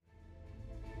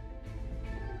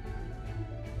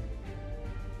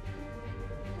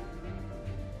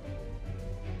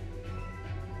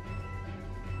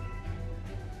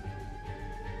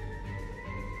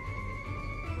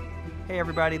Hey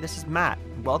everybody, this is Matt.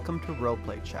 Welcome to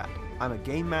Roleplay Chat. I'm a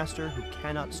game master who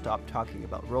cannot stop talking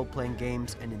about role-playing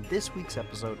games, and in this week's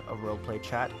episode of Roleplay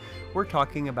Chat, we're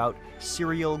talking about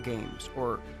serial games,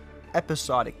 or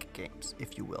episodic games,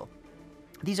 if you will.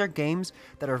 These are games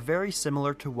that are very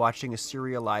similar to watching a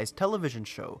serialized television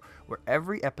show, where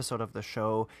every episode of the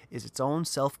show is its own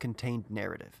self-contained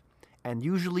narrative. And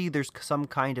usually there's some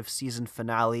kind of season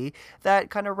finale that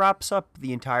kind of wraps up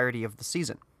the entirety of the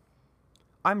season.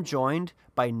 I'm joined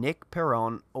by Nick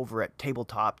Perron over at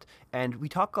Tabletop, and we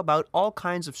talk about all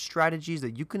kinds of strategies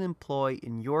that you can employ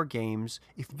in your games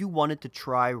if you wanted to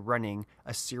try running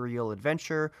a serial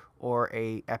adventure or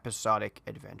a episodic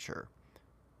adventure.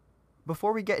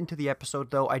 Before we get into the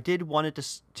episode, though, I did wanted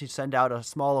to send out a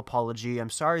small apology. I'm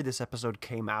sorry this episode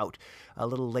came out a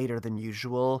little later than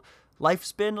usual.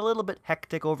 Life's been a little bit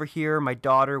hectic over here. My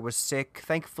daughter was sick.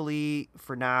 Thankfully,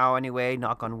 for now anyway,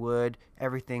 knock on wood,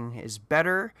 everything is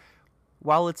better.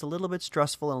 While it's a little bit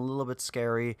stressful and a little bit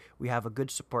scary, we have a good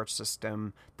support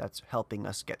system that's helping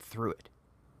us get through it.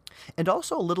 And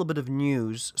also a little bit of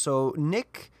news. So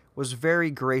Nick was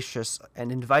very gracious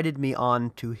and invited me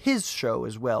on to his show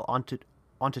as well,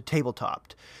 onto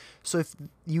Tabletop. So if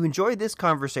you enjoy this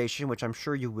conversation, which I'm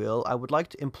sure you will, I would like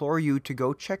to implore you to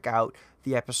go check out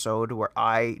the episode where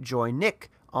I join Nick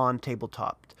on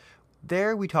Tabletop.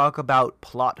 There we talk about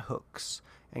plot hooks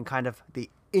and kind of the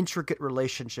intricate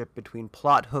relationship between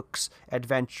plot hooks,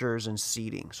 adventures, and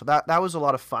seeding. So that was a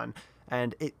lot of fun,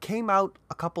 and it came out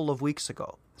a couple of weeks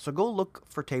ago. So go look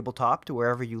for Tabletop to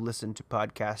wherever you listen to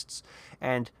podcasts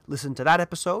and listen to that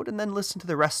episode, and then listen to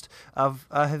the rest of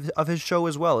his show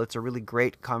as well. It's a really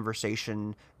great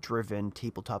conversation-driven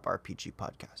tabletop RPG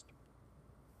podcast.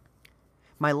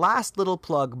 My last little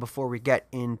plug before we get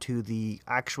into the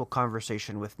actual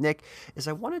conversation with Nick is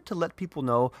I wanted to let people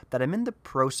know that I'm in the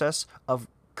process of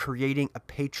creating a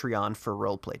Patreon for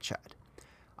Roleplay Chat.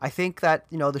 I think that,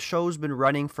 the show's been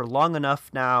running for long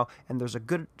enough now, and there's a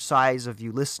good size of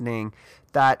you listening,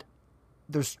 that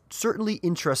there's certainly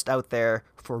interest out there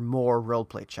for more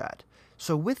Roleplay Chat.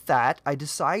 So with that, I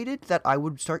decided that I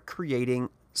would start creating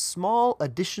small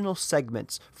additional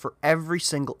segments for every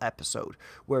single episode,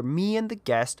 where me and the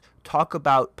guest talk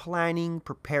about planning,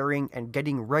 preparing, and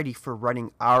getting ready for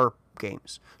running our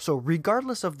games. So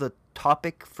regardless of the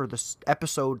topic for this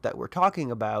episode that we're talking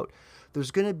about,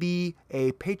 there's going to be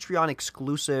a Patreon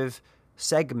exclusive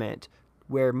segment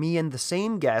where me and the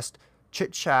same guest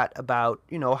chit-chat about,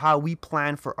 how we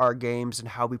plan for our games and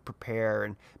how we prepare,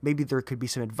 and maybe there could be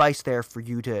some advice there for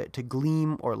you to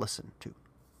glean or listen to.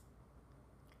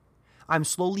 I'm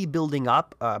slowly building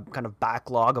up a kind of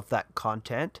backlog of that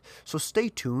content, so stay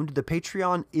tuned. The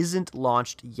Patreon isn't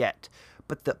launched yet,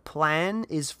 but the plan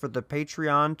is for the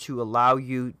Patreon to allow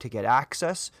you to get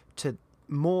access to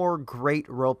more great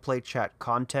Roleplay Chat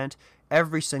content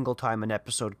every single time an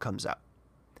episode comes out.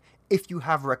 If you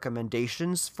have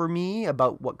recommendations for me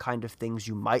about what kind of things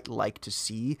you might like to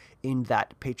see in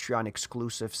that Patreon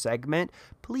exclusive segment,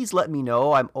 please let me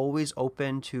know. I'm always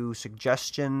open to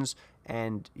suggestions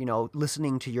and,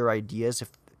 listening to your ideas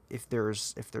if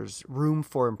there's room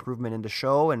for improvement in the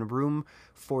show and room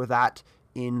for that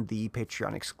in the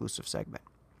Patreon exclusive segment.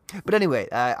 But anyway,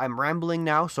 I'm rambling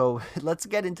now, so let's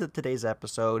get into today's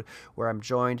episode where I'm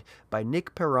joined by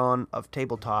Nick Perron of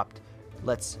Tabletop.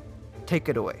 Let's take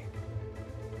it away.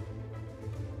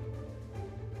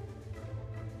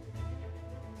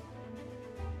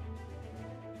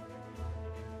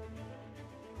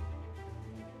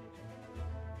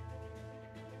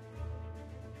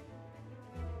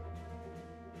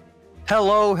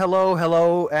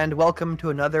 Hello, and welcome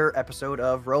to another episode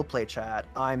of Roleplay Chat.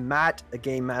 I'm Matt, a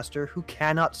game master who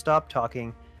cannot stop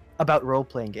talking about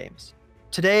role-playing games.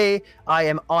 Today, I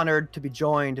am honored to be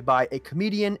joined by a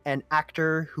comedian and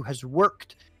actor who has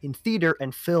worked in theater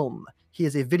and film. He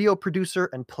is a video producer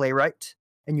and playwright,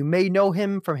 and you may know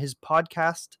him from his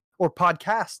podcast or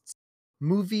podcasts,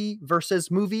 Movie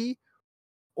versus Movie,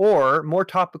 or more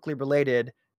topically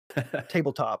related,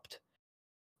 Tabletop.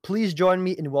 Please join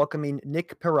me in welcoming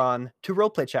Nick Perron to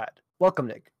Roleplay Chat. Welcome,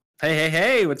 Nick.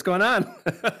 Hey, what's going on?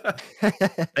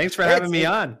 Thanks for having me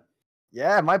on.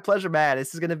 Yeah, my pleasure, man.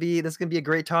 This is gonna be a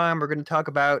great time. We're gonna talk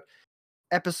about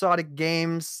episodic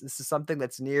games. This is something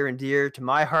that's near and dear to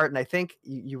my heart, and I think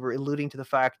you were alluding to the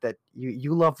fact that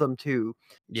you love them too.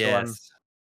 Yes. So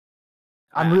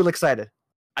I'm real excited.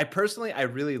 I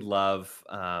really love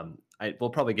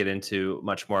we'll probably get into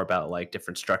much more about like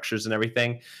different structures and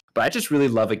everything, but I just really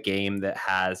love a game that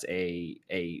has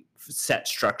a set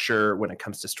structure when it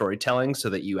comes to storytelling, so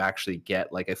that you actually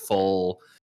get like a full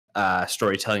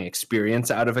storytelling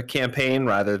experience out of a campaign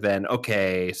rather than,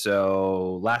 okay,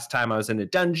 so last time I was in a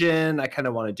dungeon, I kind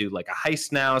of want to do like a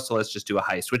heist now, so let's just do a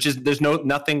heist, which is, there's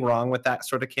nothing wrong with that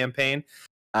sort of campaign.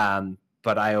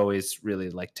 But I always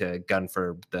really like to gun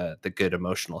for the good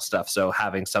emotional stuff. So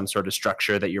having some sort of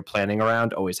structure that you're planning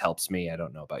around always helps me. I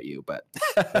don't know about you, but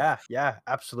yeah,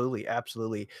 absolutely.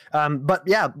 But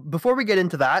yeah, before we get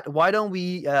into that, why don't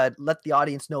we let the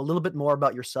audience know a little bit more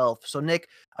about yourself? So Nick,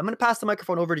 I'm going to pass the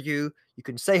microphone over to you. You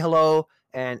can say hello,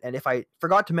 and if I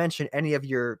forgot to mention any of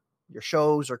your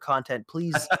shows or content,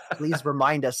 please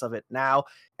remind us of it now.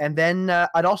 And then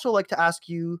I'd also like to ask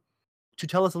you to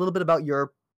tell us a little bit about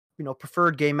your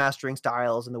preferred game mastering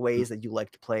styles and the ways that you like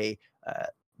to play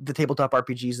the tabletop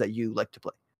RPGs that you like to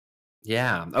play.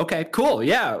 Yeah. Okay, cool.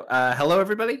 Yeah. Hello,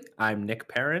 everybody. I'm Nick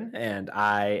Perron, and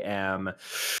I am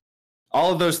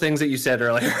all of those things that you said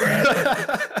earlier.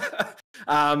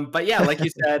 But yeah, like you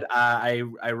said, I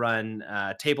run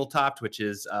Tabletop, which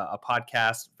is a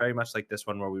podcast very much like this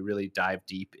one, where we really dive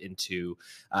deep into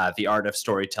the art of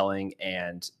storytelling,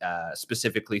 and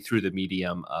specifically through the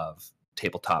medium of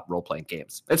tabletop role-playing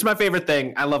games. It's my favorite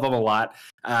thing. I love them a lot.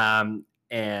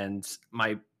 And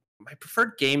my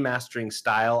preferred game mastering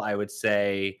style, I would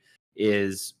say,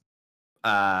 is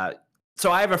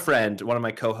so I have a friend, one of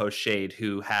my co-hosts, Shade,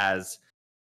 who has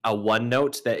a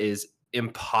OneNote that is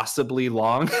impossibly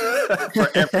long for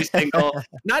every single,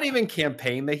 not even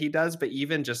campaign that he does, but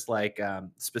even just like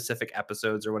specific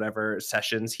episodes or whatever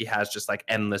sessions, he has just like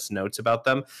endless notes about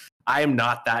them. I am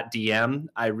not that DM.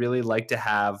 I really like to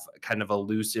have kind of a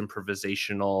loose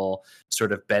improvisational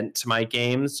sort of bent to my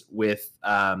games, with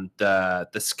the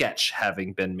sketch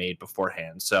having been made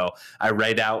beforehand. So I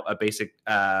write out a basic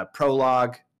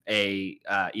prologue,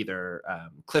 either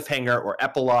cliffhanger or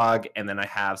epilogue, and then I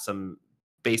have some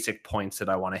basic points that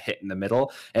I want to hit in the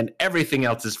middle, and everything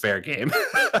else is fair game.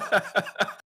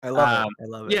 I love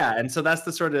it. Yeah, and so that's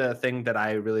the sort of thing that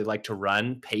I really like to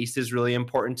run. Pace is really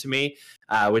important to me,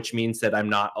 which means that I'm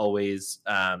not always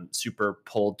super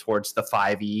pulled towards the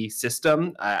 5e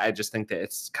system. I just think that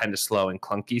it's kind of slow and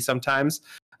clunky sometimes.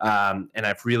 And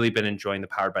I've really been enjoying the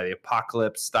Powered by the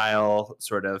Apocalypse style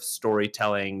sort of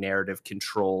storytelling, narrative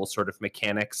control sort of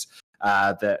mechanics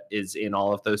that is in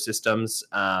all of those systems.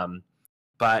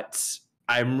 But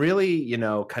I'm really,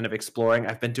 kind of exploring.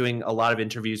 I've been doing a lot of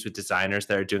interviews with designers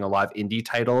that are doing a lot of indie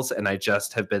titles, and I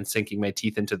just have been sinking my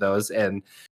teeth into those. And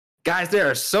guys,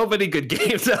 there are so many good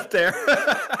games out there.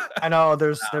 I know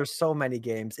there's so many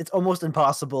games. It's almost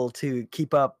impossible to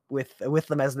keep up with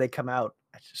them as they come out.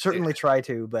 I certainly try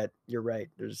to, but you're right.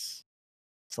 It's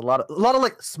a lot of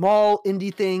like small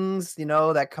indie things,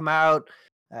 that come out.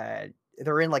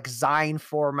 They're in like Zine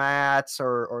formats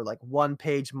or like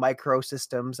one-page micro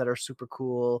systems that are super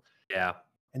cool. Yeah.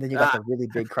 And then you got the really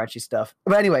big crunchy stuff.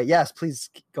 But anyway, yes,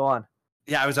 please go on.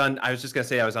 Yeah, I was just gonna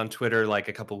say, I was on Twitter like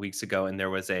a couple weeks ago, and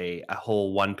there was a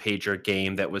whole one-pager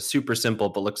game that was super simple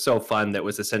but looked so fun. That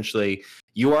was essentially,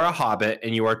 you are a hobbit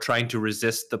and you are trying to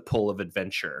resist the pull of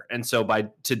adventure. And so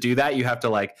to do that, you have to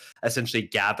like essentially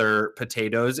gather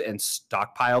potatoes and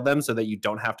stockpile them so that you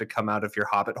don't have to come out of your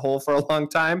hobbit hole for a long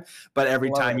time. But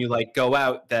every time you like go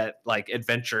out, that like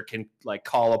adventure can like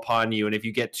call upon you. And if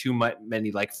you get too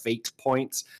many like fate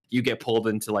points, you get pulled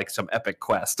into like some epic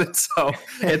quest. And so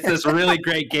it's this really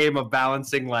great game of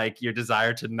balancing like your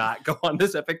desire to not go on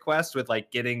this epic quest with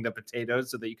like getting the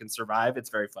potatoes so that you can survive. It's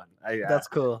very fun. That's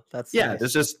cool. That's yeah. nice.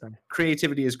 There's just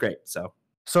creativity is great. So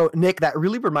Nick, that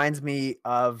really reminds me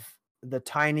of the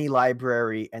Tiny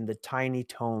Library and the Tiny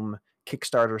Tome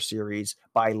Kickstarter series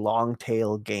by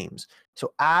Longtail Games.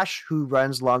 So Ash, who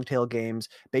runs Longtail Games,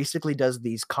 basically does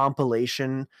these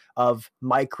compilation of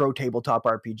micro tabletop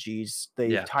RPGs.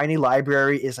 The Tiny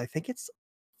Library is, I think it's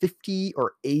 50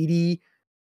 or 80.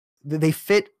 They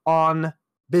fit on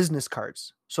business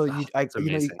cards. So I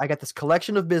got this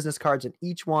collection of business cards, and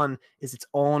each one is its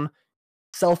own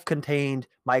self-contained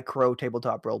micro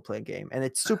tabletop role-playing game, and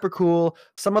it's super cool.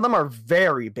 Some of them are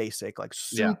very basic, like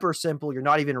super simple. You're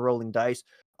not even rolling dice.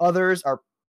 Others are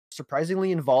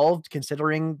surprisingly involved,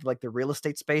 considering like the real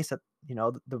estate space that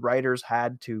the writers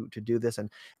had to do this. And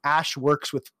Ash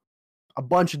works with a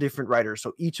bunch of different writers,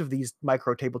 so each of these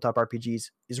micro tabletop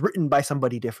RPGs is written by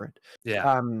somebody different.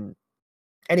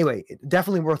 Anyway,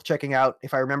 definitely worth checking out.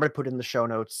 If I remember to put it in the show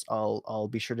notes, I'll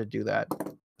be sure to do that.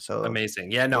 So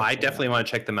amazing. Yeah, no, I definitely want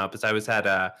to check them out, because I was at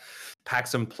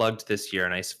PAX Unplugged this year,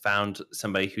 and I found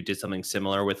somebody who did something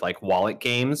similar with like wallet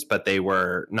games, but they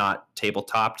were not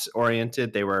tabletop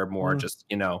oriented. They were more just,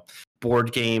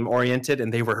 board game oriented,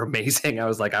 and they were amazing. I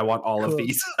was like, I want all of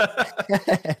these.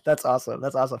 That's awesome.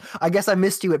 That's awesome. I guess I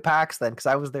missed you at PAX then, because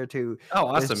I was there too. Oh,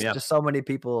 awesome. There's Yeah. just so many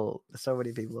people. It's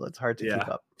hard to keep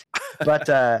up.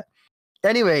 But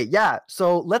anyway, yeah.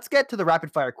 So let's get to the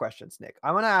rapid fire questions, Nick.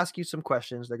 I'm going to ask you some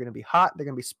questions. They're going to be hot. They're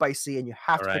going to be spicy, and you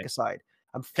have to pick a side.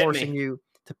 I'm forcing you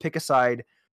to pick a side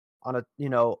on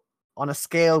a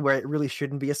scale where it really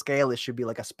shouldn't be a scale. It should be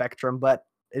like a spectrum, but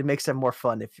it makes it more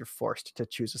fun if you're forced to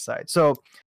choose a side. So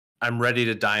I'm ready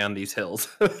to die on these hills.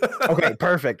 Okay,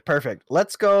 perfect.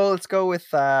 Let's go with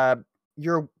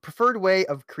your preferred way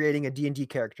of creating a D&D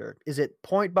character. Is it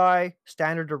point buy,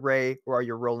 standard array, or are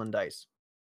you rolling dice?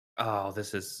 Oh,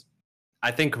 I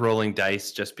think rolling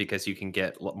dice, just because you can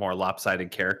get more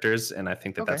lopsided characters, and I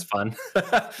think that's fun.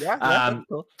 Yeah, that's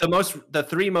cool. The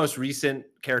three most recent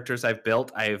characters I've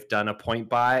built, I've done a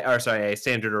a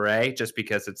standard array, just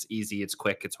because it's easy, it's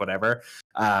quick, it's whatever.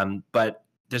 But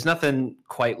there's nothing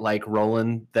quite like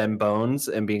rolling them bones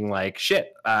and being like,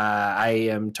 shit, I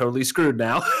am totally screwed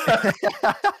now.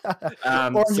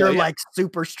 Or you're like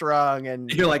super strong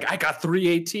and you're like, I got 3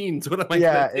 18s. What am I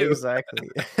gonna do? Exactly.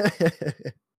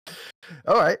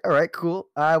 All right, cool.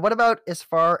 What about as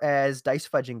far as dice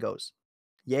fudging goes?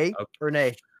 Yay or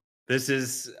nay? This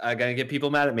is gonna get people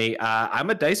mad at me. I'm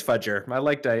a dice fudger. I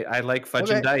like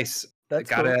fudging dice. That's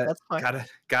cool. That's fine.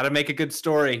 Gotta make a good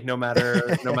story, no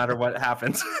matter what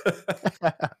happens.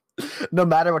 No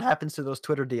matter what happens to those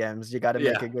Twitter DMs, you got to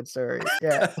make a good story.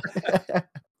 Yeah.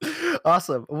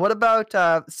 Awesome. What about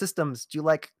systems? Do you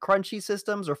like crunchy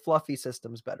systems or fluffy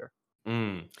systems better?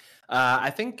 I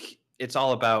think it's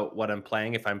all about what I'm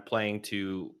playing. If I'm playing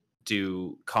to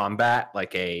do combat,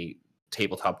 like a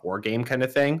tabletop war game kind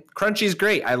of thing, crunchy is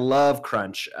great. I love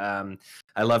crunch.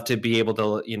 I love to be able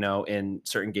to, in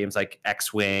certain games like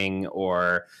X-Wing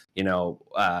or,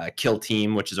 Kill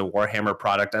Team, which is a Warhammer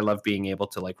product. I love being able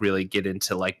to like really get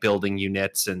into like building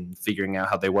units and figuring out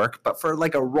how they work. But for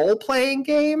like a role-playing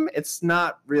game, it's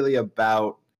not really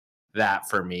about that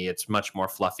for me. It's much more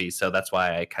fluffy. So that's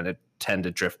why I kind of tend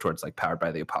to drift towards like Powered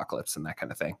by the Apocalypse and that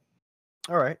kind of thing.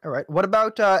 All right. What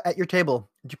about at your table?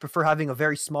 Do you prefer having a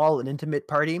very small and intimate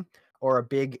party or a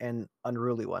big and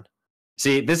unruly one?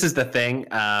 See, this is the thing.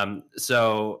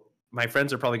 So my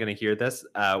friends are probably going to hear this.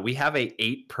 We have a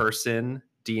 8-person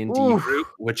D&D group,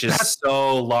 which is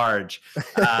so large.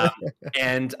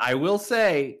 And I will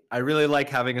say, I really like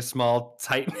having a small,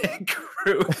 tight-knit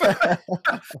group.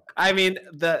 I mean,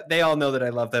 they all know that I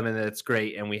love them and that it's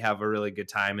great, and we have a really good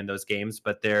time in those games.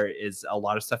 But there is a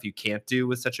lot of stuff you can't do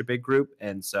with such a big group,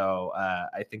 and so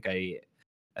I think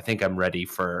I'm ready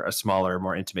for a smaller,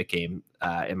 more intimate game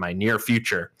in my near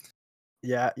future.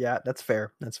 Yeah, that's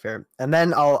fair. And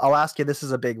then I'll ask you. This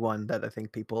is a big one that I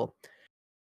think people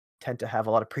tend to have a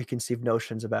lot of preconceived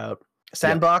notions about: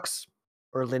 sandbox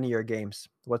or linear games.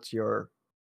 What's your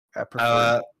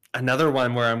preferred? Another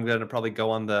one where I'm going to probably go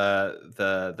on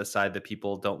the side that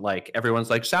people don't like. Everyone's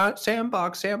like,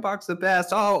 sandbox the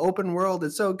best. Oh, open world,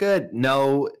 it's so good.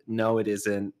 No, it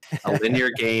isn't. A linear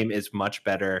game is much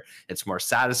better. It's more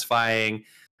satisfying.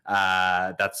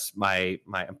 That's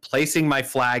I'm placing my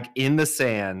flag in the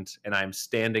sand and I'm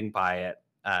standing by it.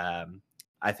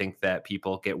 I think that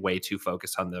people get way too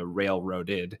focused on the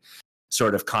railroaded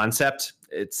sort of concept.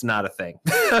 It's not a thing.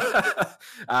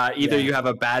 Either you have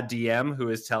a bad DM who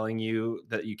is telling you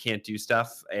that you can't do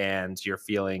stuff and you're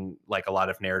feeling like a lot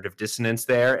of narrative dissonance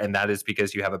there, and that is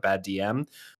because you have a bad DM,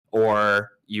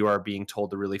 or you are being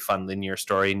told a really fun linear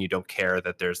story and you don't care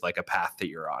that there's like a path that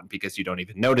you're on because you don't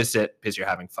even notice it because you're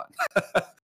having fun.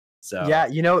 So yeah,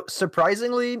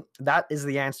 surprisingly, that is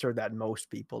the answer that most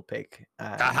people pick.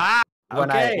 Aha! When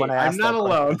I I'm not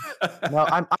alone. No,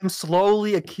 I'm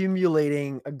slowly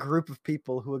accumulating a group of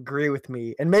people who agree with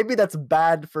me, and maybe that's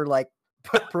bad for like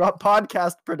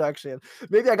podcast production.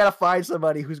 Maybe I gotta find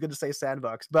somebody who's going to say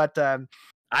sandbox. But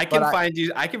I can find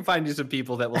you some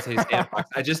people that will say sandbox.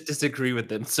 I just disagree with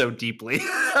them so deeply.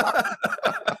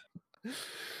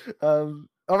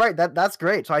 All right, that's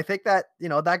great. So I think that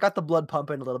that got the blood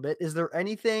pumping a little bit. Is there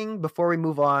anything before we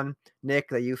move on, Nick,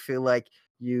 that you feel like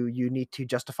you need to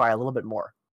justify a little bit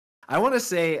more? I want to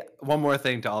say one more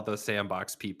thing to all those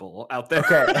sandbox people out there.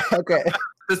 Okay.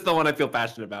 This is the one I feel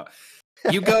passionate about.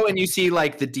 You go and you see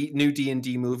like the new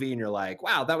D&D movie and you're like,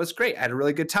 wow, that was great. I had a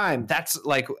really good time. That's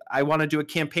like, I want to do a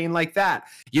campaign like that.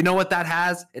 You know what that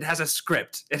has? It has a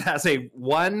script. It has a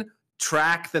one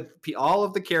track that all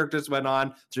of the characters went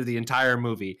on through the entire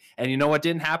movie. And you know what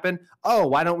didn't happen? Oh,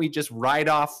 why don't we just ride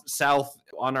off south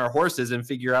on our horses and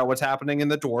figure out what's happening in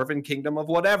the Dwarven Kingdom of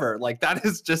whatever? Like, that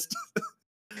is just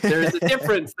there's a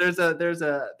difference. There's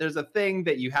a thing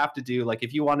that you have to do. Like,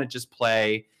 if you want to just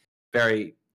play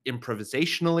very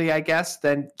improvisationally, I guess,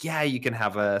 then yeah, you can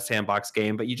have a sandbox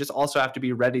game, but you just also have to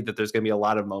be ready that there's going to be a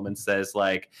lot of moments that is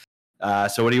like,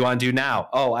 so what do you want to do now?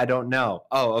 Oh, I don't know.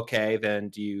 Oh, okay. Then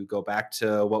do you go back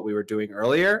to what we were doing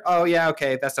earlier? Oh, yeah.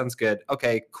 Okay. That sounds good.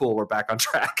 Okay, cool. We're back on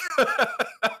track.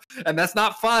 And that's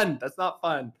not fun. That's not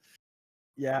fun.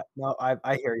 Yeah, no,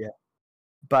 I hear you.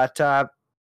 But, and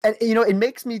it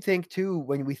makes me think too,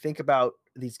 when we think about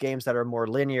these games that are more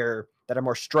linear, that are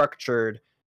more structured,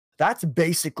 that's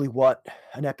basically what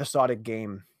an episodic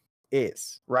game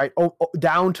is, right?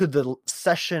 Down to the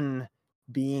session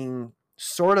being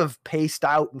sort of paced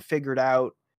out and figured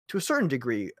out to a certain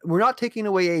degree. We're not taking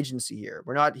away agency here.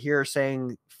 We're not here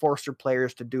saying force your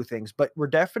players to do things, but we're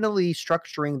definitely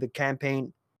structuring the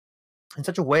campaign in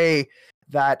such a way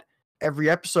that every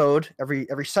episode,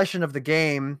 every session of the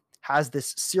game has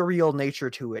this serial nature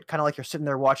to it. Kind of like you're sitting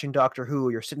there watching Doctor Who,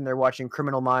 you're sitting there watching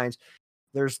Criminal Minds.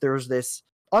 There's this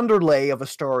underlay of a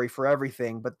story for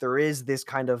everything, but there is this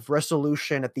kind of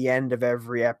resolution at the end of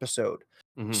every episode.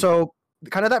 Mm-hmm. So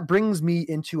kind of that brings me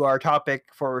into our topic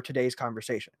for today's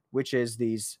conversation, which is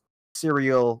these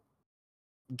serial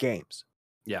games.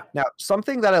 Yeah. Now,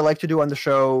 something that I like to do on the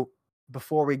show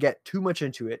before we get too much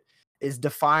into it is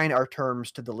define our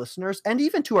terms to the listeners and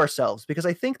even to ourselves, because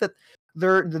I think that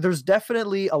there's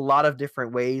definitely a lot of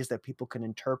different ways that people can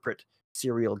interpret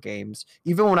serial games.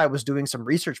 Even when I was doing some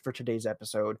research for today's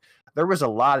episode, there was a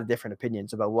lot of different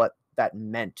opinions about what that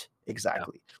meant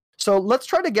exactly. Yeah. So let's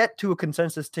try to get to a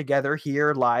consensus together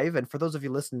here live. And for those of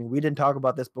you listening, we didn't talk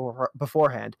about this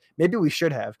beforehand. Maybe we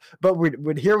should have, but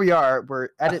here we are. We're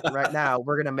at it right now.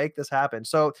 We're going to make this happen.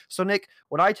 So Nick,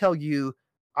 when I tell you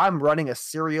I'm running a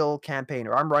serial campaign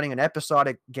or I'm running an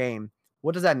episodic game,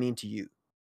 what does that mean to you?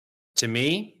 To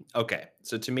me, okay.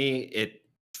 So to me, it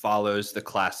follows the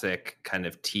classic kind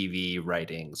of TV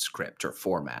writing script or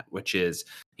format, which is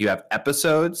you have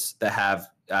episodes that have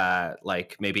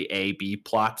like maybe A, B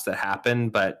plots that happen,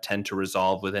 but tend to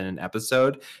resolve within an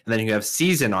episode. And then you have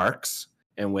season arcs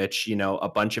in which, a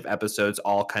bunch of episodes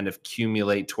all kind of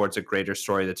accumulate towards a greater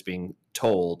story that's being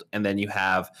told. And then you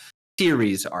have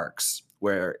series arcs,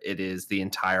 where it is the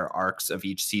entire arcs of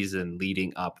each season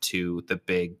leading up to the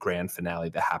big grand finale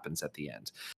that happens at the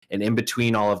end. And in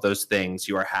between all of those things,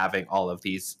 you are having all of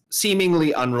these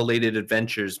seemingly unrelated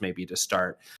adventures maybe to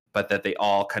start, but that they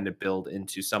all kind of build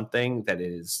into something that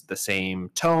is the same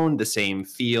tone, the same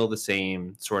feel, the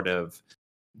same sort of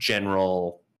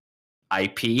general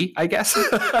IP, I guess.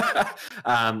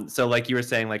 So like you were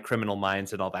saying, like Criminal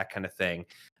Minds and all that kind of thing.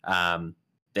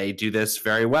 They do this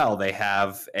very well. They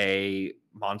have a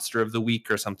monster of the week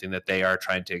or something that they are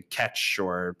trying to catch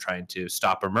or trying to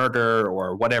stop a murder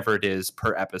or whatever it is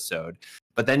per episode.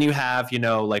 But then you have,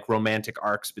 like romantic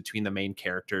arcs between the main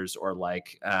characters or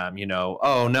like,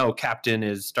 oh no, Captain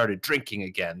is started drinking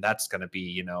again. That's going to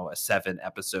be, 7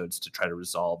 episodes to try to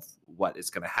resolve what is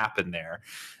going to happen there.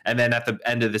 And then at the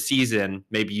end of the season,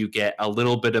 maybe you get a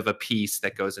little bit of a piece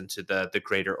that goes into the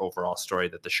greater overall story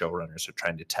that the showrunners are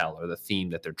trying to tell or the theme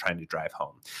that they're trying to drive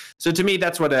home. So to me,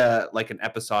 that's what an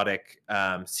episodic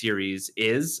series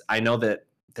is. I know that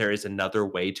there is another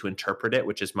way to interpret it,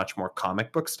 which is much more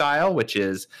comic book style, which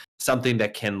is something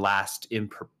that can last in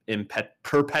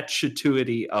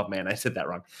perpetuity. Oh man, I said that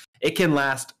wrong. It can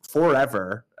last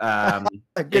forever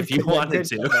if you wanted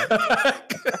to.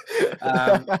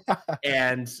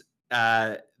 And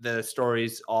the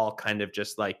stories all kind of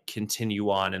just like continue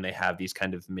on, and they have these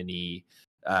kind of mini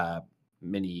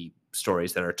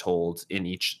stories that are told in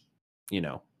each,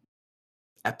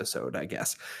 episode, I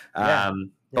guess. Yeah.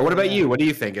 But what about you? What do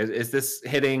you think? Is this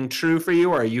hitting true for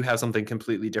you, or you have something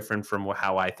completely different from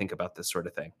how I think about this sort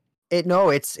of thing?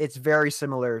 It's very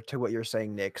similar to what you're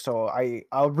saying, Nick. So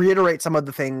I'll reiterate some of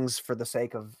the things for the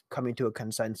sake of coming to a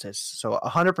consensus. So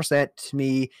 100% to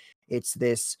me, it's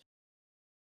this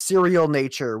serial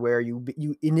nature where you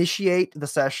initiate the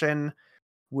session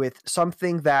with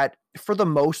something that for the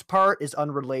most part is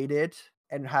unrelated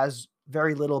and has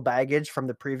very little baggage from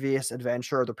the previous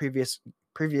adventure or the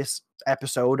previous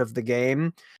episode of the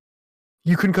game.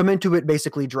 You can come into it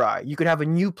basically dry. You could have a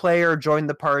new player join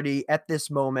the party at this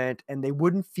moment and they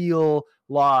wouldn't feel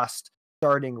lost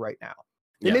starting right now.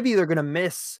 Maybe they're going to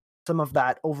miss some of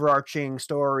that overarching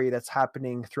story that's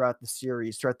happening throughout the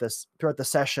series, throughout the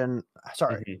session.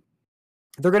 Sorry.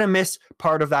 Mm-hmm. They're going to miss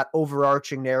part of that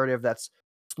overarching narrative that's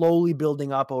slowly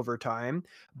building up over time,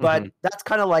 but that's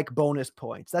kind of like bonus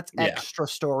points. That's extra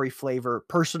story flavor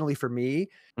personally for me.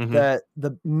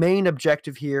 The main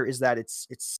objective here is that it's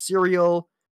serial.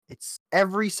 It's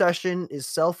every session is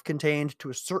self-contained to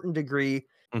a certain degree,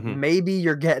 Mhm. Maybe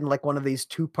you're getting like one of these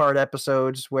 2-part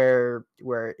episodes where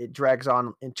it drags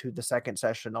on into the second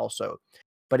session also.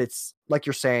 But it's like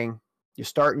you're saying, you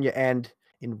start and you end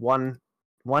in one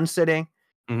sitting,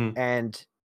 Mhm. and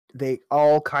they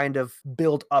all kind of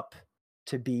build up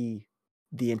to be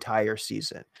the entire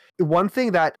season. One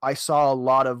thing that I saw a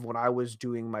lot of when I was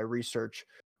doing my research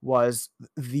was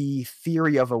the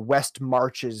theory of a West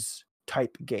Marches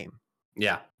type game.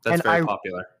 Yeah, that's And very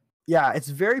popular. yeah, it's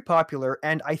very popular.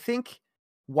 And I think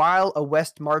while a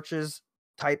West Marches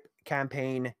type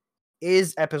campaign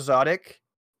is episodic,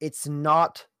 it's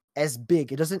not as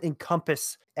big. It doesn't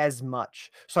encompass as much.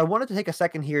 So I wanted to take a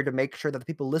second here to make sure that the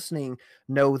people listening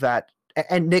know that.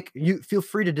 And Nick, you feel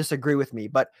free to disagree with me,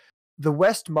 but the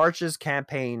West Marches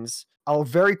campaigns, I'll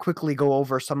very quickly go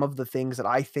over some of the things that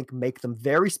I think make them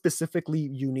very specifically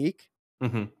unique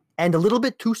Mhm. and a little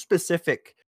bit too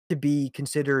specific to be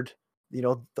considered,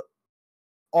 the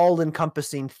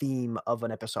all-encompassing theme of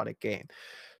an episodic game.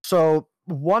 So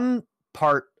one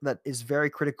part that is very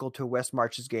critical to West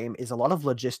March's game is a lot of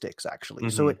logistics, actually.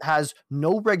 So Mhm. it has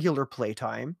no regular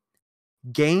playtime.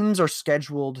 Games are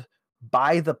scheduled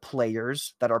by the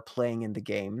players that are playing in the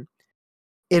game.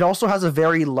 It also has a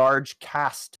very large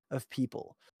cast of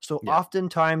people. So Yeah.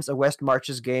 oftentimes a West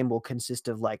Marches game will consist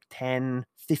of like 10,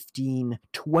 15,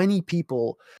 20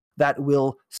 people that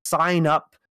will sign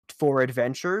up for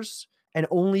adventures, and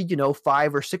only,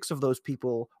 5 or 6 of those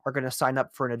people are going to sign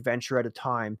up for an adventure at a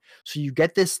time. So you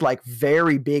get this like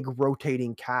very big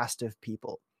rotating cast of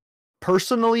people.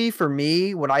 Personally, for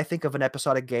me, when I think of an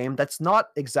episodic game, that's not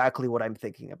exactly what I'm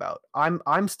thinking about.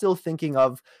 I'm still thinking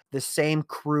of the same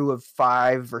crew of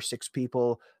 5 or 6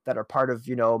 people that are part of,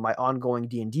 my ongoing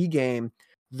D&D game.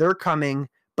 They're coming,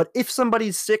 but if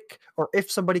somebody's sick or if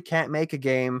somebody can't make a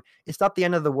game, it's not the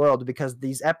end of the world, because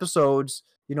these episodes,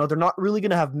 they're not really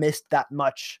going to have missed that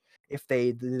much if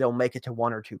they don't make it to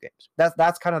 1 or 2 games.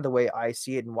 That's kind of the way I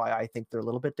see it and why I think they're a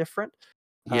little bit different.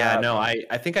 Yeah, no,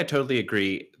 I think I totally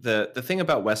agree. The thing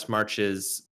about West March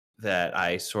is that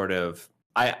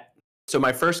so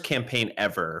my first campaign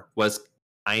ever was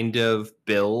kind of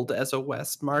billed as a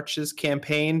West Marches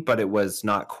campaign, but it was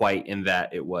not quite, in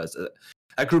that it was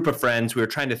a group of friends. We were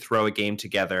trying to throw a game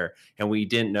together, and we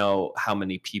didn't know how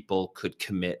many people could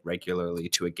commit regularly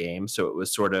to a game. So it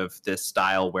was sort of this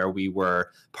style where we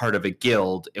were part of a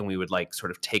guild, and we would like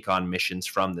sort of take on missions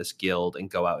from this guild and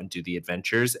go out and do the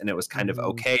adventures. And it was kind of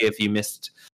okay if you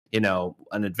missed, an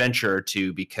adventure or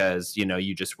two because,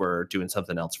 you just were doing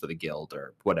something else for the guild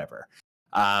or whatever.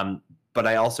 But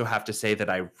I also have to say that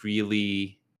I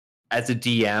really, as a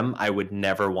DM, I would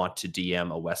never want to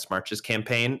DM a West Marches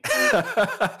campaign.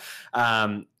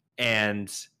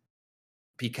 And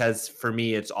because for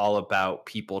me, it's all about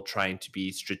people trying to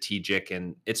be strategic,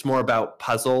 and it's more about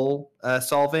puzzle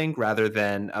solving rather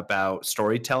than about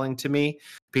storytelling to me.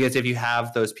 Because if you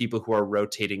have those people who are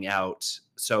rotating out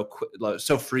so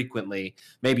frequently,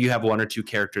 maybe you have 1 or 2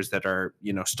 characters that are,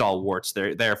 stalwarts.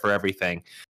 They're there for everything,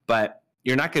 but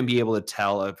you're not going to be able to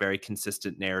tell a very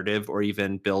consistent narrative or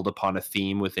even build upon a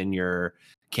theme within your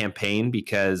campaign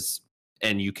because,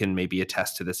 and you can maybe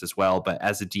attest to this as well, but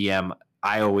as a DM,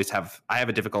 I have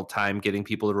a difficult time getting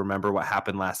people to remember what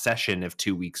happened last session if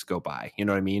 2 weeks go by. You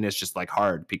know what I mean? It's just like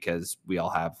hard because we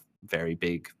all have very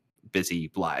big,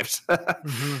 busy lives.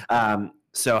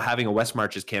 So having a West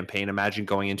Marches campaign, imagine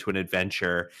going into an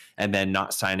adventure and then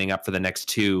not signing up for the next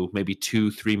 2, maybe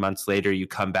 2-3 months later, you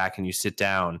come back and you sit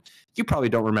down. You probably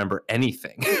don't remember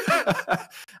anything.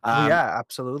 Yeah,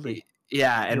 absolutely.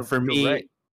 Yeah, and for You're right.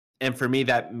 me,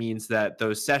 that means that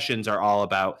those sessions are all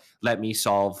about let me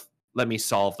solve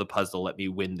the puzzle, let me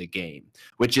win the game,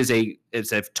 which is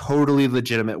it's a totally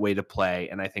legitimate way to play.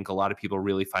 And I think a lot of people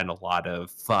really find a lot of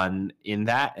fun in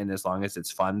that. And as long as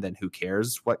it's fun, then who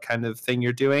cares what kind of thing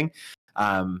you're doing?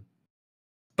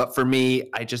 But for me,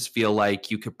 I just feel like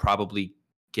you could probably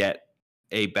get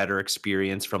a better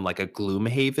experience from like a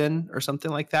Gloomhaven or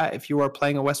something like that if you are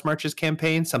playing a West Marches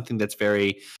campaign, something that's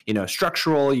very,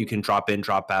 structural. You can drop in,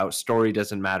 drop out. Story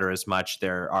doesn't matter as much.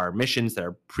 There are missions that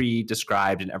are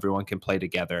pre-described and everyone can play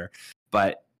together.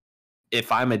 But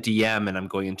if I'm a DM and I'm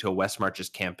going into a West Marches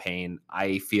campaign,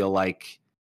 I feel like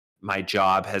my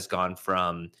job has gone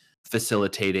from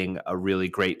facilitating a really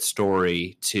great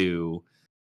story to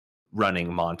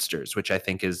running monsters, which I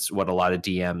think is what a lot of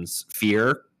DMs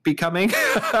fear becoming,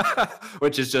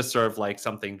 which is just sort of like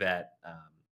something that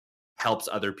helps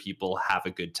other people have a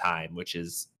good time, which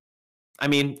is, I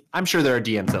mean, I'm sure there are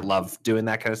DMs that love doing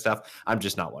that kind of stuff. I'm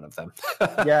just not one of them.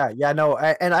 Yeah, no,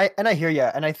 I hear you,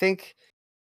 and I think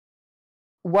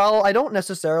While I don't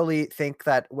necessarily think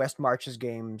that West March's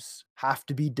games have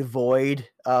to be devoid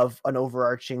of an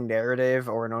overarching narrative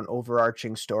or an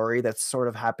overarching story that's sort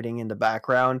of happening in the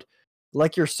background,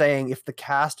 like you're saying, if the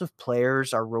cast of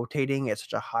players are rotating at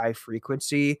such a high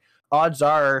frequency, odds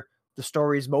are the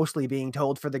story's mostly being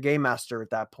told for the game master at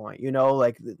that point. You know,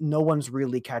 like no one's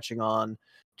really catching on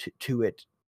to it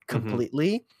Hmm.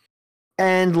 completely.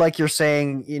 And like you're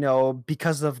saying, you know,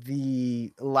 because of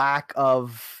the lack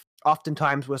of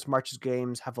oftentimes West Marches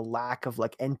games have a lack of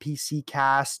like NPC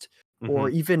cast or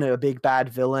Hmm. even a big bad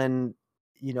villain,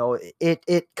 you know,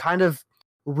 it kind of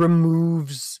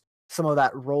removes some of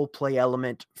that role play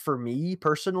element for me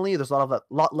personally. There's a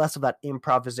lot less of that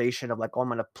improvisation of like, oh, I'm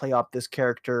gonna play up this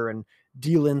character and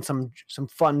deal in some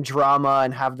fun drama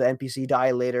and have the NPC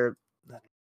die later.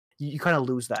 You kind of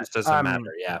lose that. Just doesn't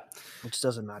matter. Yeah. Which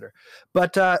doesn't matter.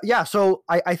 But yeah, so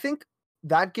I think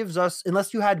that gives us,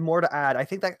 unless you had more to add, I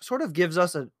think that sort of gives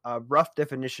us a rough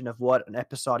definition of what an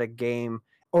episodic game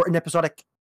or an episodic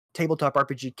tabletop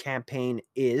RPG campaign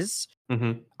is.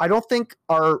 Hmm. I don't think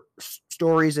our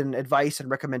stories and advice and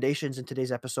recommendations in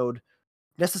today's episode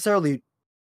necessarily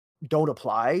don't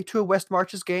apply to a West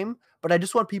Marches game, but I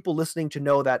just want people listening to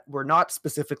know that we're not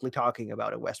specifically talking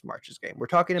about a West Marches game. We're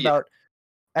talking Yeah. about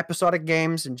episodic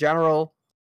games in general.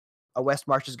 A West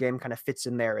Marches game kind of fits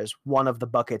in there as one of the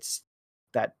buckets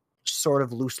that sort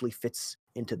of loosely fits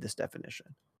into this definition.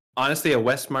 Honestly, a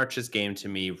West Marches game to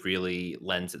me really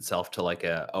lends itself to like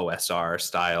a OSR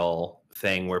style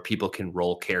thing where people can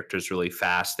roll characters really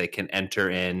fast. They can enter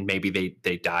in, maybe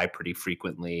they die pretty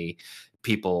frequently.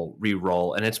 People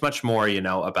re-roll, and it's much more,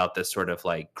 about this sort of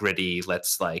like gritty,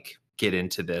 let's like get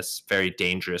into this very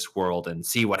dangerous world and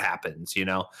see what happens.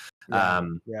 Yeah,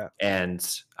 Um, yeah,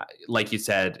 and like you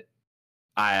said,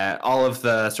 all of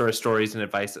the sort of stories and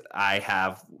advice I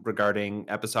have regarding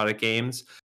episodic games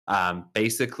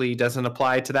basically doesn't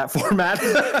apply to that format.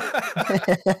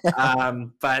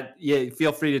 But yeah,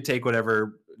 feel free to take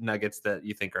whatever nuggets that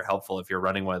you think are helpful if you're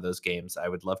running one of those games. I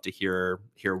would love to hear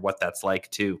what that's like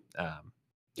too.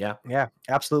 Yeah. yeah,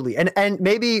 absolutely. And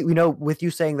maybe with you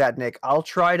saying that, Nick, I'll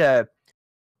try to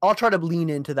lean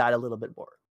into that a little bit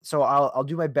more. So I'll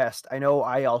do my best. I know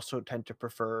I also tend to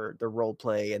prefer the role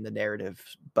play and the narrative,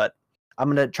 but I'm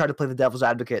gonna try to play the devil's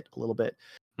advocate a little bit.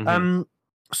 Hmm. Um,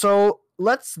 so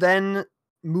let's then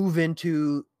move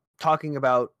into talking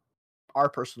about our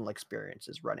personal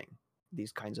experiences running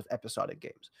these kinds of episodic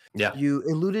games. Yeah. You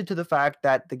alluded to the fact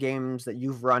that the games that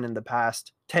you've run in the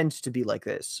past tends to be like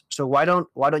this. So why don't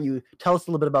you tell us a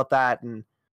little bit about that and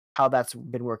how that's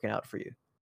been working out for you?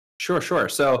 Sure.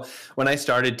 So when I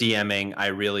started DMing, I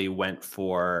really went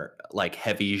for like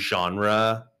heavy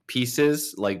genre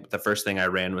pieces. Like the first thing I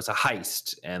ran was a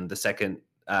heist, and the second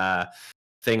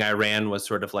thing I ran was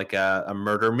sort of like a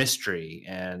murder mystery,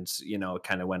 and it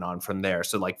kind of went on from there.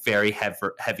 So like very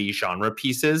heavy genre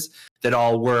pieces that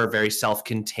all were very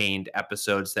self-contained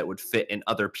episodes that would fit in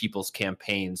other people's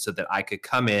campaigns, so that I could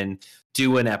come in,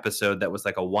 do an episode that was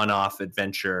like a one-off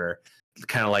adventure,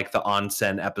 kind of like the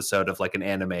onsen episode of like an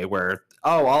anime where,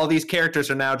 oh, all of these characters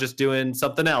are now just doing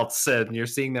something else and you're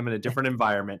seeing them in a different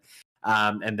environment.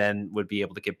 And then would be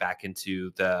able to get back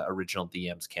into the original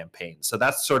DM's campaign. So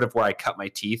that's sort of where I cut my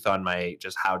teeth on my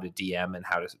just how to DM and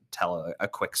how to tell a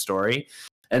quick story.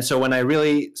 And so when I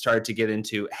really started to get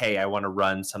into, hey, I want to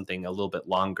run something a little bit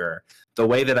longer, the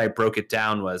way that I broke it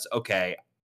down was, okay,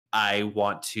 I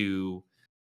want to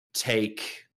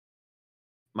take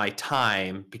my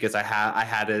time because I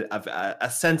had a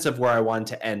sense of where I wanted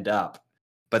to end up,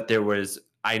 but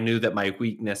I knew that my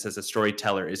weakness as a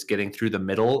storyteller is getting through the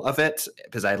middle of it,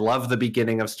 because I love the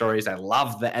beginning of stories, I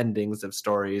love the endings of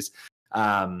stories,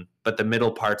 but the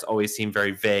middle parts always seem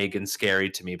very vague and scary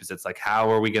to me, because it's like, how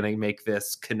are we going to make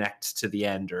this connect to the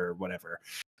end or whatever?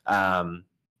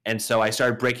 And so I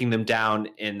started breaking them down,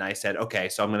 and I said, okay,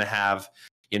 so I'm going to have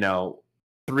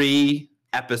 3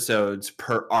 episodes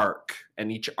per arc,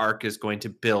 and each arc is going to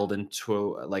build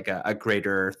into like a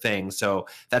greater thing. So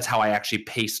that's how I actually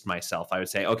paced myself. I would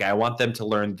say, okay, I want them to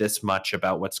learn this much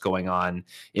about what's going on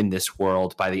in this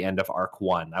world by the end of arc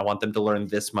 1. I want them to learn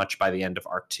this much by the end of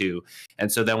arc 2.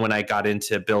 And so then when I got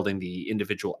into building the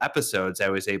individual episodes, I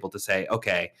was able to say,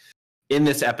 okay, in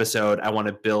this episode, I want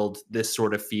to build this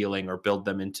sort of feeling or build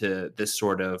them into this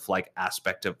sort of like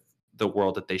aspect of the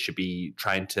world that they should be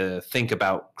trying to think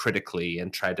about critically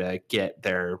and try to get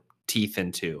their teeth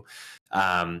into.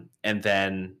 And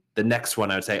then the next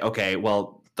one, I would say, okay,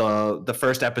 well, the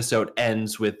first episode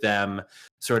ends with them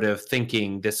sort of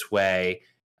thinking this way.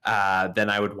 Then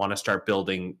I would want to start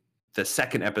building the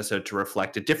second episode to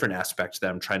reflect a different aspect that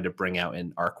I'm trying to bring out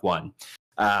in arc 1.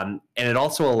 And it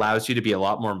also allows you to be a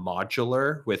lot more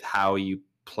modular with how you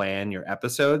plan your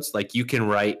episodes. Like you can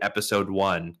write episode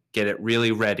 1, get it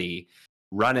really ready,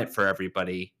 run it for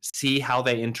everybody, see how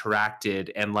they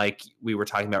interacted. And like we were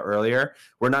talking about earlier,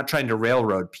 we're not trying to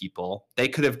railroad people. They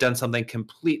could have done something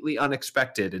completely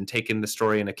unexpected and taken the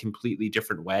story in a completely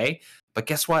different way. But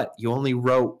guess what? You only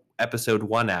wrote episode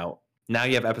 1 out. Now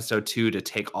you have episode 2 to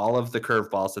take all of the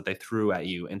curveballs that they threw at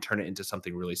you and turn it into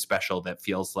something really special that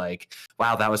feels like,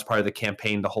 wow, that was part of the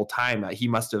campaign the whole time. He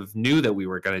must have knew that we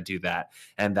were going to do that.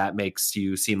 And that makes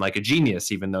you seem like a genius,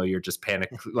 even though you're just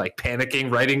panicking,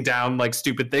 writing down like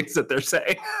stupid things that they're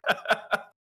saying.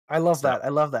 I love that. I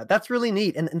love that. That's really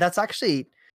neat. And that's actually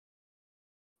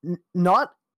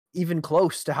not even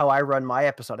close to how I run my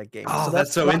episodic games. Oh, so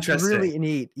that's interesting. Really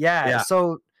neat. Yeah.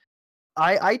 So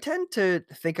I tend to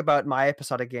think about my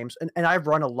episodic games, and I've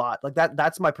run a lot. Like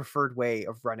that's my preferred way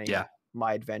of running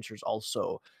my adventures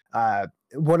also.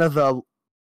 One of the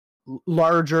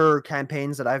larger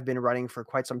campaigns that I've been running for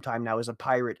quite some time now is a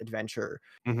pirate adventure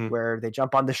where they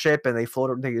jump on the ship and they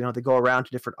float, they go around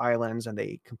to different islands and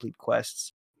they complete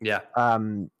quests. Yeah.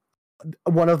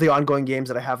 One of the ongoing games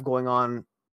that I have going on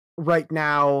right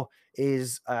now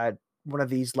is one of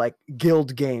these like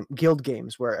guild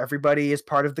games where everybody is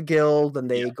part of the guild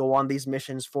and they go on these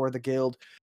missions for the guild.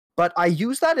 But I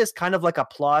use that as kind of like a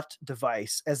plot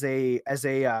device, as like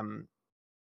a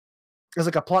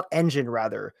plot engine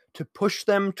rather, to push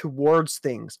them towards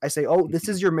things. I say, oh, this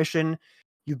is your mission.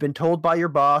 You've been told by your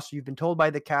boss, you've been told by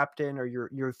the captain, or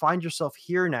you find yourself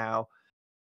here now.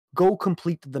 Go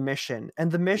complete the mission.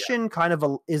 And the mission kind of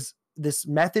is this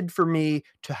method for me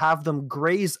to have them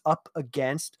graze up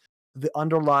against the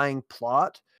underlying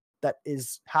plot that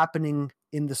is happening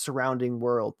in the surrounding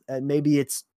world. And maybe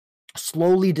it's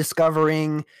slowly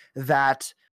discovering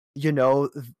that,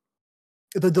 the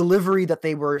delivery that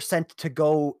they were sent to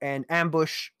go and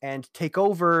ambush and take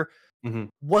over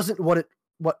wasn't what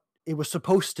it was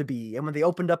supposed to be. And when they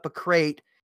opened up a crate,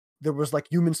 there was like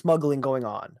human smuggling going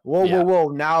on. Whoa.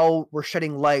 Now we're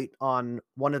shedding light on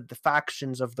one of the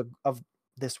factions of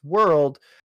this world.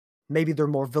 Maybe they're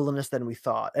more villainous than we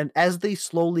thought. And as they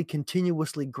slowly,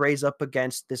 continuously graze up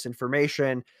against this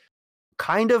information,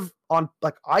 kind of on,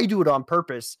 like, I do it on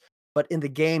purpose, but in the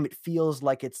game, it feels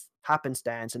like it's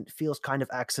happenstance and it feels kind of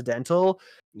accidental.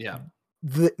 Yeah.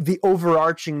 The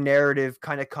overarching narrative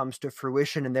kind of comes to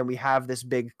fruition. And then we have this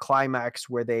big climax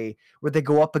where they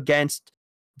go up against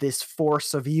this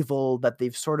force of evil that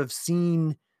they've sort of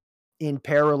seen in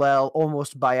parallel,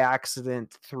 almost by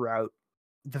accident, throughout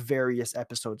the various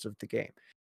episodes of the game.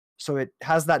 So it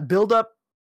has that build up,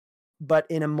 but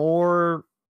in a more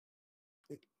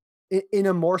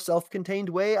self-contained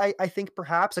way. I think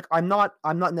perhaps, like, I'm not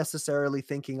necessarily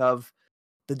thinking of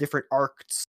the different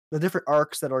arcs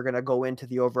that are going to go into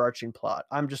the overarching plot.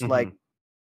 I'm just like,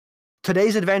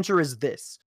 today's adventure is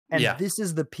this, and this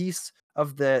is the piece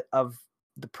of the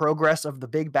progress of the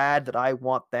big bad that I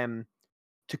want them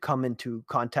to come into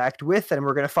contact with, and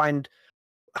we're going to find,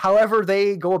 however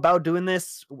they go about doing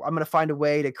this, I'm going to find a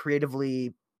way to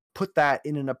creatively put that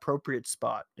in an appropriate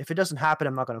spot. If it doesn't happen,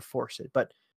 I'm not going to force it,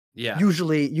 but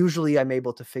usually I'm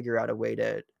able to figure out a way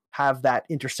to have that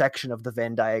intersection of the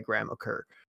Venn diagram occur.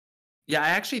 Yeah, I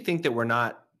actually think that we're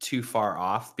not too far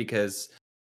off, because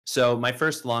so my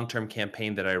first long-term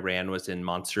campaign that I ran was in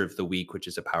Monster of the Week, which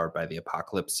is a Powered by the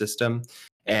Apocalypse system.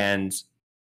 And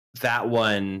that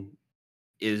one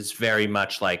is very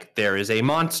much like, there is a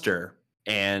monster,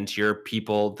 and your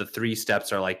people, the 3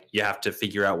 steps are like, you have to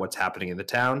figure out what's happening in the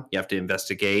town, you have to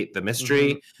investigate the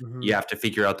mystery, you have to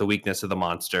figure out the weakness of the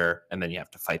monster, and then you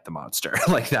have to fight the monster.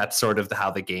 Like, that's sort of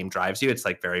how the game drives you. It's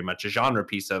like very much a genre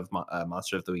piece of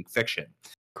Monster of the Week fiction.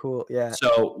 Cool, yeah.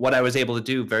 So what I was able to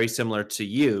do, very similar to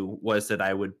you, was that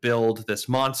I would build this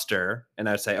monster, and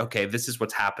I would say, okay, this is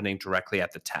what's happening directly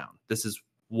at the town. This is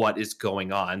what is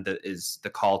going on. That is the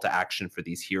call to action for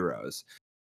these heroes.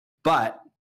 But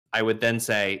I would then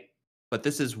say, but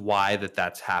this is why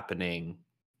that's happening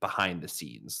behind the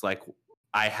scenes. Like,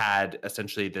 I had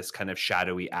essentially this kind of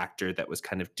shadowy actor that was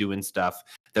kind of doing stuff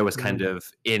that was kind of,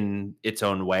 in its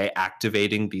own way,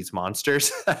 activating these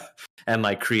monsters and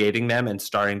like creating them and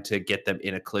starting to get them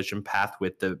in a collision path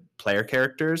with the player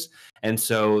characters. And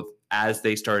so as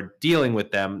they started dealing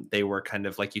with them, they were kind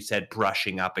of, like you said,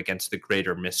 brushing up against the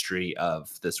greater mystery of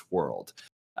this world.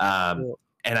 Cool.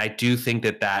 And I do think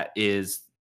that is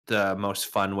the most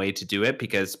fun way to do it,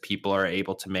 because people are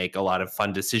able to make a lot of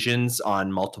fun decisions on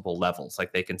multiple levels.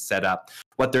 Like, they can set up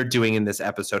what they're doing in this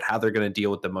episode, how they're going to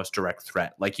deal with the most direct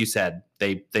threat. Like you said,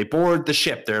 they board the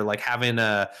ship. They're like having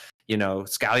a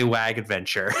scallywag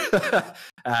adventure.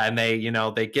 And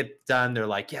they get done. They're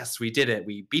like, yes, we did it.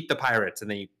 We beat the pirates.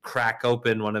 And then you crack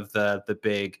open one of the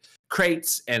big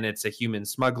crates, and it's a human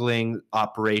smuggling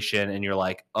operation. And you're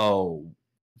like, oh,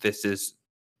 this is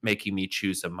making me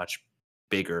choose a much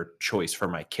bigger choice for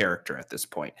my character at this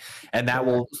point. And that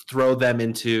will throw them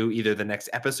into either the next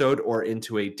episode or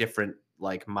into a different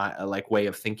way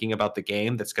of thinking about the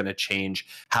game that's going to change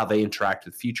how they interact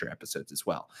with future episodes as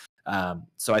well.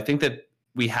 So I think that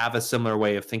we have a similar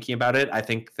way of thinking about it. I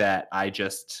think that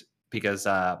because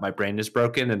my brain is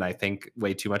broken and I think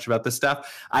way too much about this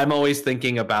stuff, I'm always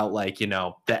thinking about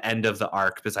the end of the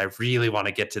arc, because I really want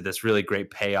to get to this really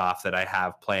great payoff that I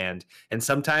have planned. And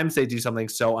sometimes they do something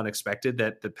so unexpected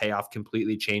that the payoff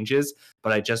completely changes,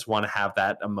 but I just want to have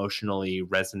that emotionally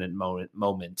resonant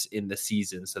moment in the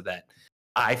season so that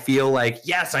I feel like,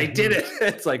 yes, I did it.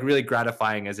 It's really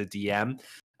gratifying as a DM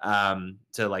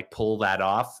to pull that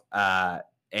off.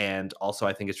 And also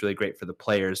I think it's really great for the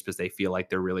players because they feel like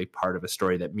they're really part of a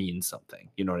story that means something.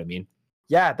 You know what I mean?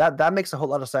 Yeah, that makes a whole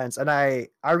lot of sense. And I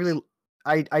do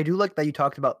like that you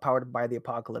talked about Powered by the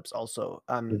Apocalypse also.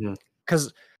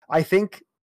 Because I think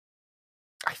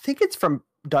it's from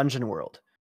Dungeon World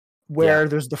where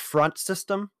there's the front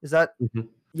system. Is that?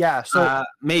 Yeah. So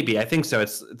maybe, I think so.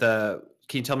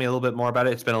 Can you tell me a little bit more about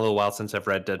it? It's been a little while since I've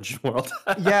read Dungeon World.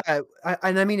 Yeah,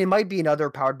 and I mean, it might be in other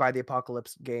Powered by the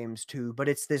Apocalypse games too, but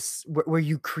it's this where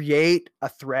you create a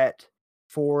threat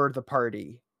for the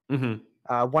party.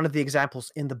 One of the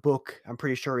examples in the book, I'm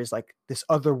pretty sure, is this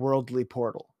otherworldly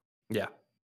portal. Yeah.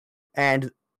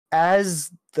 And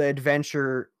as the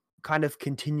adventure kind of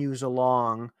continues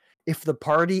along, if the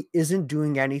party isn't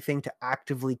doing anything to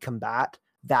actively combat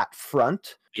that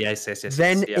front,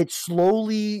 then it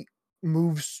slowly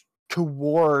moves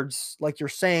towards, like you're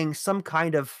saying, some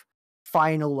kind of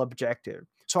final objective.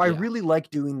 So I really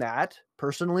like doing that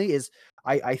personally. Is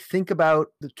I think about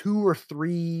the 2 or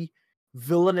 3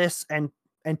 villainous and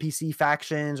NPC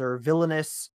factions or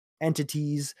villainous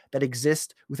entities that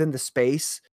exist within the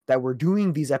space that we're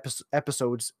doing these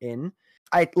episodes in.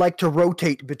 I like to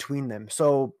rotate between them.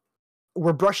 So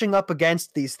we're brushing up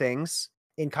against these things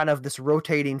in kind of this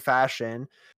rotating fashion.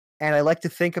 And I like to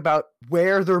think about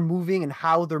where they're moving and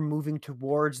how they're moving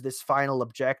towards this final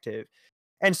objective.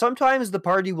 And sometimes the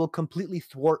party will completely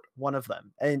thwart one of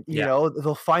them. And,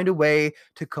 they'll find a way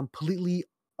to completely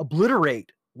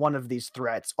obliterate one of these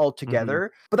threats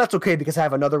altogether. But that's okay because I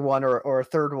have another one or a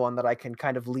third one that I can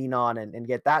kind of lean on and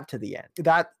get that to the end.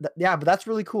 But that's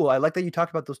really cool. I like that you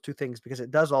talked about those two things because it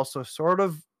does also sort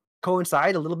of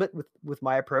coincide a little bit with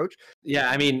my approach. Yeah,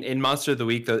 I mean, in Monster of the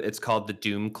Week, though, it's called the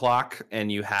Doom Clock,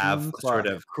 and you have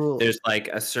cool. There's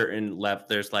a certain level.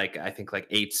 There's I think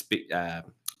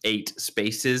 8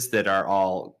 spaces that are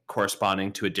all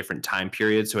corresponding to a different time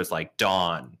period. So it's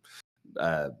dawn,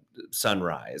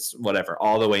 sunrise, whatever,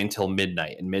 all the way until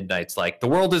midnight. And midnight's the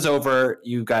world is over.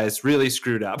 You guys really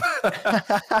screwed up.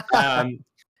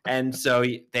 And so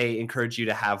they encourage you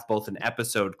to have both an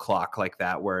episode clock like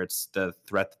that, where it's the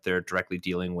threat that they're directly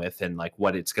dealing with and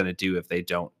what it's going to do if they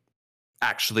don't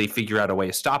actually figure out a way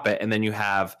to stop it. And then you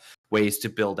have ways to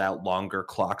build out longer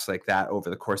clocks like that over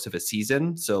the course of a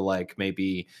season. So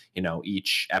maybe,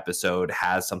 each episode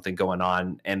has something going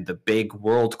on, and the big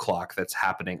world clock that's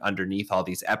happening underneath all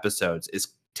these episodes is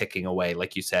ticking away.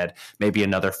 Like you said, maybe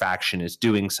another faction is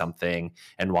doing something,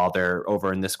 and while they're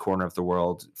over in this corner of the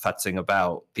world futzing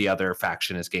about, the other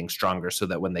faction is getting stronger, so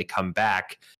that when they come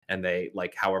back and they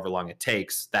however long it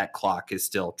takes, that clock is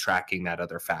still tracking that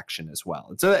other faction as well.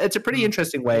 And so it's a pretty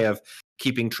interesting way of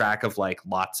keeping track of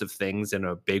lots of things in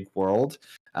a big world.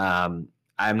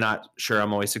 I'm not sure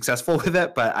I'm always successful with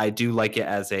it, but I do like it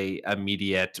as a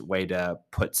immediate way to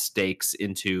put stakes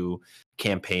into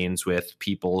campaigns with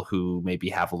people who maybe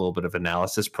have a little bit of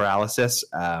analysis paralysis.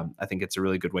 I think it's a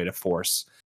really good way to force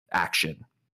action.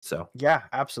 So yeah,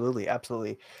 absolutely.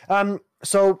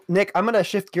 So Nick, I'm going to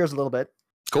shift gears a little bit.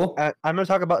 Cool. I'm going to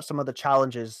talk about some of the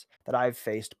challenges that I've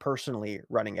faced personally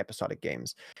running episodic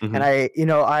games. And I'm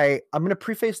going to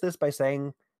preface this by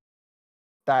saying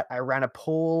that I ran a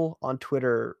poll on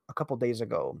Twitter a couple days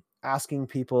ago asking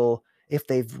people if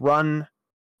they've run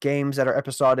games that are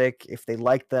episodic, if they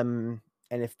like them,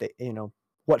 and if they,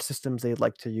 what systems they'd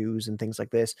like to use and things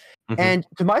like this. And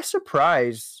to my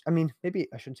surprise, I mean, maybe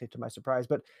I shouldn't say to my surprise,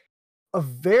 but a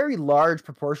very large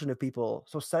proportion of people,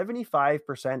 so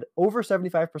 75%, over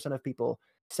 75% of people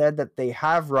said that they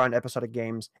have run episodic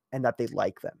games and that they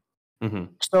like them.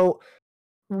 So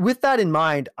with that in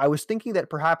mind, I was thinking that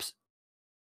perhaps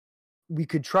we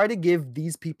could try to give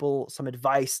these people some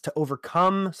advice to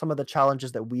overcome some of the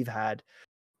challenges that we've had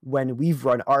when we've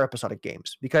run our episodic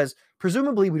games, because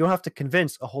presumably we don't have to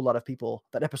convince a whole lot of people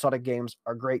that episodic games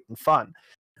are great and fun.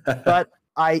 But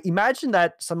I imagine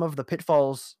that some of the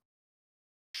pitfalls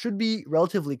should be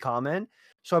relatively common.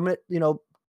 So I'm gonna,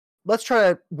 let's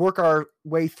try to work our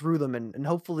way through them and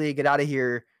hopefully get out of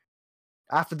here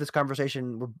after this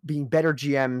conversation. We're being better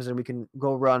GMs and we can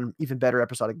go run even better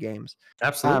episodic games.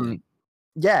 Absolutely.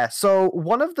 Yeah. So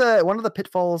one of the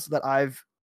pitfalls that I've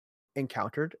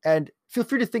encountered, and feel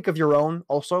free to think of your own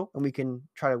also, and we can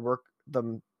try to work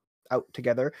them out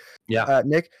together. Yeah.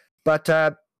 Nick.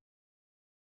 But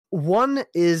one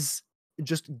is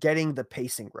just getting the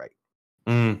pacing right.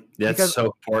 That's Because so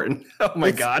important. Oh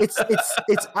my God.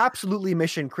 It's absolutely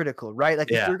mission critical, right? Like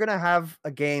if you're gonna have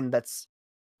a game that's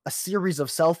a series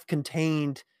of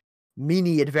self-contained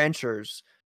mini adventures,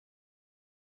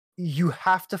 you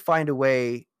have to find a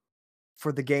way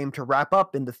for the game to wrap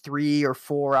up in the 3 or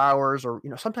 4 hours, or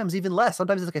sometimes even less.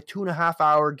 Sometimes it's like a 2.5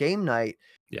 hour game night.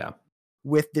 Yeah.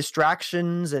 With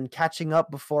distractions and catching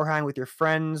up beforehand with your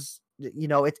friends.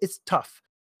 It's tough.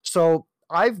 So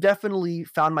I've definitely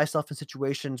found myself in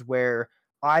situations where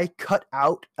I cut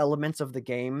out elements of the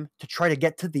game to try to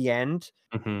get to the end.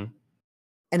 Mm-hmm.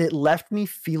 And it left me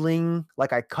feeling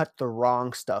like I cut the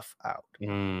wrong stuff out.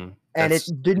 And it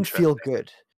didn't feel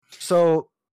good. So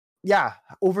yeah,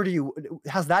 over to you.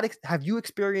 Have you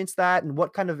experienced that? And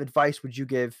what kind of advice would you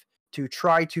give to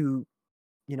try to,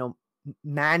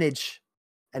 manage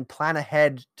and plan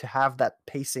ahead to have that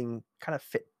pacing kind of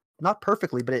fit? Not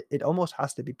perfectly, but it almost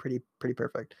has to be pretty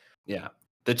perfect. Yeah.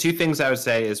 The two things I would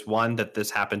say is, one, that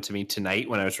this happened to me tonight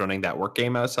when I was running that work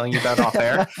game I was telling you about off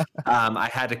air. I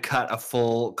had to cut a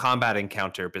full combat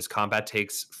encounter because combat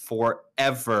takes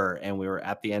forever. And we were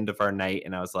at the end of our night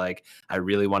and I was like, I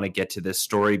really want to get to this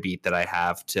story beat that I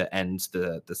have to end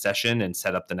the session and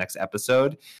set up the next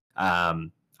episode.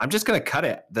 I'm just going to cut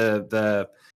it. The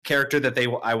character that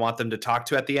I want them to talk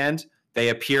to at the end, they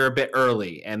appear a bit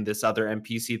early, and this other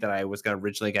NPC that I was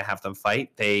originally going to have them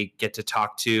fight, they get to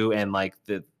talk to, and like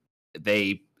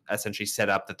they essentially set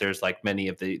up that there's like many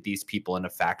of these people in a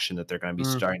faction that they're going to be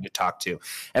starting to talk to.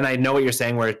 And I know what you're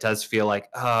saying, where it does feel like,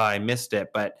 oh, I missed it.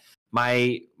 But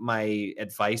my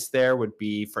advice there would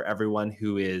be for everyone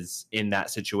who is in that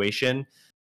situation,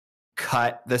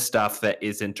 cut the stuff that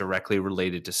isn't directly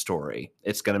related to story.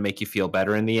 It's going to make you feel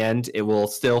better in the end. It will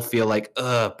still feel like,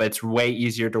 but it's way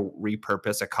easier to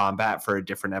repurpose a combat for a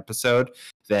different episode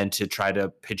than to try to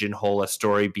pigeonhole a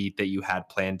story beat that you had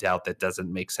planned out that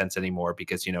doesn't make sense anymore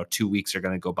because, 2 weeks are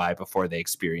going to go by before they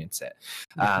experience it.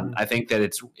 I think that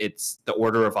it's the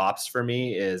order of ops for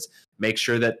me is make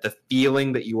sure that the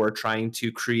feeling that you are trying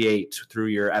to create through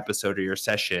your episode or your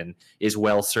session is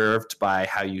well served by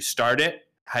how you start it,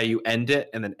 how you end it,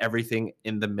 and then everything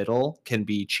in the middle can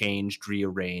be changed,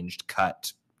 rearranged,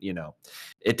 cut.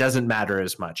 It doesn't matter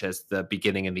as much as the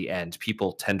beginning and the end.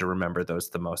 People tend to remember those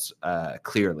the most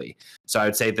clearly. So I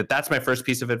would say that that's my first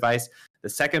piece of advice. The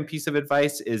second piece of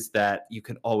advice is that you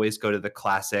can always go to the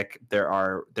classic.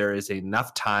 There is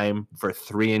enough time for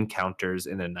 3 encounters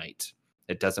in a night.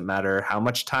 It doesn't matter how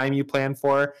much time you plan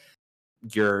for.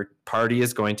 Your party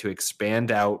is going to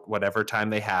expand out whatever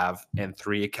time they have, and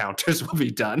 3 encounters will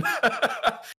be done.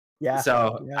 Yeah.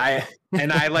 So yeah.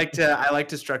 I like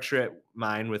to structure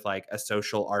mine with like a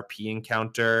social RP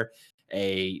encounter,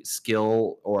 a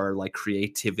skill or like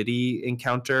creativity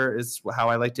encounter is how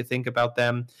I like to think about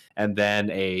them, and then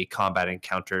a combat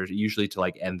encounter, usually to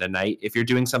like end the night. If you're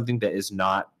doing something that is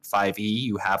not 5e,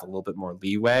 you have a little bit more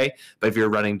leeway. But if you're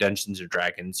running Dungeons and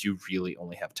Dragons, you really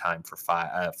only have time for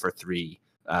 3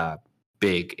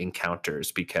 big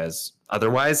encounters, because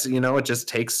otherwise, it just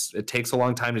takes a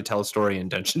long time to tell a story in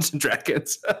Dungeons and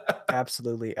Dragons.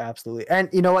 Absolutely. And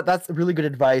you know what? That's really good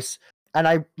advice. And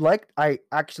I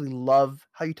actually love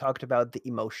how you talked about the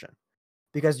emotion,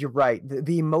 because you're right.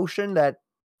 The emotion that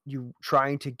you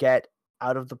trying to get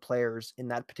out of the players in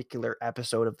that particular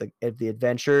episode of the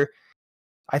adventure,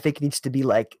 I think needs to be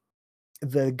like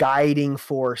the guiding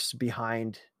force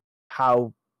behind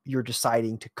how you're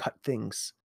deciding to cut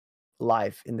things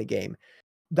live in the game.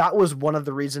 That was one of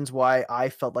the reasons why I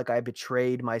felt like I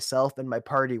betrayed myself and my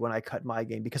party when I cut my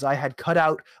game, because I had cut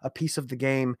out a piece of the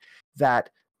game that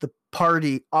the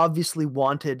party obviously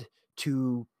wanted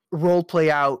to role play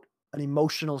out an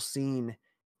emotional scene,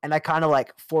 and I kind of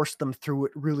like forced them through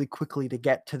it really quickly to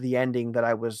get to the ending that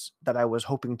I was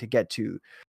hoping to get to.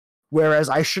 Whereas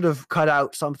I should have cut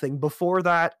out something before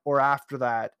that or after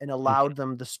that and allowed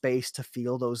them the space to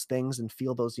feel those things and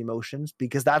feel those emotions,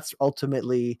 because that's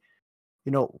ultimately,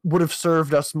 would have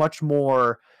served us much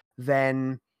more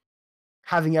than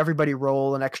having everybody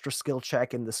roll an extra skill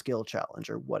check in the skill challenge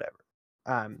or whatever.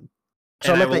 So And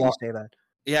I'll I let will you say that.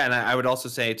 Yeah, and I would also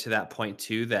say to that point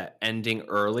too that ending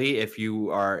early, if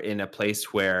you are in a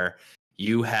place where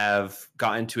you have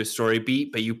gotten to a story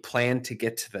beat, but you plan to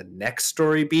get to the next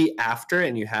story beat after,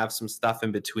 and you have some stuff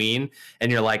in between,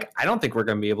 and you're like, I don't think we're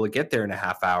going to be able to get there in a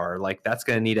half hour. Like that's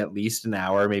going to need at least an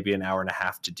hour, maybe an hour and a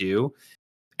half to do.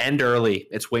 End early.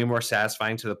 It's way more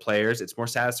satisfying to the players. It's more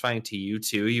satisfying to you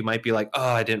too. You might be like, oh,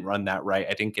 I didn't run that right.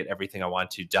 I didn't get everything I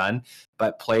want to done.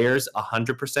 But players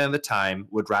 100% of the time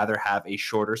would rather have a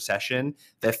shorter session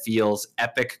that feels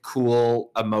epic, cool,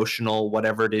 emotional,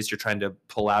 whatever it is you're trying to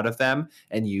pull out of them,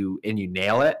 and you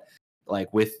nail it.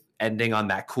 Like with ending on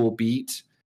that cool beat,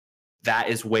 that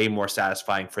is way more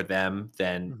satisfying for them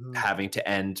than having to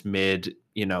end mid,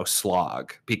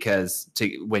 slog, because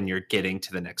when you're getting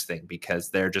to the next thing, because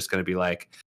they're just going to be like,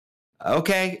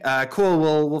 okay, cool,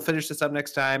 we'll finish this up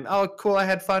next time. Oh, cool, I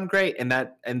had fun, great. And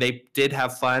they did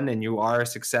have fun, and you are a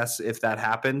success if that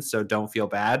happens, so don't feel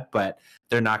bad. But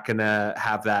they're not going to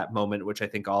have that moment, which I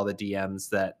think all the DMs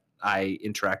that I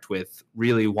interact with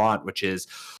really want, which is,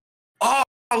 oh,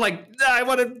 like I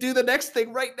want to do the next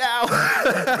thing right now.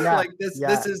 Like this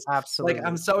is absolutely. like,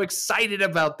 I'm so excited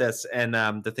about this. And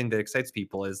the thing that excites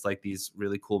people is like these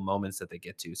really cool moments that they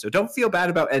get to. So don't feel bad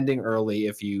about ending early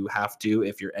if you have to,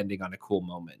 if you're ending on a cool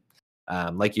moment.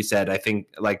 Like you said, I think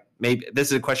like maybe this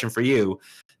is a question for you.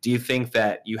 Do you think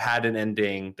that you had an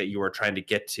ending that you were trying to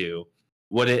get to?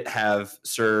 Would it have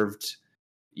served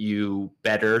you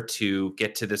better to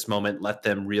get to this moment, let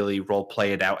them really role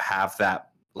play it out, have that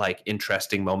like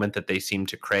interesting moment that they seem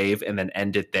to crave, and then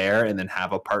end it there and then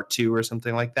have a part 2 or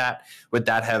something like that? Would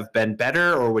that have been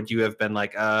better, or would you have been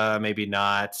like, maybe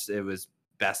not, it was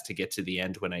best to get to the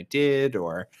end when I did?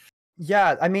 Or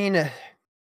Yeah, I mean,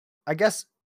 I guess,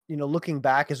 looking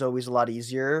back is always a lot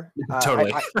easier.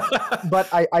 totally. But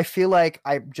I feel like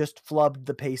I just flubbed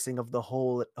the pacing of the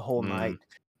whole night,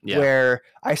 Yeah. where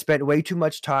I spent way too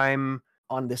much time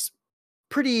on this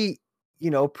pretty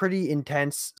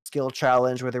intense skill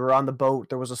challenge where they were on the boat.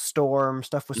 There was a storm,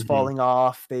 stuff was falling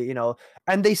off.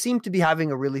 And they seemed to be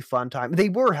having a really fun time. They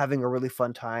were having a really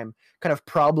fun time kind of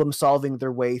problem solving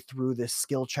their way through this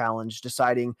skill challenge,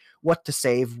 deciding what to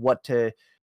save, what to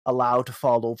allow to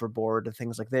fall overboard and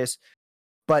things like this.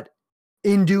 But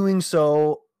in doing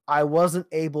so, I wasn't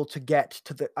able to get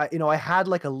to I had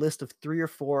like a list of 3 or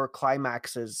 4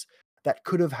 climaxes that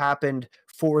could have happened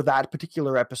for that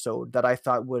particular episode that I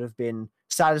thought would have been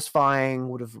satisfying,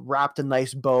 would have wrapped a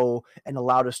nice bow and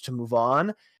allowed us to move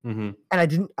on. And I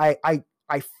didn't.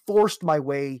 I forced my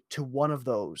way to one of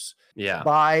those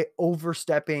by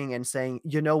overstepping and saying,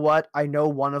 you know what? I know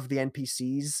one of the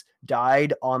NPCs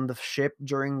died on the ship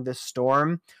during this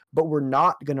storm, but we're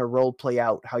not going to role play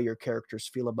out how your characters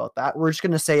feel about that. We're just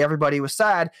going to say everybody was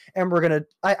sad, and we're going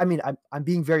to, I'm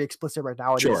being very explicit right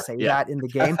now. I didn't say that in the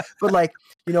game, but like,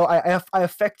 I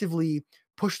effectively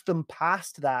pushed them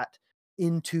past that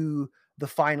into the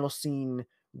final scene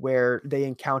where they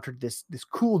encountered this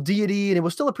cool deity, and it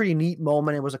was still a pretty neat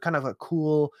moment. It was a kind of a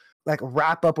cool like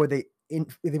wrap up where they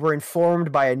were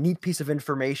informed by a neat piece of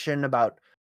information about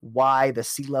why the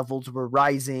sea levels were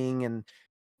rising, and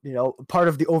part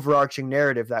of the overarching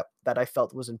narrative that I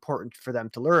felt was important for them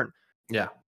to learn. Yeah.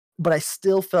 But I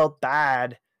still felt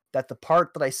bad that the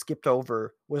part that I skipped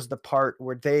over was the part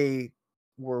where they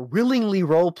were willingly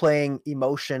role playing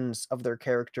emotions of their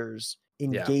characters,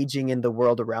 engaging in the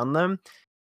world around them.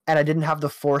 And I didn't have the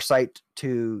foresight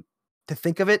to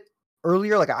think of it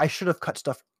earlier. Like I should have cut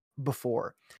stuff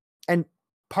before. And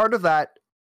part of that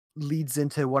leads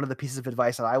into one of the pieces of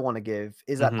advice that I want to give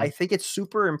is that I think it's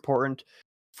super important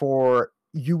for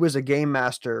you as a game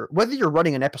master, whether you're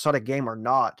running an episodic game or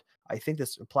not. I think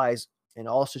this applies in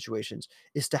all situations,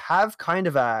 is to have kind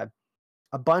of a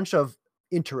bunch of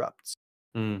interrupts,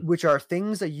 which are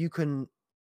things that you can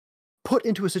put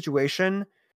into a situation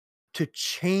to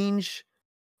change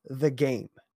the game.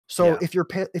 So if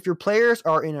your players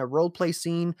are in a role play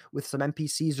scene with some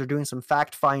NPCs or doing some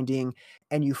fact finding,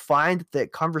 and you find that the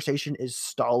conversation is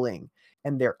stalling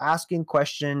and they're asking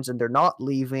questions and they're not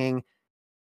leaving,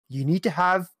 you need to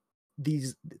have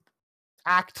these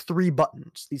act 3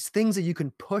 buttons, these things that you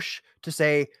can push to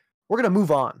say, we're going to move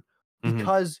on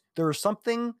because there's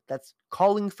something that's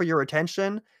calling for your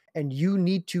attention and you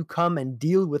need to come and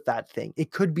deal with that thing.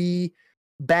 It could be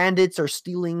bandits are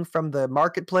stealing from the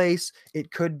marketplace.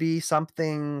 It could be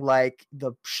something like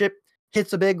the ship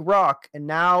hits a big rock and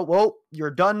now, well,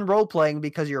 you're done role playing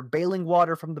because you're bailing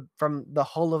water from the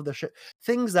hull of the ship.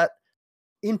 Things that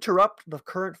interrupt the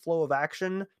current flow of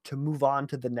action to move on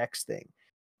to the next thing.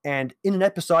 And in an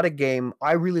episodic game,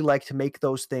 I really like to make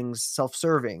those things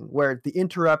self-serving, where the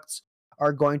interrupts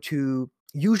are going to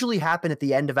usually happen at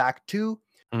the end of Act 2,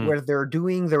 where they're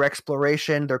doing their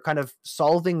exploration, they're kind of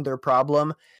solving their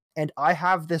problem, and I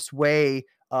have this way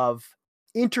of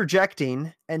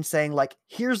interjecting and saying, like,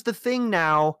 here's the thing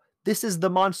now, this is the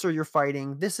monster you're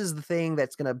fighting, this is the thing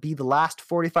that's going to be the last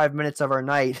 45 minutes of our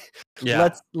night.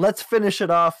 Let's finish it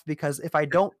off, because if I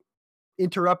don't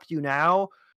interrupt you now,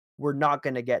 we're not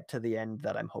going to get to the end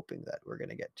that I'm hoping that we're going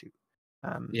to get to.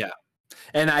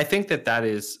 And I think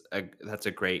that's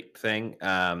a great thing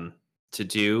to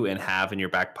do and have in your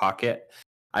back pocket.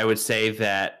 I would say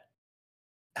that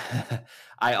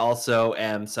I also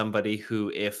am somebody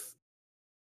who,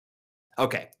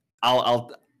 I'll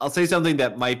say something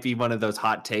that might be one of those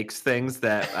hot takes things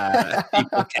that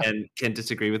people can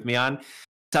disagree with me on.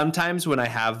 Sometimes when I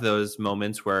have those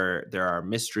moments where there are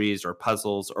mysteries or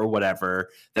puzzles or whatever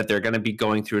that they're going to be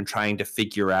going through and trying to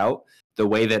figure out, the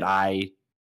way that I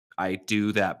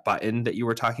do that button that you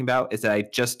were talking about is that I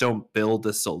just don't build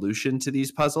a solution to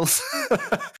these puzzles.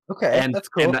 Okay, that's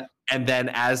cool. And then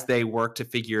as they work to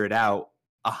figure it out,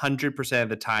 100% of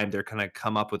the time they're going to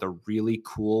come up with a really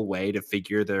cool way to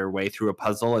figure their way through a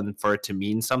puzzle, and for it to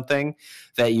mean something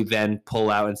that you then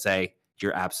pull out and say,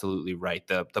 you're absolutely right.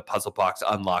 The puzzle box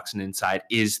unlocks, and inside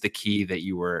is the key that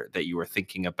you were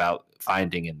thinking about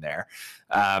finding in there.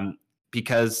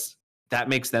 Because that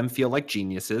makes them feel like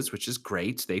geniuses, which is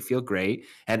great. They feel great.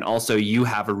 And also you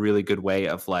have a really good way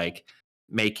of like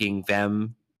making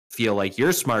them feel like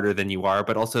you're smarter than you are,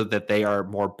 but also that they are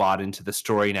more bought into the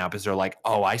story now, because they're like,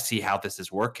 oh, I see how this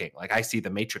is working. Like, I see the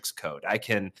matrix code. I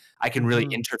can really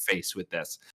interface with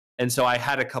this. And so I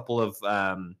had a couple of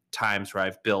times where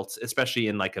I've built, especially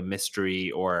in like a mystery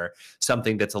or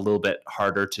something that's a little bit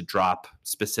harder to drop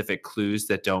specific clues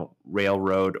that don't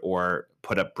railroad or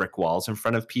put up brick walls in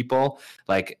front of people.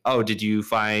 Like, oh, did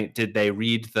they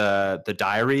read the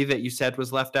diary that you said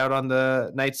was left out on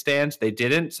the nightstand? They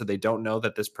didn't, so they don't know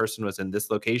that this person was in this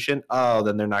location. Oh,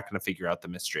 then they're not going to figure out the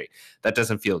mystery. That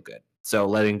doesn't feel good. So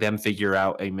letting them figure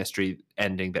out a mystery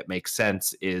ending that makes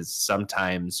sense is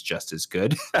sometimes just as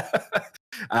good.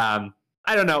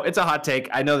 I don't know. It's a hot take.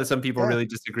 I know that some people really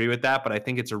disagree with that, but I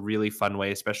think it's a really fun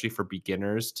way, especially for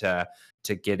beginners, to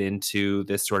get into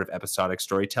this sort of episodic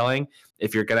storytelling.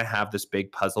 If you're going to have this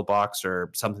big puzzle box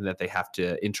or something that they have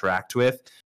to interact with,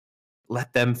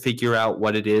 let them figure out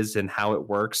what it is and how it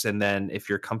works. And then if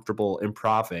you're comfortable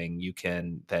improving, you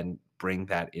can then bring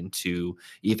that into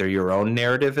either your own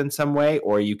narrative in some way,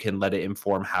 or you can let it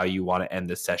inform how you want to end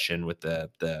the session with the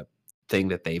thing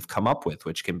that they've come up with,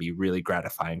 which can be really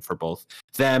gratifying for both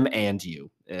them and you,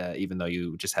 even though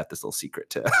you just have this little secret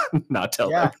to not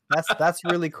tell them. that's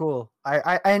really cool.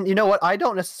 I and you know what, I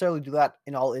don't necessarily do that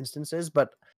in all instances, but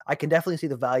I can definitely see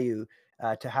the value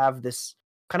to have this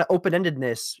kind of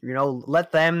open-endedness.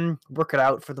 Let them work it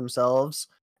out for themselves,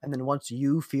 and then once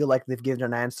you feel like they've given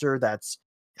an answer that's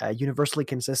universally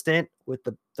consistent with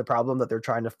the problem that they're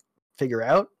trying to figure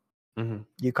out,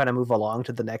 you kind of move along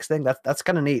to the next thing. That's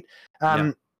kind of neat.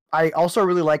 I also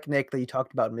really like, Nick, that you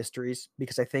talked about mysteries,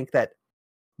 because I think that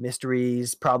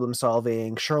mysteries, problem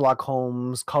solving, Sherlock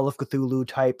Holmes, Call of Cthulhu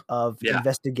type of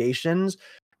investigations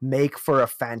make for a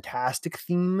fantastic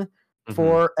theme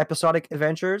for episodic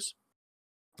adventures.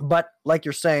 But like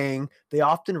you're saying, they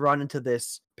often run into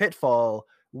this pitfall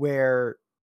where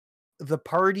the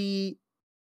party,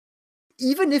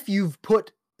 even if you've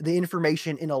put the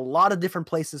information in a lot of different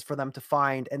places for them to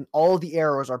find, and all the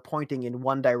arrows are pointing in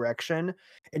one direction,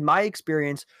 in my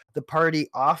experience, the party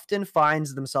often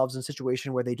finds themselves in a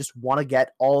situation where they just want to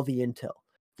get all the intel.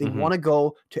 They want to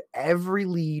go to every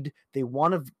lead. They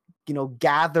want to,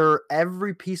 gather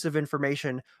every piece of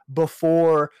information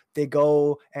before they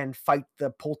go and fight the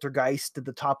poltergeist at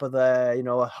the top of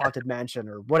the, haunted mansion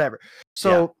or whatever.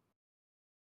 So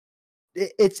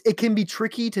it can be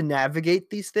tricky to navigate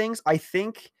these things. I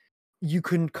think you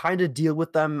can kind of deal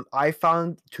with them. I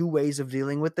found two ways of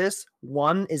dealing with this.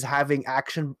 One is having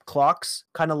action clocks,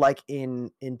 kind of like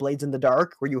in Blades in the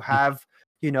Dark, where you have,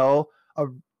 a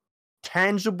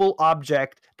tangible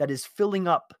object that is filling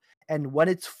up, and when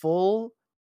it's full,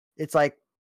 it's like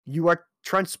you are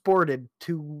transported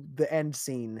to the end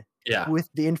scene with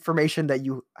the information that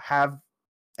you have,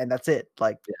 and that's it.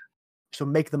 So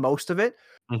make the most of it.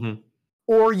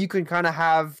 Or you can kind of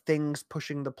have things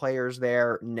pushing the players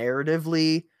there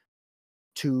narratively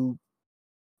to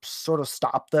sort of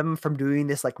stop them from doing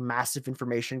this like massive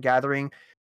information gathering.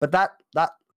 But that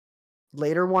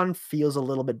later one feels a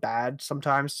little bit bad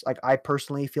sometimes. Like, I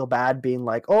personally feel bad being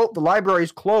like, oh, the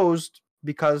library's closed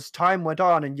because time went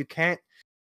on and you can't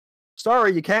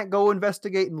go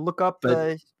investigate and look up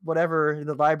the whatever in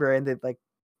the library. And they like,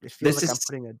 it feels This like I'm is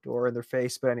putting a door in their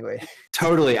face. But anyway,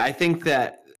 totally. I think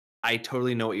that I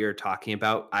totally know what you're talking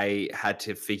about. I had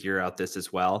to figure out this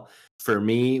as well. For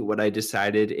me, what I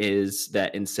decided is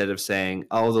that instead of saying,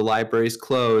 "Oh, the library's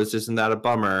closed, isn't that a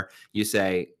bummer?" you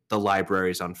say, "The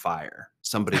library's on fire.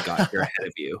 Somebody got here ahead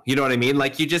of you." You know what I mean?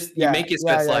 Like you yeah, make it so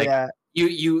yeah, it's yeah, like yeah,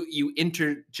 you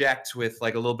interject with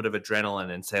like a little bit of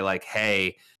adrenaline and say like,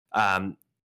 "Hey, um,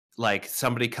 like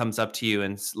somebody comes up to you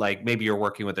and like maybe you're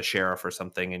working with a sheriff or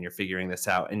something and you're figuring this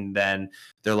out, and then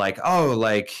they're like, oh,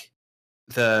 like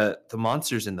the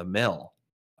monster's in the mill.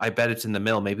 I bet it's in the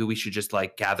mill. Maybe we should just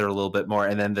like gather a little bit more."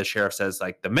 And then the sheriff says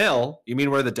like, the mill, you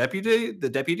mean where the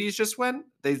deputies just went?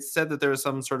 They said that there was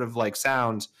some sort of like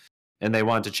sound and they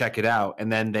wanted to check it out.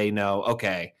 And then they know,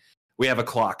 okay, we have a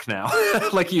clock now.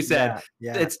 Like you said,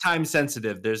 yeah, yeah, it's time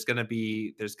sensitive. There's gonna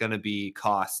be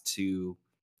cost to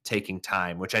taking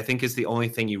time, which I think is the only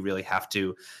thing you really have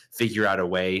to figure out a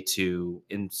way to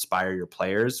inspire your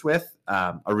players with.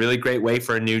 A really great way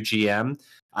for a new GM,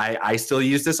 I still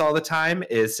use this all the time,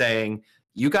 is saying,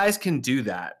 you guys can do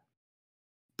that.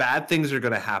 Bad things are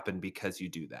going to happen because you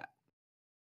do that.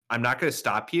 I'm not going to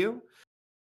stop you.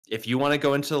 If you want to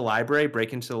go into the library,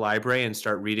 break into the library and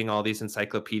start reading all these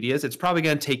encyclopedias, it's probably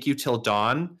going to take you till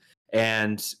dawn.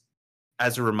 And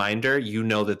as a reminder, you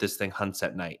know that this thing hunts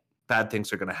at night. Bad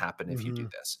things are going to happen if you do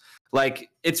this. Like,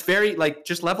 it's very like,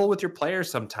 just level with your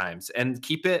players sometimes and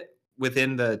keep it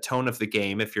within the tone of the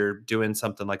game. If you're doing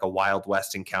something like a Wild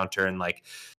West encounter and like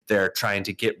they're trying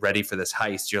to get ready for this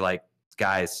heist, you're like,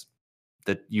 guys,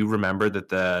 that you remember that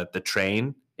the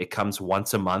train, it comes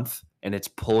once a month and it's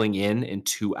pulling in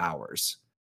 2 hours.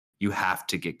 You have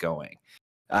to get going.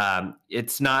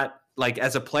 It's not like,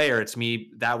 as a player, it's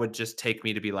me, that would just take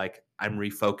me to be like, I'm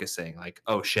refocusing, like,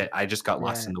 oh shit, I just got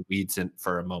lost in the weeds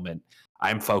for a moment.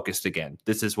 I'm focused again.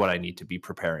 This is what I need to be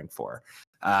preparing for.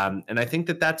 And I think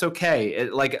that that's okay.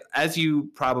 Like, as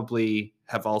you probably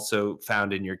have also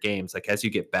found in your games, like as you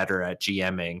get better at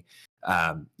GMing,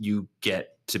 you get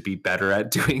to be better at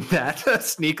doing that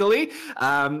sneakily.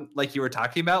 Like you were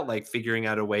talking about, like figuring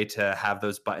out a way to have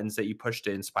those buttons that you push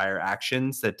to inspire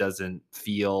actions that doesn't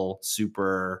feel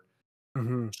super.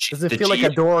 Does it feel like a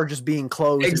door just being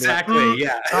closed? Exactly.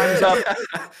 Yeah. Time's up.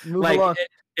 Move Like along.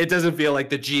 it doesn't feel like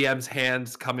the GM's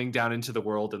hands coming down into the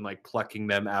world and like plucking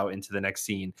them out into the next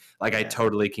scene. Like, I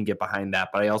totally can get behind that.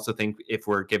 But I also think if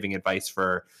we're giving advice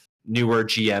for newer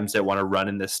GMs that want to run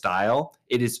in this style,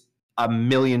 it is a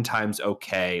million times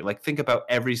okay. Like, think about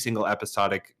every single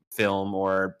episodic film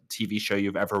or TV show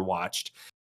you've ever watched.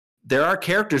 There are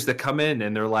characters that come in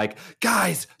and they're like,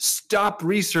 guys, stop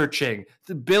researching.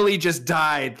 Billy just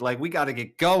died. Like, we got to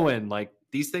get going. Like,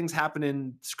 these things happen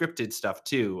in scripted stuff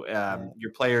too.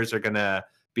 Your players are going to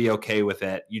be okay with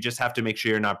it. You just have to make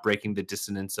sure you're not breaking the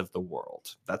dissonance of the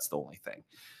world. That's the only thing.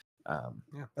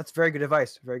 Yeah, that's very good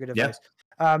advice. Very good Yeah.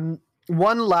 advice.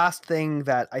 One last thing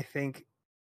that I think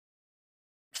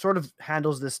sort of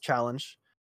handles this challenge,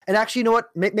 and actually, you know what?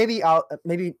 Maybe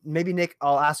Nick,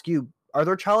 I'll ask you: are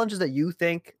there challenges that you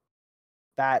think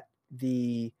that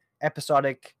the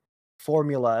episodic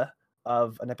formula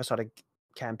of an episodic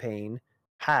campaign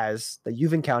has that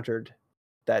you've encountered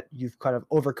that you've kind of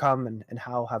overcome, and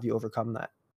how have you overcome that?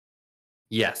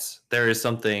 Yes, there is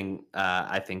something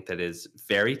I think that is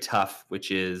very tough,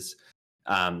 which is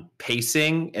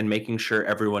pacing and making sure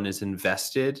everyone is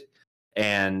invested.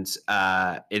 And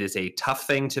it is a tough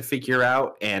thing to figure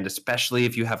out. And especially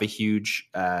if you have a huge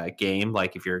game,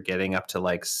 like if you're getting up to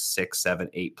like 6, 7,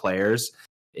 8 players,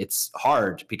 it's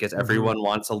hard because everyone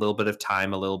wants a little bit of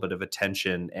time, a little bit of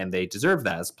attention, and they deserve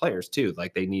that as players too.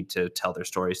 Like, they need to tell their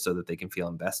stories so that they can feel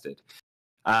invested.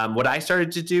 What I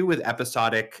started to do with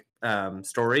episodic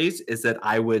stories is that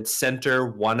I would center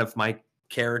one of my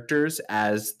characters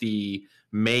as the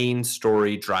main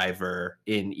story driver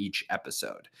in each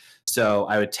episode. So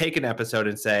I would take an episode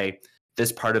and say,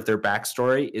 this part of their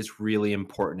backstory is really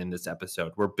important in this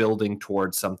episode. We're building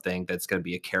towards something that's going to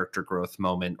be a character growth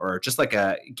moment, or just like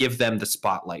give them the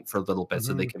spotlight for a little bit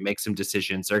so they can make some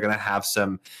decisions. They're going to have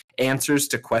some answers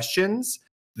to questions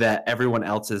that everyone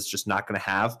else is just not going to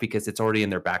have because it's already in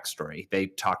their backstory. They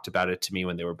talked about it to me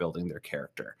when they were building their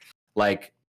character.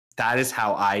 Like, that is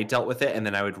how I dealt with it. And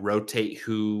then I would rotate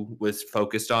who was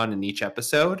focused on in each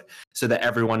episode so that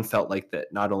everyone felt like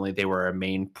that not only they were a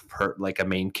main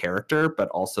character, but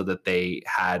also that they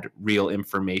had real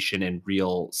information and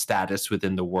real status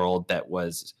within the world that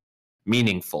was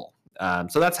meaningful.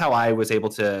 So that's how I was able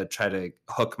to try to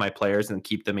hook my players and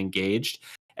keep them engaged.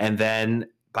 And then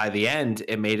by the end,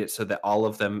 it made it so that all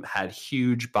of them had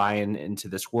huge buy-in into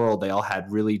this world. They all had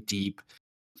really deep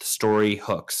story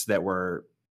hooks that were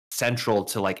central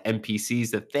to like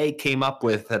NPCs that they came up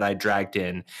with that I dragged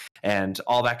in, and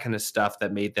all that kind of stuff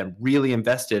that made them really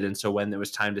invested. And so when it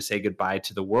was time to say goodbye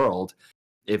to the world,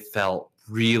 it felt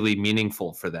really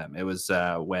meaningful for them. It was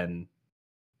when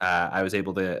I was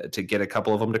able to get a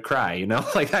couple of them to cry, you know,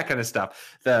 like that kind of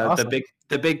stuff. Awesome.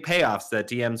 The big payoffs that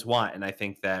DMs want, and I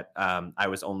think that I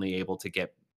was only able to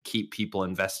keep people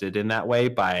invested in that way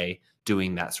by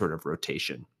doing that sort of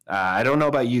rotation. I don't know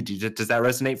about you. Does that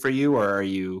resonate for you, or are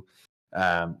you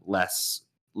less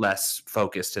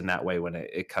focused in that way when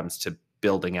it comes to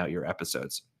building out your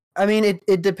episodes? I mean,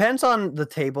 it depends on the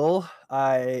table.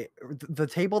 The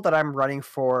table that I'm running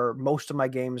for most of my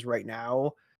games right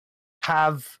now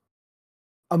have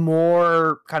a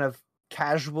more kind of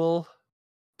casual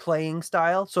playing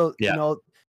style. So, Yeah. you know,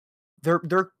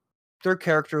 their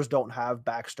characters don't have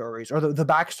backstories, or the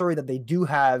backstory that they do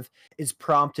have is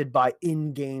prompted by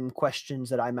in-game questions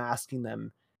that I'm asking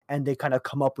them, and they kind of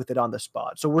come up with it on the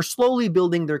spot. So we're slowly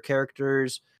building their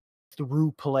characters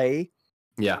through play.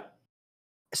 Yeah.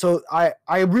 So I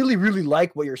really, really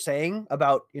like what you're saying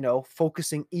about, you know,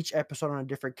 focusing each episode on a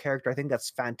different character. I think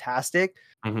that's fantastic.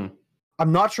 Mm-hmm.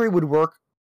 I'm not sure it would work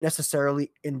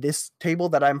necessarily in this table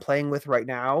that I'm playing with right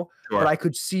now, Sure. but I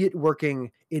could see it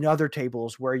working in other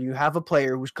tables where you have a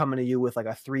player who's coming to you with like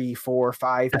a 3, 4,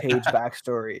 5 page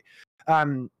backstory.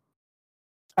 And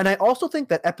I also think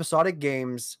that episodic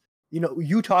games, you know,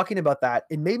 you talking about that,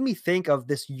 it made me think of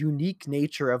this unique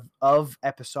nature of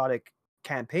episodic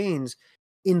campaigns,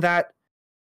 in that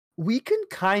we can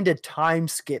kind of time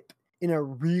skip in a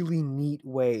really neat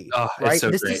way, Oh, right? it's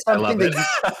so This great. is something I love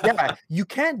that it. you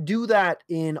can't do that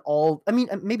in all. I mean,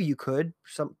 maybe you could.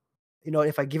 You know,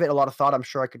 if I give it a lot of thought, I'm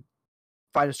sure I could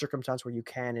find a circumstance where you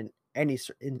can in any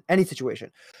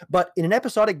situation. But in an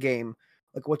episodic game,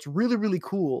 like what's really, really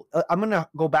cool, I'm gonna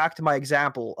go back to my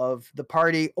example of the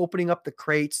party opening up the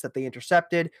crates that they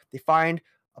intercepted. They find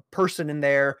a person in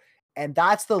there, and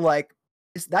that's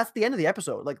that's the end of the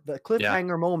episode. Like the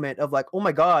cliffhanger moment of like, oh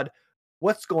my god,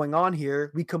 what's going on here?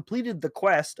 We completed the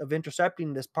quest of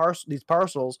intercepting these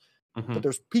parcels, Mm-hmm. but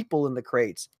there's people in the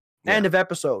crates. Yeah. End of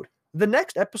episode. The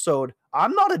next episode,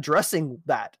 I'm not addressing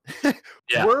that.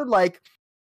 Yeah. We're like,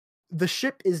 the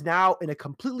ship is now in a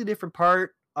completely different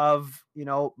part of, you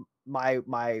know, my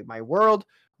world.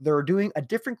 They're doing a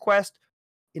different quest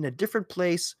in a different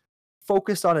place,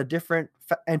 focused on a different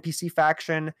NPC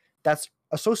faction that's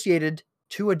associated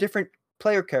to a different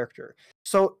player character.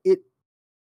 So it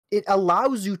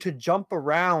allows you to jump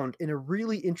around in a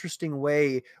really interesting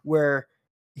way, where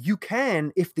you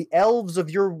can, if the elves of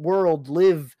your world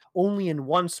live only in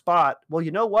one spot, well,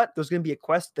 you know what? There's going to be a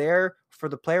quest there for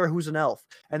the player who's an elf.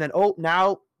 And then, oh,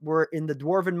 now we're in the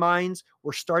Dwarven Mines.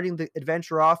 We're starting the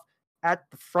adventure off at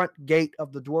the front gate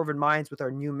of the Dwarven Mines with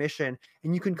our new mission.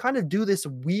 And you can kind of do this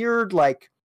weird, like,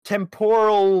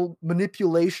 temporal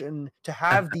manipulation to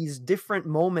have these different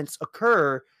moments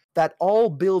occur that all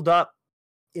build up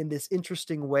in this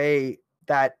interesting way,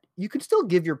 that you can still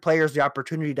give your players the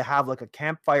opportunity to have like a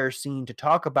campfire scene to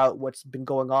talk about what's been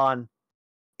going on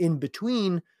in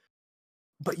between,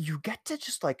 but you get to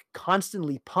just like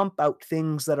constantly pump out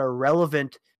things that are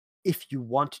relevant if you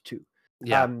want to.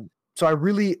 Yeah. So I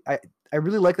really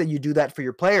like that you do that for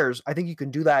your players. I think you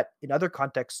can do that in other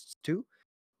contexts too.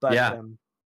 But yeah.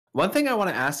 One thing I want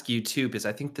to ask you too, because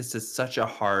I think this is such a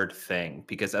hard thing,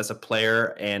 because as a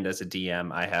player and as a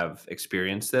DM, I have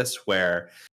experienced this where,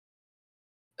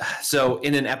 so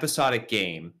in an episodic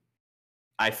game,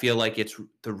 I feel like it's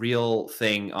the real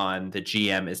thing on the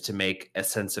GM is to make a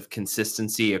sense of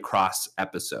consistency across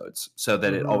episodes, so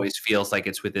that it always feels like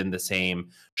it's within the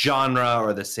same genre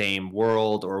or the same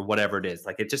world or whatever it is.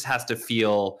 Like it just has to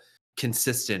feel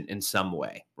consistent in some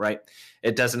way, right?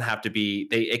 It doesn't have to be,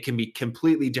 it can be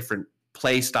completely different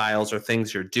play styles or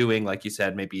things you're doing. Like you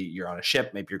said, maybe you're on a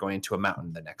ship, maybe you're going into a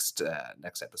mountain the next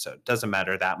episode. Doesn't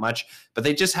matter that much, but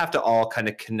they just have to all kind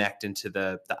of connect into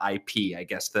the IP, I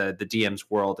guess, the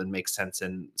DM's world, and make sense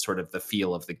in sort of the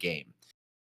feel of the game.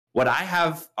 What I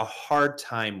have a hard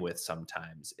time with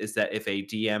sometimes is that if a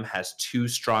DM has too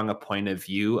strong a point of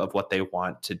view of what they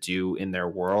want to do in their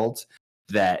world,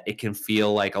 that it can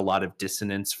feel like a lot of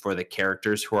dissonance for the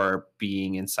characters who are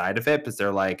being inside of it, because they're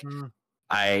like,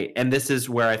 and this is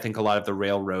where I think a lot of the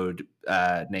railroad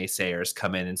naysayers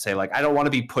come in and say, like, I don't want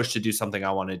to be pushed to do something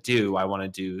I want to do. I want to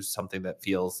do something that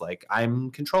feels like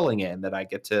I'm controlling it and that I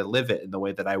get to live it in the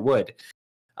way that I would.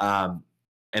 And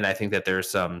I think that there's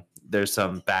some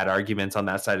bad arguments on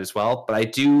that side as well. But I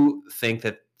do think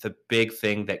that the big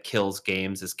thing that kills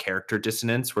games is character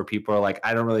dissonance, where people are like,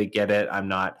 I don't really get it. I'm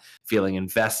not feeling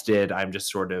invested. I'm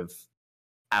just sort of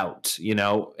out,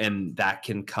 and that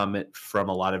can come from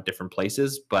a lot of different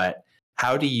places. But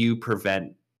how do you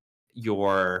prevent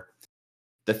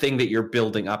the thing that you're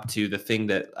building up to, the thing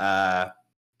that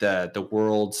the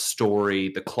world story,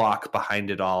 the clock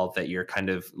behind it all, that you're kind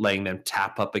of letting them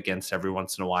tap up against every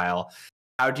once in a while?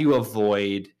 How do you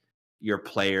avoid your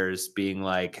players being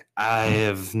like, I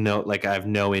have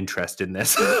no interest in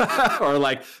this, or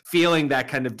like feeling that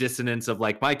kind of dissonance of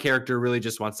like, my character really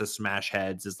just wants to smash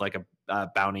heads, is like a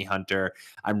bounty hunter.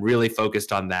 I'm really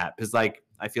focused on that. Because like,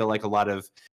 I feel like a lot of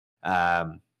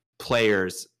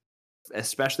players,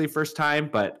 especially first time,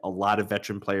 but a lot of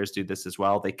veteran players do this as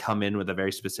well. They come in with a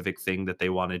very specific thing that they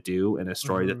want to do and a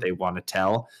story that they want to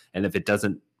tell. And if it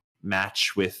doesn't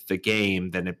match with the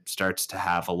game, then it starts to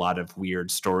have a lot of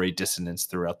weird story dissonance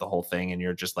throughout the whole thing, and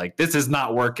you're just like, this is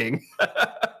not working.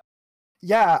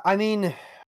 Yeah, I mean,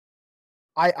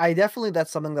 I definitely,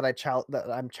 that's something that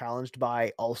I'm challenged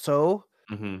by also.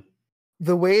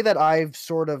 The way that I've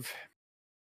sort of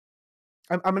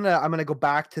I'm gonna go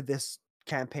back to this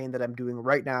campaign that I'm doing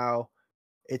right now.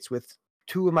 It's with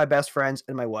two of my best friends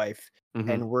and my wife,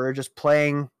 and we're just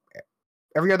playing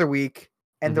every other week.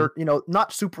 And they're,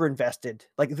 not super invested.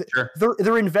 Like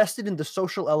they're invested in the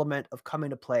social element of coming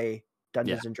to play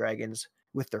Dungeons and Dragons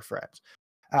with their friends.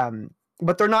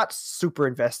 But they're not super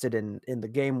invested in the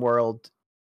game world.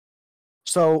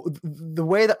 So the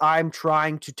way that I'm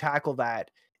trying to tackle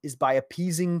that is by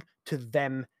appeasing to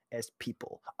them as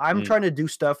people. I'm trying to do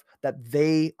stuff that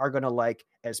they are going to like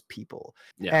as people.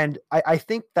 Yeah. And I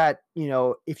think that,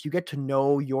 if you get to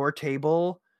know your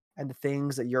table and the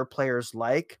things that your players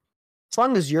like, as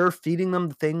long as you're feeding them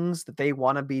the things that they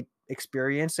want to be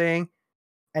experiencing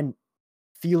and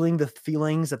feeling the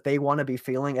feelings that they want to be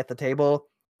feeling at the table,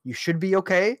 you should be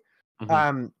okay.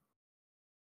 Now,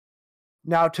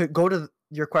 to go to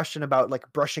your question about like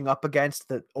brushing up against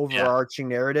the overarching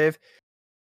narrative,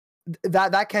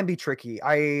 that can be tricky.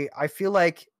 I feel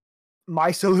like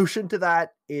my solution to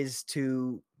that is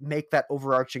to make that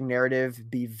overarching narrative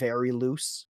be very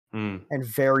loose and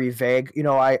very vague.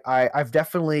 I've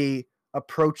definitely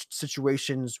approached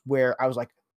situations where I was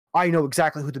like, I know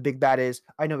exactly who the big bad is.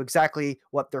 I know exactly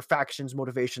what their faction's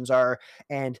motivations are.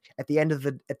 And at the end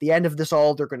of this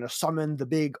all, they're going to summon the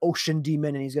big ocean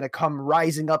demon, and he's going to come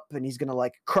rising up, and he's going to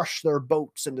like crush their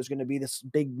boats, and there's going to be this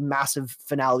big, massive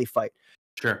finale fight.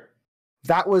 Sure.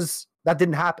 That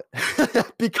didn't happen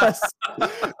because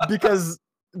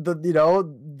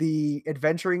the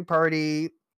adventuring party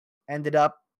ended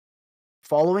up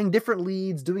following different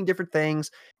leads, doing different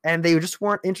things, and they just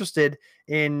weren't interested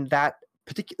in that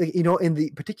particular, in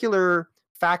the particular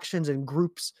factions and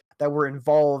groups that were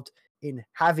involved in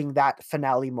having that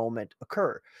finale moment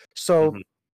occur. So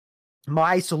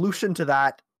my solution to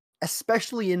that,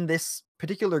 especially in this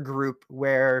particular group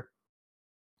where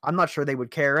I'm not sure they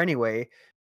would care anyway,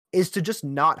 is to just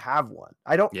not have one.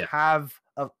 I don't have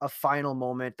a final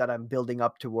moment that I'm building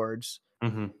up towards.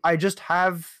 I just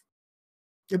have,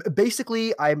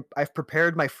 basically, I've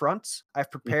prepared my fronts.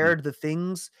 I've prepared the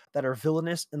things that are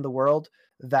villainous in the world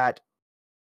that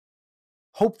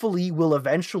hopefully will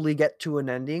eventually get to an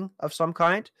ending of some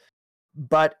kind.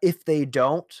 But if they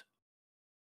don't,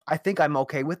 I think I'm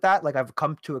okay with that. Like, I've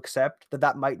come to accept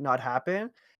that might not happen.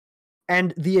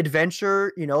 And the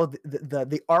adventure,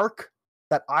 the arc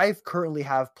that I've currently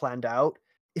have planned out,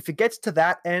 if it gets to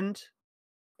that end,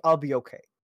 I'll be okay.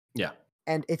 Yeah.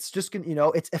 And it's just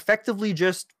gonna, it's effectively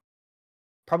just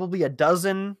probably a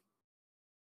dozen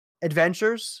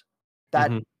adventures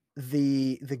that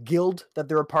the guild that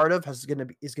they're a part of is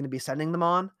gonna be sending them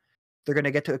on. They're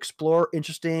gonna get to explore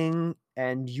interesting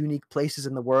and unique places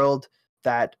in the world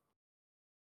that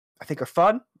I think are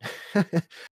fun.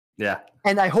 Yeah.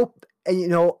 And I hope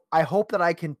that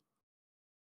I can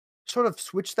sort of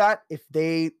switch that if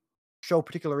they show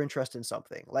particular interest in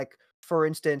something. Like, for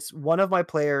instance, one of my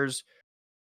players,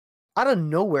 out of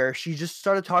nowhere, she just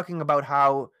started talking about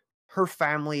how her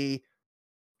family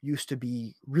used to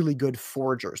be really good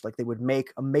forgers. Like, they would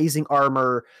make amazing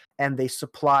armor and they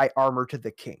supply armor to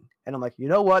the king. And I'm like, you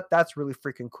know what? That's really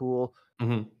freaking cool.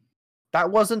 That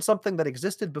wasn't something that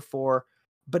existed before,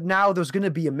 but now there's going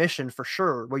to be a mission for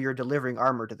sure where you're delivering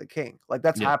armor to the king. Like,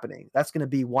 that's happening. That's going to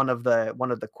be one of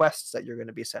the quests that you're going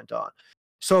to be sent on.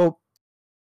 So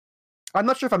I'm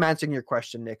not sure if I'm answering your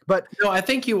question, Nick, but no, I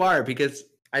think you are, because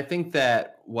I think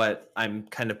that what I'm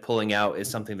kind of pulling out is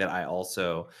something that I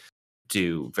also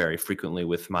do very frequently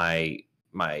with my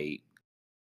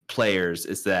players,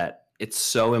 is that it's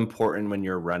so important when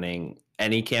you're running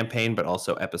any campaign, but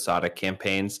also episodic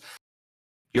campaigns.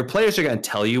 Your players are going to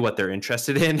tell you what they're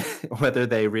interested in, whether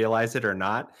they realize it or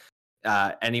not.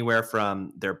 anywhere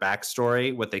from their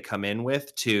backstory, what they come in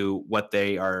with, to what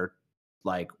they are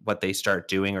like, what they start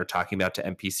doing or talking about to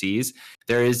NPCs.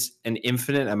 There is an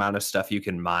infinite amount of stuff you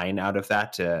can mine out of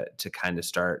that to kind of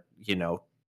start,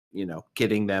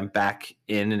 getting them back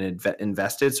in and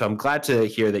invested. So I'm glad to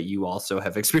hear that you also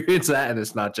have experienced that, and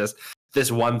it's not just this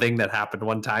one thing that happened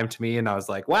one time to me and I was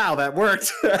like, wow, that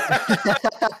worked.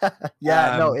 No,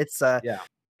 Yeah.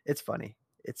 it's funny.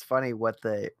 It's funny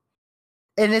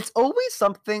and it's always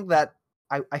something that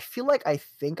I feel like I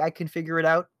think I can figure it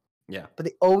out. Yeah. But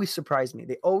they always surprise me.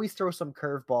 They always throw some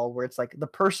curveball where it's like the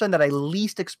person that I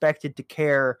least expected to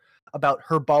care about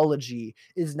herbology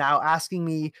is now asking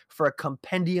me for a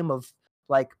compendium of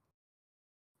like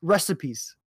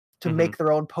recipes to make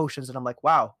their own potions, and I'm like,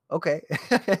 wow, okay.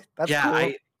 That's cool.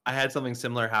 I had something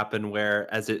similar happen where,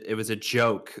 as it was a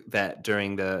joke that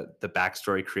during the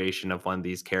backstory creation of one of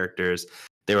these characters,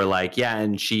 they were like, yeah,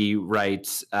 and she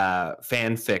writes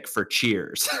fanfic for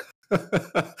Cheers.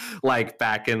 Like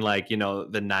back in the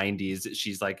 90s,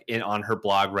 she's like on her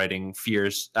blog writing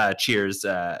Cheers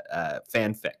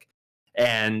fanfic,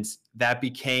 and that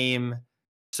became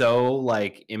so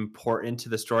like important to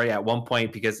the story at one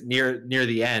point, because near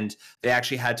the end they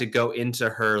actually had to go into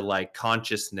her like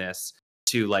consciousness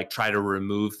to like try to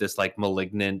remove this like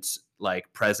malignant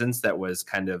like presence that was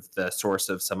kind of the source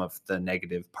of some of the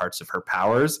negative parts of her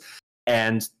powers.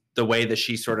 And the way that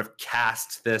she sort of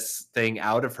cast this thing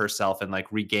out of herself and like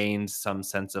regained some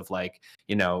sense of like,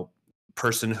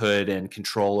 personhood and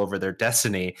control over their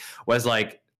destiny was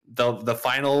like the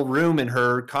final room in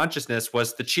her consciousness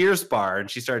was the Cheers bar.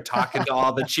 And she started talking to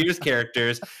all the Cheers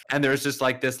characters, and there was just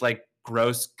like this like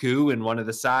gross goo in one of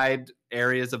the side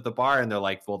areas of the bar. And they're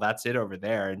like, well, that's it over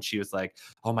there. And she was like,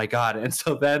 oh my God. And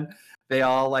so then they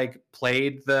all like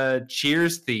played the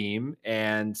Cheers theme,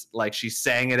 and like she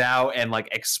sang it out and like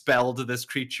expelled this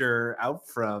creature out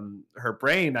from her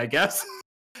brain, I guess.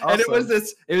 Awesome. And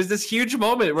it was this huge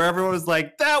moment where everyone was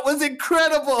like, that was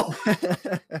incredible.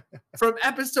 From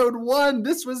episode 1,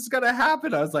 this was gonna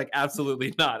happen. I was like,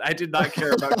 absolutely not. I did not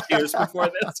care about Cheers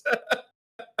before this.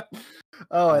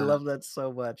 Oh, I love that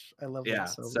so much. I love that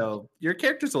so much. So your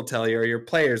characters will tell you, or your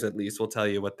players at least will tell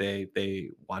you what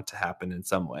they want to happen in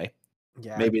some way.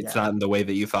 Yeah, maybe it's not in the way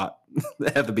that you thought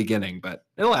at the beginning, but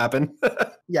it'll happen.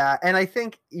 Yeah, and I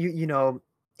think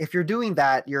if you're doing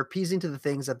that, you're appeasing to the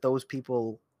things that those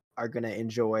people are going to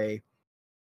enjoy,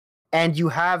 and you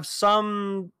have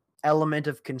some element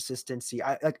of consistency.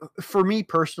 For me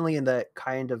personally, in the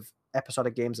kind of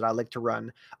episodic games that I like to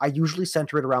run, I usually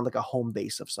center it around like a home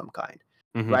base of some kind,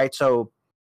 right? So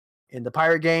in the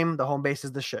pirate game, the home base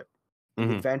is the ship.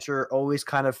 The adventure always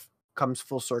kind of comes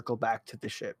full circle back to the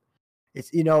ship. It's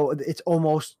it's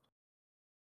almost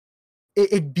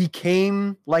it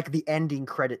became like the ending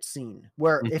credit scene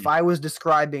where if I was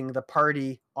describing the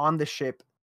party on the ship,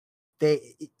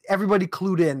 everybody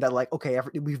clued in that like, okay,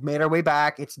 we've made our way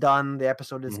back, it's done, the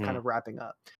episode is kind of wrapping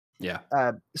up. Yeah.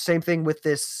 Same thing with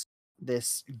this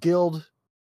guild.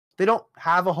 They don't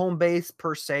have a home base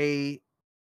per se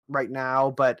right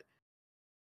now, but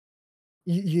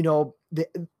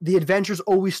the adventures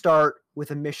always start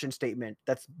with a mission statement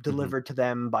that's delivered to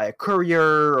them by a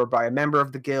courier or by a member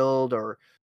of the guild, or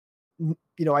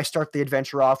I start the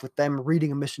adventure off with them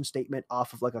reading a mission statement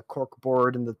off of like a cork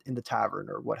board in the tavern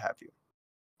or what have you.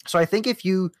 So I think if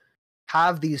you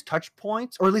have these touch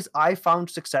points, or at least I found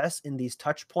success in these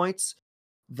touch points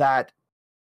that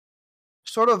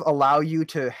sort of allow you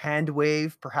to hand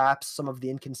wave perhaps some of the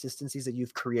inconsistencies that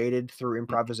you've created through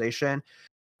improvisation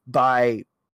by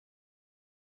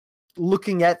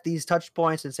looking at these touch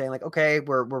points and saying like, okay,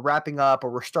 we're wrapping up, or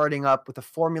we're starting up with a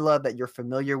formula that you're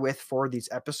familiar with for these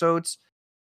episodes.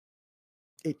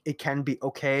 It can be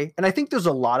okay. And I think there's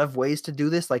a lot of ways to do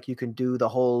this. Like you can do the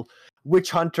whole witch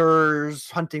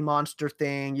hunters hunting monster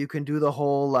thing. You can do the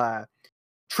whole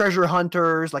treasure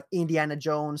hunters, like Indiana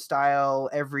Jones style.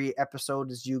 Every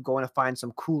episode is you going to find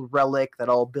some cool relic that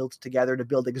all builds together to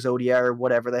build Exodia or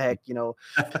whatever the heck,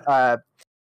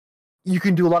 you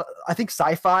can do a lot. I think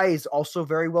sci-fi is also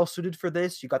very well suited for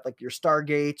this. You got like your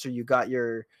Stargates, or you got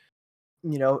your,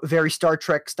 very Star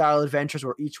Trek style adventures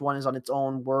where each one is on its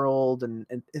own world, and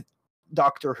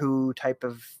Doctor Who type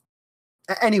of.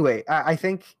 Anyway, I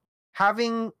think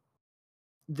having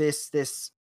this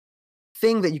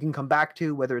thing that you can come back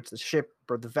to, whether it's the ship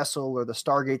or the vessel or the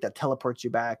Stargate that teleports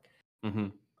you back,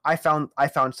 I found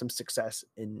some success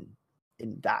in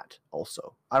that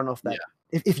also. I don't know if that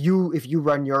if you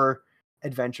run your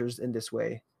adventures in this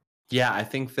way. Yeah, I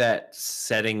think that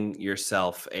setting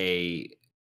yourself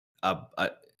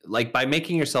like by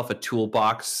making yourself a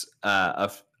toolbox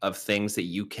things that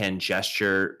you can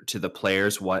gesture to the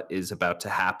players what is about to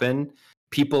happen,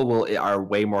 are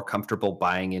way more comfortable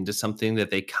buying into something that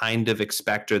they kind of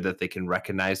expect or that they can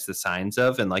recognize the signs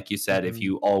of. And like you said, if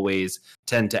you always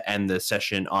tend to end the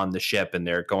session on the ship and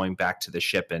they're going back to the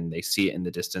ship and they see it in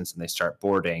the distance and they start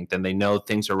boarding, then they know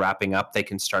things are wrapping up. They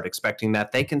can start expecting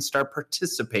that. They can start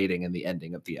participating in the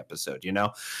ending of the episode, you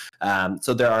know?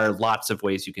 So there are lots of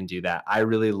ways you can do that. I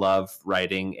really love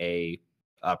writing a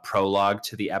prologue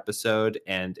to the episode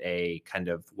and a kind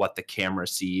of what the camera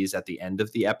sees at the end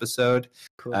of the episode.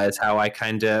 Cool. Is how I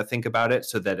kind of think about it,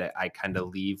 so that I kind of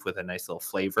leave with a nice little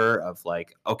flavor of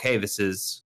like, okay, this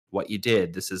is what you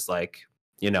did. This is like,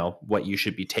 you know, what you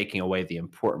should be taking away, the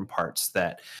important parts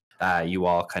that you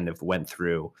all kind of went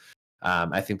through.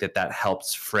 I think that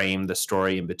helps frame the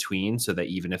story in between, so that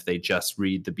even if they just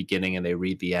read the beginning and they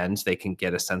read the end, they can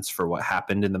get a sense for what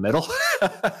happened in the middle.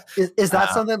 Is that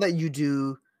something that you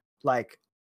do like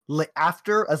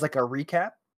after as like a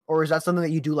recap, or is that something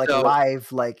that you do like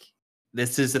live? Like,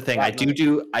 this is the thing. I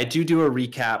do a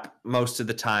recap most of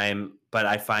the time, but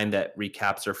I find that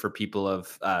recaps are for people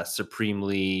of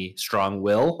supremely strong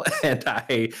will, and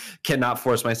I cannot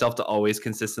force myself to always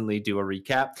consistently do a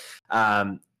recap.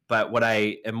 But what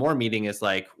I am more meaning is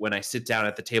like when I sit down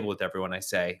at the table with everyone, I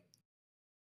say,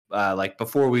 like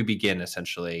before we begin,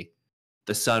 essentially,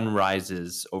 the sun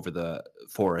rises over the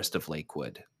forest of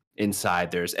Lakewood.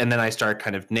 Inside and then I start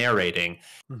kind of narrating,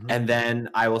 and then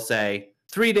I will say,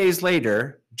 3 days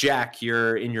later, Jack,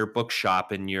 you're in your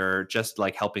bookshop and you're just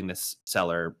like helping this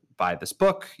seller buy this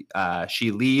book.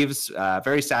 She leaves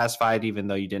very satisfied, even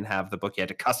though you didn't have the book. You had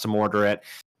to custom order it.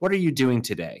 What are you doing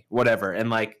today? Whatever. And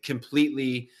like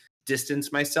completely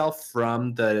distance myself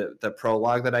from the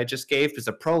prologue that I just gave, because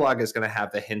the prologue is going to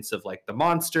have the hints of like the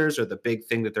monsters or the big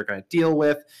thing that they're going to deal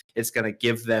with. It's going to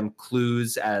give them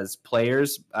clues as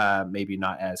players, maybe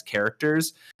not as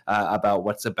characters, about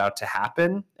what's about to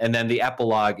happen. And then the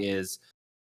epilogue is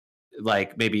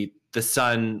like maybe the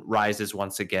sun rises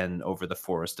once again over the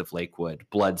forest of Lakewood.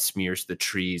 Blood smears the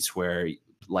trees where,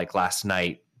 like last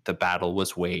night, the battle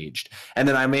was waged. And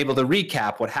then I'm able to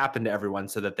recap what happened to everyone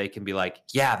so that they can be like,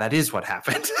 yeah, that is what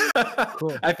happened.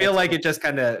 Cool. I feel like it just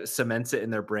kind of cements it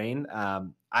in their brain.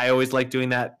 I always like doing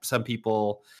that. Some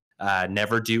people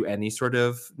never do any sort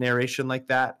of narration like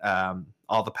that.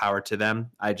 All the power to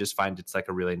them. I just find it's like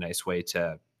a really nice way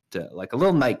to like a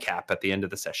little nightcap at the end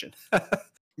of the session.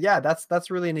 Yeah,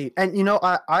 that's really neat. And you know,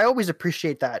 I always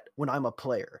appreciate that when I'm a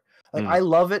player. Like I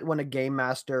love it when a game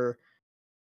master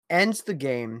ends the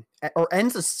game or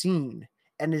ends a scene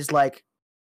and is like,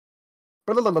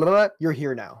 blah, blah, blah, blah, you're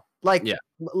here now. Like, yeah.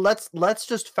 Let's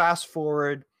just fast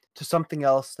forward to something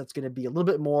else that's going to be a little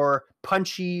bit more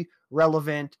punchy,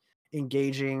 relevant,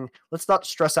 engaging. Let's not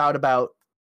stress out about,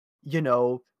 you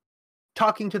know,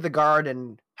 talking to the guard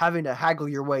and having to haggle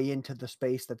your way into the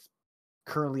space that's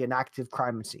currently an active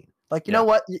crime scene. Like, you know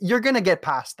what? You're going to get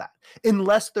past that.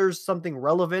 Unless there's something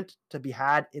relevant to be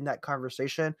had in that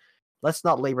conversation, let's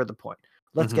not labor the point.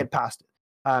 Let's get past it.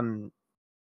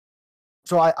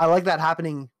 So I like that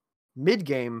happening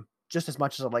mid-game just as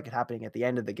much as I like it happening at the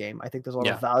end of the game. I think there's a lot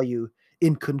of value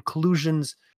in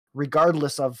conclusions,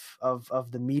 regardless of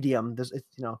the medium.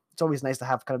 It's always nice to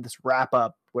have kind of this wrap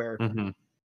up where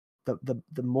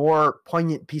the more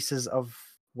poignant pieces of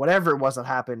whatever it was that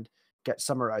happened get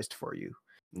summarized for you.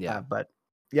 But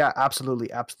yeah,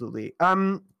 absolutely.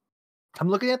 I'm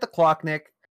looking at the clock,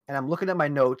 Nick, and I'm looking at my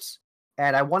notes,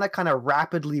 and I want to kind of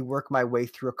rapidly work my way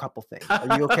through a couple things.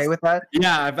 Are you okay with that?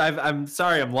 Yeah, I'm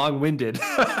sorry, I'm long-winded.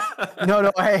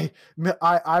 No, hey,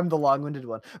 I'm the long-winded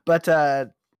one. But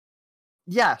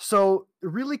yeah, so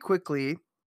really quickly,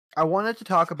 I wanted to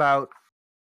talk about.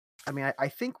 I mean, I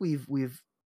think we've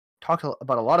talked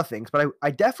about a lot of things, but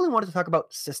I definitely wanted to talk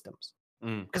about systems.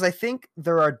 Because I think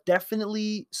there are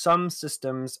definitely some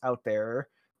systems out there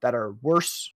that are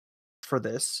worse for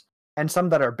this and some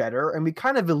that are better. And we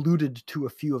kind of alluded to a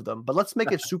few of them, but let's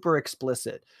make it super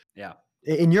explicit. Yeah.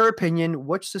 In your opinion,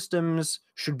 which systems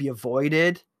should be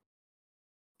avoided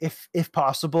if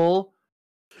possible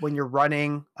when you're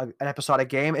running an episodic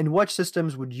game? And which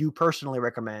systems would you personally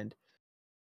recommend?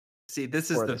 See, this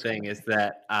is the thing is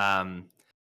that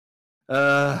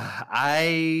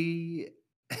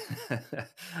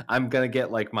I'm going to get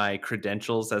like my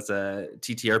credentials as a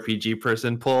TTRPG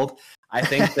person pulled. I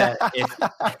think that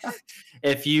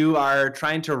if you are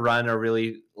trying to run a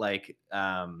really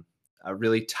a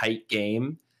really tight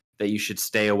game, that you should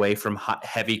stay away from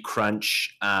heavy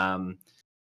crunch, something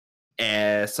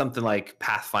like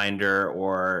Pathfinder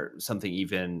or something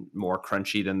even more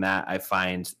crunchy than that. I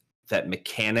find that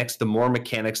mechanics, the more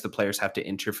mechanics the players have to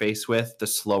interface with, the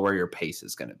slower your pace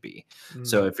is going to be.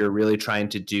 So if you're really trying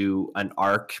to do an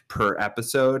arc per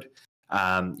episode,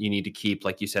 you need to keep,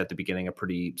 like you said at the beginning, a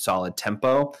pretty solid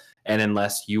tempo. And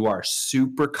unless you are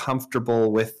super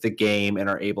comfortable with the game and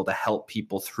are able to help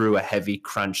people through a heavy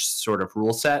crunch sort of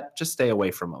rule set, just stay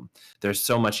away from them. There's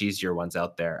so much easier ones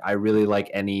out there. I really like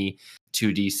any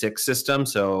 2D6 system.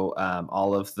 So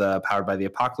all of the Powered by the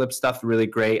Apocalypse stuff, really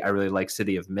great. I really like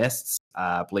City of Mists.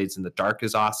 Blades in the Dark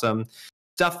is awesome.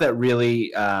 Stuff that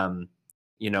really,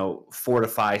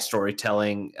 fortify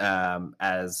storytelling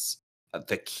as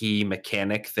the key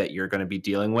mechanic that you're going to be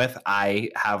dealing with. I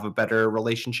have a better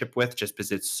relationship with, just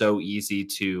because it's so easy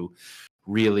to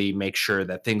really make sure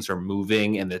that things are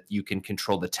moving and that you can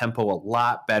control the tempo a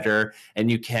lot better. And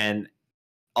you can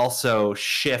also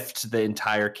shift the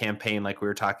entire campaign, like we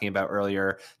were talking about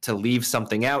earlier, to leave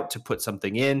something out, to put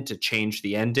something in, to change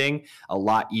the ending a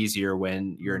lot easier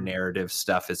when your narrative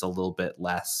stuff is a little bit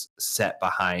less set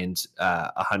behind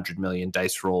 100 million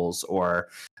dice rolls or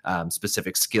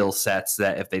specific skill sets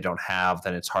that if they don't have,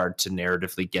 then it's hard to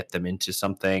narratively get them into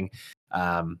something.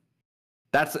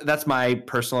 That's my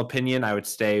personal opinion. I would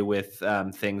stay with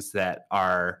things that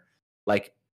are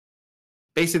like,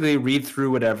 basically read through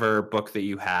whatever book that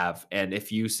you have, and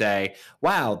if you say,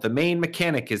 wow, the main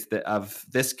mechanic of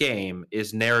this game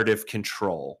is narrative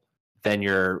control, then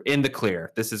you're in the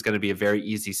clear. This is going to be a very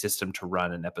easy system to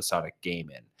run an episodic game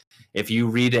in. If you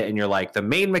read it and you're like, the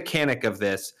main mechanic of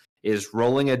this is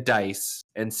rolling a dice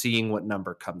and seeing what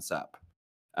number comes up,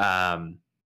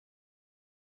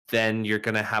 then you're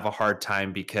going to have a hard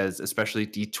time, because especially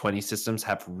D20 systems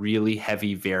have really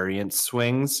heavy variance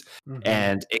swings,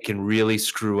 and it can really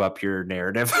screw up your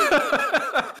narrative.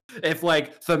 If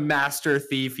like the master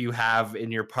thief you have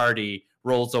in your party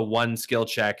rolls a 1 skill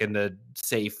check and the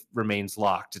safe remains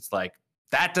locked, it's like,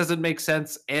 that doesn't make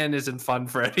sense and isn't fun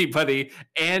for anybody.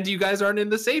 And you guys aren't in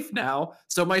the safe now.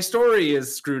 So my story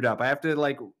is screwed up. I have to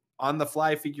like on the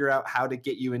fly figure out how to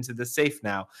get you into the safe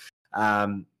now.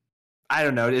 I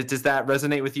don't know. Does that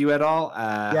resonate with you at all?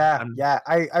 Yeah.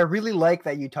 I really like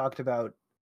that you talked about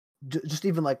just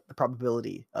even like the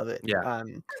probability of it. Yeah.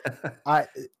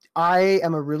 I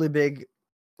am a really big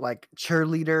like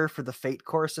cheerleader for the Fate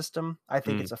Core system. I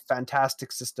think it's a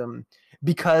fantastic system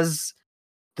because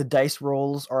the dice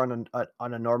rolls are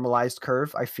on a normalized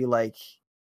curve. I feel like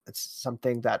it's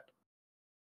something that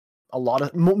a lot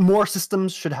of more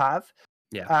systems should have.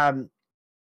 Yeah.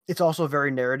 It's also a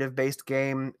very narrative based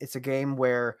game. It's a game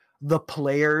where the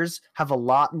players have a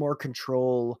lot more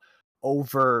control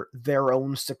over their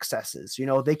own successes. You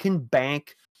know, they can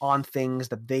bank on things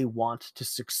that they want to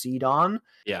succeed on.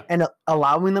 Yeah. And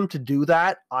allowing them to do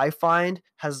that, I find,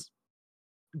 has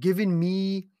given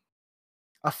me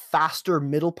a faster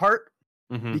middle part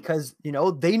because, you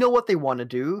know, they know what they want to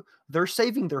do. They're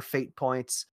saving their fate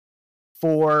points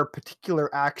for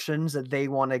particular actions that they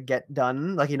want to get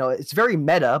done. Like, you know, it's very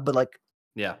meta, but like,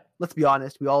 yeah, let's be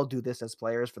honest, we all do this as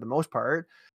players for the most part.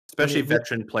 Especially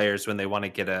veteran players when they want to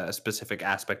get a specific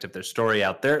aspect of their story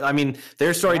out there. I mean,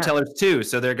 they're storytellers too,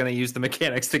 so they're going to use the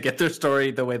mechanics to get their story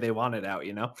the way they want it out,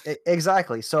 you know?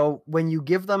 Exactly. So when you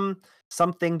give them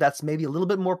something that's maybe a little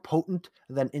bit more potent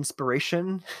than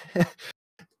inspiration,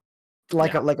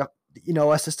 like a you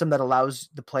know, a system that allows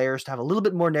the players to have a little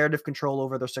bit more narrative control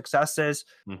over their successes,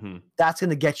 that's going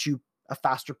to get you a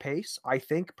faster pace, I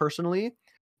think, personally.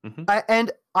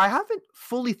 And I haven't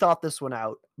fully thought this one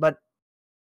out, but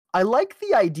I like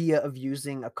the idea of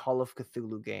using a Call of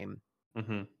Cthulhu game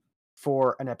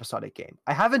for an episodic game.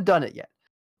 I haven't done it yet,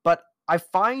 but I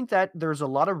find that there's a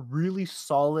lot of really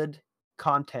solid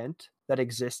content that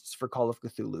exists for Call of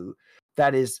Cthulhu.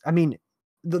 That is, I mean,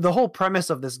 the whole premise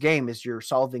of this game is you're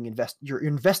solving your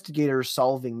investigators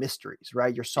solving mysteries,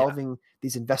 right? You're solving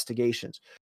these investigations.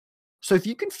 So if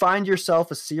you can find yourself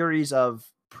a series of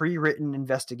pre-written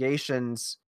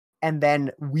investigations and then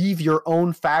weave your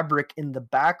own fabric in the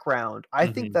background, I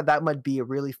think that might be a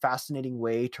really fascinating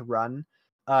way to run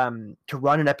an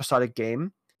episodic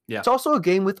game. Yeah. It's also a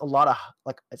game with a lot of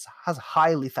it has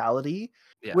high lethality,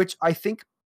 which I think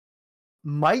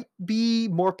might be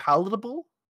more palatable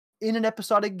in an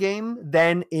episodic game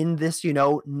than in this, you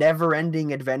know,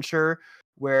 never-ending adventure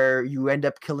where you end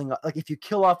up killing, like if you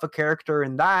kill off a character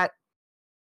in that,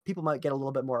 people might get a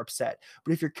little bit more upset.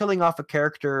 But if you're killing off a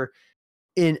character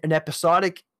in an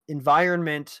episodic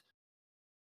environment,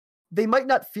 it might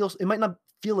not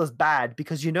feel as bad,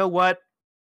 because you know what?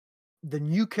 The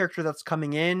new character that's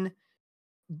coming in,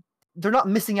 they're not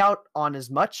missing out on as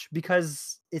much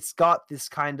because it's got this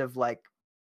kind of like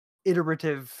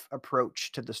iterative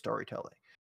approach to the storytelling.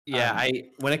 Yeah,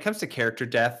 when it comes to character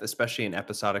death, especially in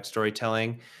episodic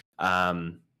storytelling,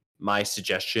 my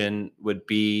suggestion would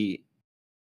be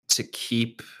to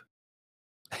keep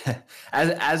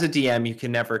as a DM, you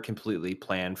can never completely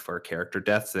plan for character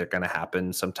deaths. They're going to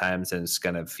happen sometimes, and it's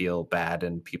going to feel bad,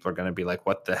 and people are going to be like,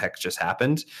 "What the heck just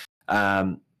happened?"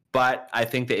 But I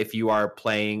think that if you are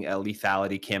playing a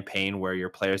lethality campaign where your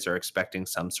players are expecting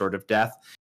some sort of death,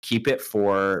 keep it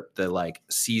for the like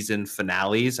season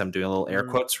finales. I'm doing a little air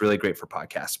quotes, really great for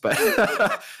podcasts,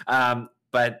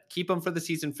 but keep them for the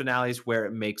season finales where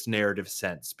it makes narrative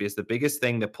sense. Because the biggest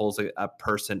thing that pulls a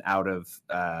person out of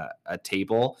a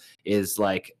table is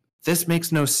like, this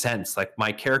makes no sense. Like,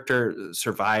 my character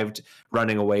survived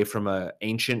running away from a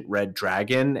ancient red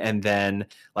dragon, and then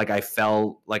like I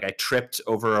tripped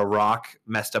over a rock,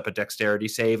 messed up a dexterity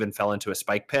save, and fell into a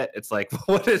spike pit. It's like,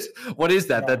 what is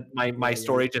that? Yeah. That my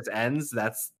story just ends.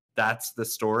 That's the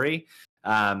story.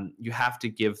 You have to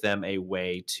give them a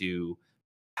way to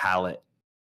palate,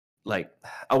 like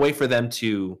a way for them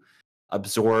to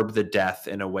absorb the death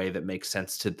in a way that makes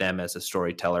sense to them as a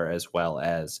storyteller, as well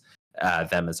as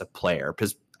them as a player.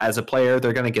 Because as a player,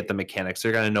 they're going to get the mechanics,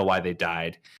 they're going to know why they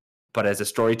died, but as a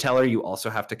storyteller, you also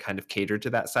have to kind of cater to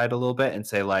that side a little bit and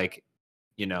say, like,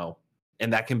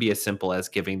 and that can be as simple as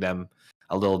giving them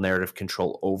a little narrative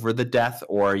control over the death,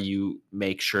 or you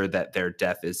make sure that their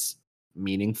death is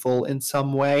meaningful in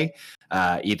some way,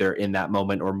 either in that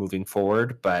moment or moving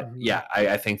forward. But yeah,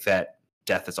 I think that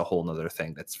death is a whole nother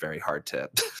thing that's very hard to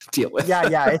deal with.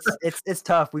 Yeah, it's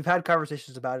tough. We've had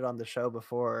conversations about it on the show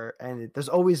before, and there's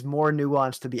always more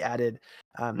nuance to be added.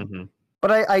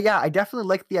 But I definitely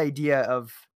like the idea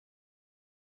of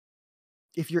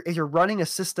if you're running a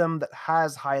system that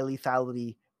has high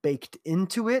lethality baked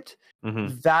into it,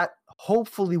 that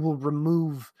hopefully will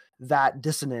remove that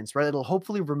dissonance, right? It'll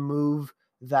hopefully remove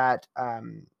that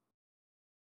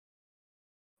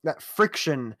that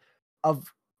friction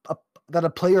of that a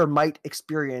player might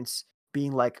experience,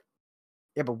 being like,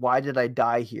 yeah, but why did I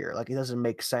die here? Like, it doesn't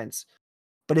make sense.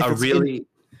 But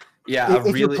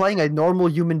if you're playing a normal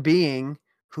human being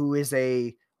who is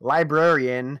a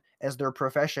librarian as their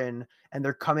profession, and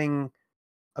they're coming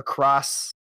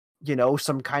across,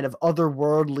 some kind of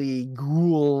otherworldly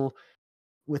ghoul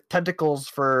with tentacles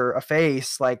for a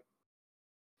face, like,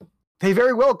 they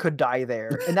very well could die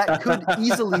there. And that could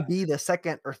easily be the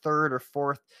second or third or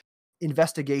fourth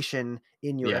investigation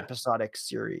in your episodic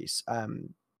series.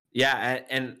 And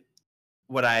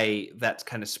what that's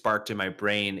kind of sparked in my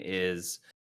brain is,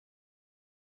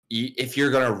 if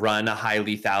you're going to run a high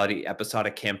lethality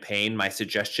episodic campaign, my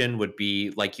suggestion would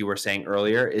be, like you were saying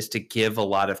earlier, is to give a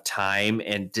lot of time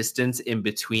and distance in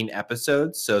between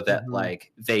episodes, so that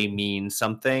like they mean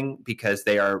something, because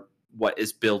they are what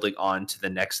is building on to the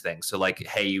next thing. So like,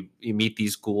 hey, you meet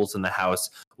these ghouls in the house,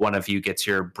 one of you gets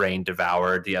your brain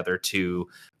devoured, the other two,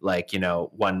 like,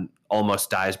 one almost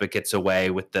dies but gets away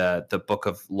with the book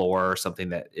of lore or something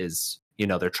that is,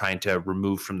 they're trying to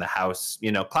remove from the house,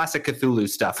 classic Cthulhu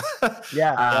stuff.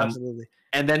 Yeah, absolutely.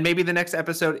 And then maybe the next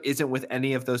episode isn't with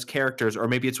any of those characters, or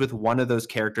maybe it's with one of those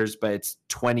characters, but it's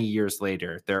 20 years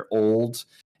later. They're old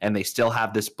and they still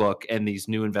have this book, and these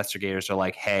new investigators are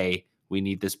like, hey, we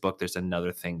need this book, there's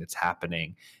another thing that's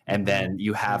happening. And then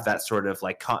you have that sort of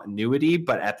like continuity,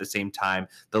 but at the same time,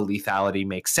 the lethality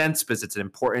makes sense because it's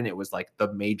important. It was like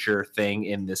the major thing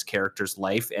in this character's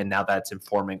life, and now that's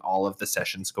informing all of the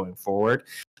sessions going forward.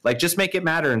 Like, just make it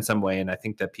matter in some way, and I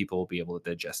think that people will be able to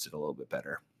digest it a little bit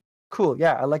better. Cool.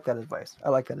 Yeah, I like that advice.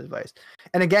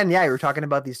 And again, you were talking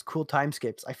about these cool time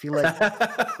skips. I feel like,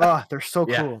 they're so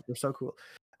cool. Yeah. They're so cool.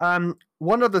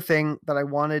 One other thing that I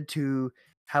wanted to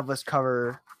have us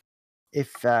cover,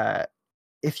 if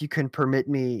you can permit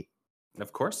me,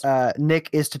 of course, Nick,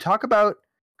 is to talk about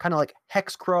kind of like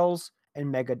hex crawls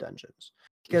and mega dungeons,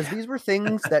 because these were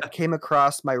things that came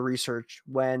across my research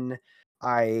when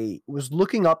I was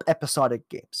looking up episodic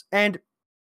games, and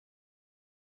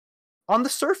on the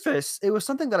surface, it was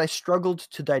something that I struggled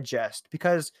to digest,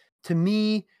 because to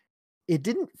me, it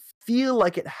didn't feel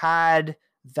like it had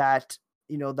that,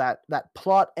 that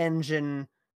plot engine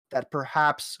that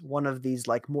perhaps one of these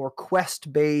like more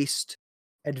quest-based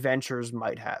adventures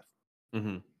might have.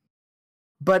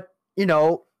 But,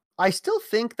 I still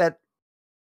think that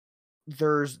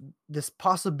there's this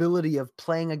possibility of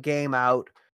playing a game out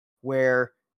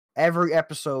where every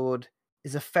episode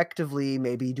is effectively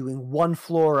maybe doing one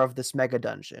floor of this mega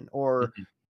dungeon, or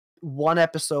one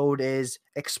episode is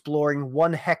exploring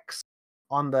one hex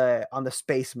on the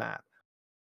space map.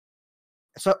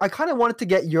 So I kind of wanted to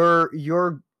get your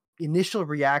initial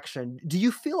reaction. Do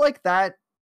you feel like that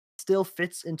still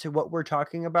fits into what we're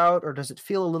talking about, or does it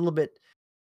feel a little bit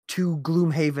to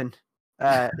Gloomhaven,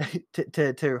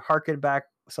 to harken back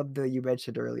something that you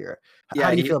mentioned earlier. Yeah,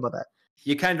 How do you feel about that?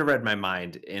 You kind of read my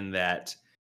mind in that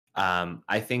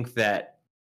I think that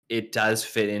it does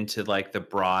fit into like the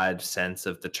broad sense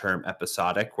of the term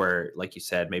episodic, where, like you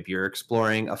said, maybe you're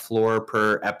exploring a floor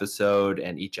per episode,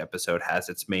 and each episode has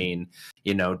its main,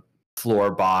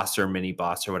 floor boss or mini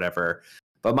boss or whatever.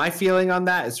 But my feeling on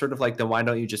that is sort of like, then why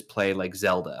don't you just play like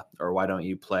Zelda, or why don't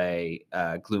you play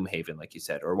Gloomhaven, like you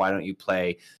said, or why don't you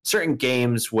play certain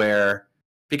games where,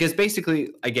 because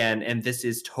basically, again, and this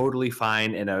is totally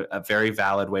fine and a very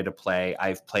valid way to play.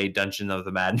 I've played Dungeon of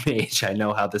the Mad Mage. I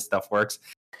know how this stuff works.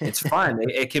 It's fun.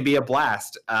 It can be a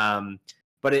blast.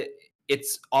 But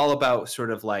it's all about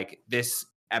sort of like this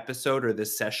episode or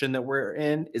this session that we're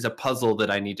in is a puzzle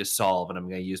that I need to solve. And I'm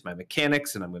going to use my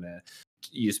mechanics, and I'm going to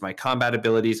use my combat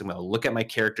abilities. I'm going to look at my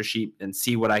character sheet and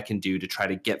see what I can do to try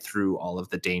to get through all of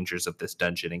the dangers of this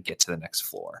dungeon and get to the next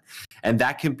floor. And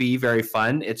that can be very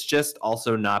fun. It's just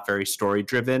also not very story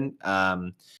driven.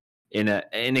 It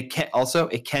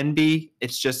can be,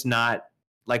 it's just not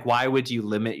like, why would you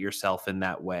limit yourself in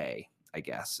that way, I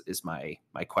guess, is my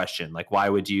question. Like, why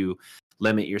would you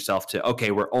limit yourself to,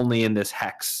 okay, we're only in this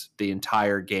hex the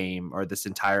entire game or this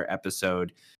entire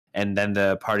episode, and then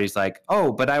the party's like,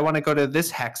 oh, but I want to go to this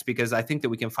hex because I think that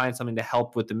we can find something to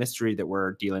help with the mystery that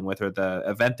we're dealing with, or the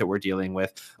event that we're dealing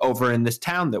with over in this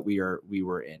town that we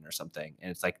were in or something. And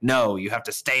it's like, no, you have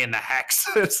to stay in the hex.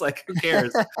 It's like, who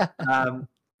cares?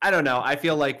 I don't know. I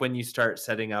feel like when you start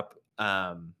setting up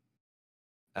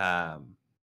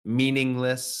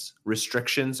meaningless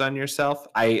restrictions on yourself,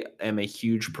 I am a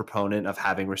huge proponent of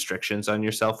having restrictions on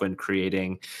yourself when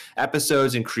creating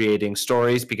episodes and creating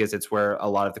stories, because it's where a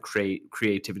lot of the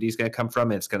creativity is going to come from,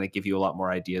 and it's going to give you a lot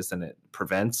more ideas than it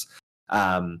prevents.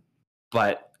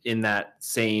 But in that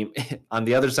same, on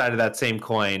the other side of that same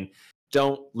coin,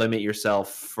 don't limit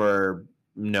yourself for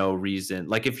no reason.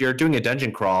 Like, if you're doing a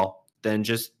dungeon crawl, then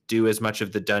just do as much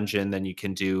of the dungeon than you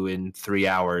can do in 3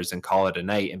 hours and call it a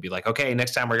night, and be like, okay,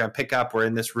 next time we're going to pick up, we're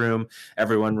in this room.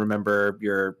 Everyone remember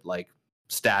your like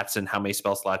stats and how many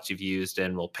spell slots you've used,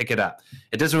 and we'll pick it up.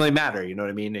 It doesn't really matter. You know what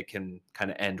I mean? It can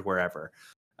kind of end wherever.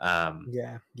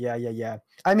 Yeah.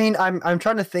 I mean, I'm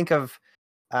trying to think of,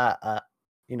 the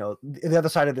other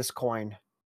side of this coin,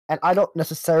 and I don't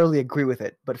necessarily agree with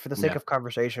it, but for the sake of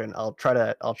conversation, I'll try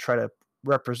to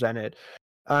represent it.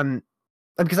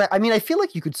 Because I feel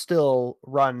like you could still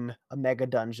run a mega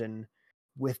dungeon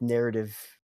with narrative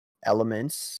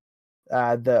elements.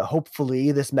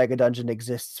 Hopefully this mega dungeon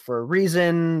exists for a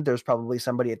reason. There's probably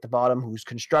somebody at the bottom who's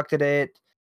constructed it.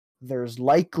 There's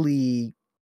likely,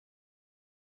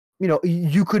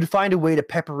 you could find a way to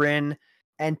pepper in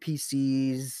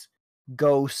NPCs,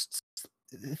 ghosts,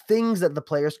 things that the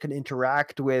players can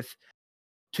interact with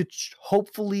to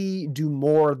hopefully do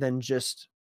more than just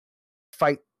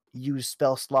fight, use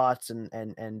spell slots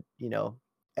and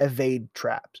evade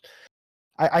traps.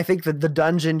 I think that the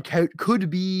dungeon could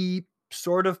be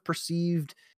sort of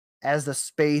perceived as the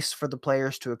space for the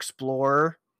players to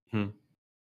explore. It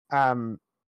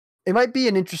might be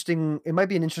an interesting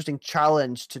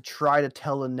challenge to try to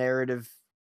tell a narrative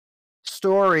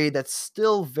story that's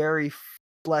still very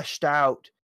fleshed out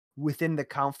within the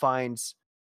confines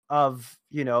of,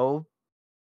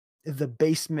 the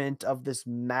basement of this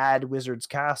mad wizard's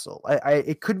castle.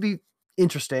 It could be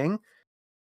interesting.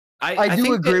 I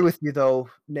do agree with you though,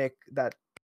 Nick, that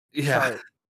I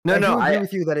agree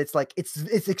with you that it's like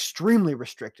it's extremely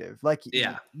restrictive. Like,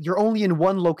 you're only in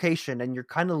one location, and you're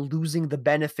kind of losing the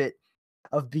benefit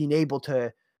of being able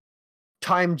to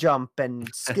time jump and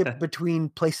skip between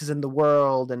places in the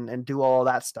world and do all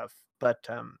that stuff. But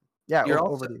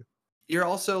over to you. You're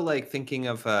also like thinking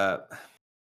of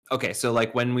okay, so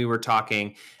like when we were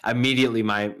talking, immediately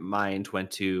my mind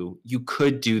went to, you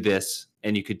could do this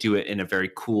and you could do it in a very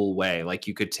cool way. Like,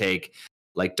 you could take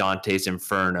like Dante's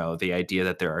Inferno, the idea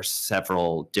that there are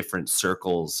several different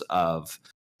circles of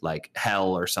like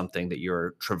hell or something that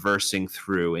you're traversing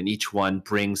through, and each one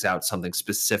brings out something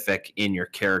specific in your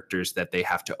characters that they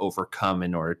have to overcome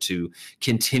in order to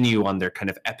continue on their kind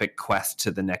of epic quest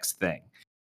to the next thing.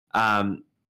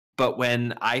 But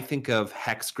when I think of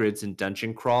hex grids and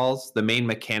dungeon crawls, the main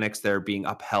mechanics that are being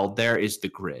upheld there is the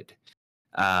grid.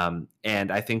 And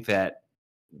I think that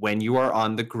when you are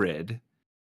on the grid,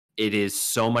 it is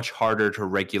so much harder to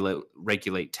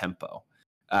regulate tempo.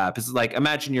 Because like,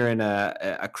 imagine you're in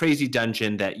a crazy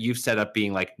dungeon that you've set up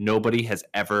being like, nobody has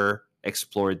ever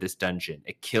explored this dungeon.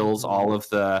 It kills all of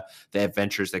the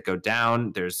adventures that go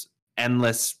down. There's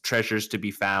endless treasures to be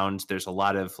found. There's a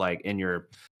lot of like, in your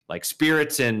like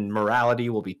spirits and morality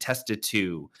will be tested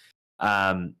too.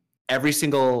 And every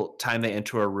single time they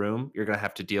enter a room, you're going to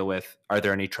have to deal with, are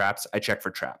there any traps? I check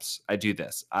for traps. I do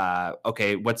this.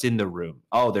 Okay, what's in the room?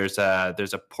 Oh, there's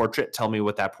a portrait. Tell me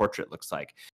what that portrait looks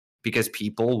like. Because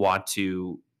people want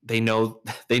to, they know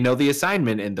the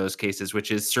assignment in those cases, which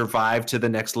is survive to the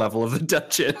next level of the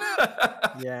dungeon.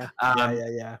 Yeah.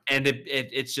 And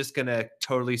it's just going to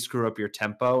totally screw up your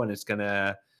tempo, and it's going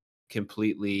to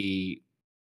completely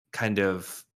kind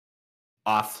of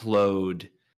offload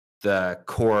the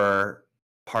core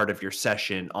part of your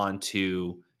session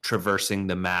onto traversing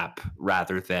the map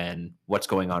rather than what's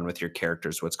going on with your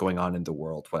characters, what's going on in the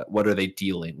world, what are they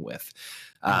dealing with.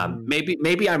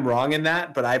 Maybe I'm wrong in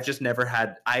that, but I've just never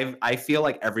had, I feel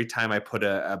like every time I put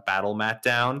a battle mat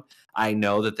down, I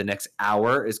know that the next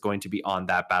hour is going to be on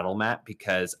that battle mat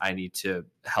because I need to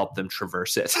help them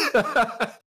traverse it.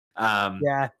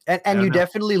 Yeah, and you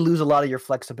definitely lose a lot of your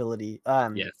flexibility.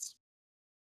 Yes.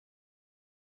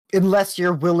 Unless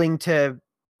you're willing to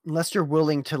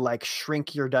like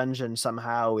shrink your dungeon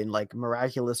somehow in like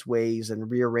miraculous ways and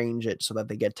rearrange it so that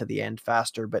they get to the end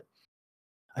faster. But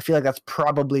I feel like that's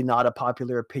probably not a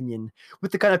popular opinion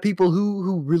with the kind of people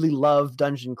who really love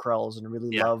dungeon crawls and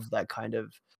really love that kind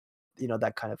of,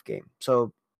 that kind of game.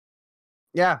 So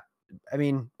yeah, I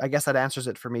mean, I guess that answers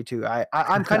it for me too.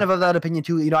 I'm kind of that opinion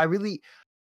too. I really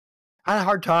had a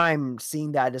hard time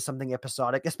seeing that as something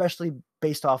episodic, especially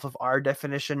based off of our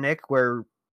definition, Nick, where,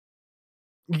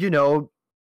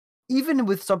 even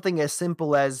with something as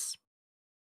simple as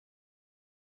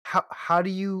how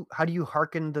do you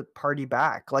hearken the party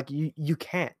back? Like you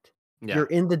can't. Yeah. You're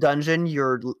in the dungeon,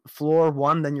 you're floor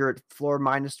 1, then you're at floor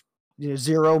minus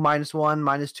 0, -1,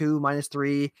 -2,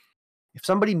 -3. If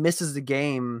somebody misses the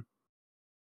game,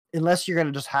 unless you're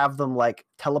gonna just have them like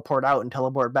teleport out and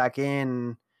teleport back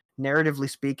in, narratively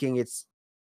speaking, it's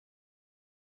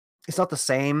not the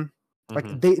same.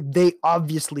 Like they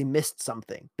obviously missed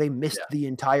something. They missed the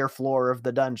entire floor of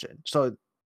the dungeon. So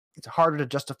it's harder to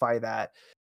justify that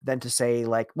than to say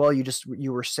like, well,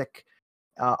 you were sick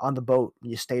on the boat.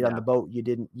 You stayed on the boat. You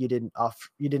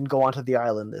didn't go onto the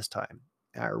island this time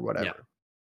or whatever.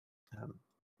 Yeah.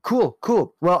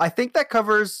 Cool. Well, I think that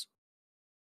covers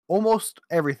almost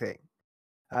everything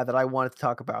that I wanted to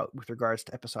talk about with regards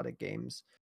to episodic games.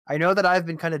 I know that I've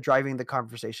been kind of driving the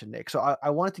conversation, Nick. So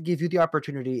I wanted to give you the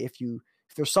opportunity, if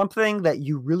there's something that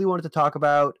you really wanted to talk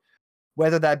about,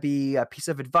 whether that be a piece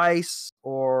of advice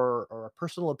or a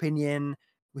personal opinion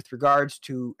with regards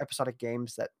to episodic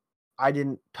games that I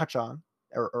didn't touch on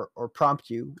or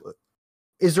prompt you.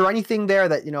 Is there anything there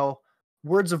that,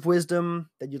 words of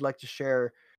wisdom that you'd like to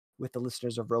share with the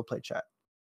listeners of Roleplay Chat?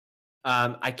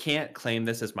 I can't claim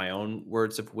this as my own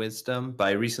words of wisdom, but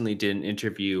I recently did an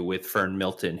interview with Fern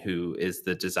Milton, who is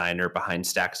the designer behind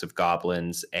Stacks of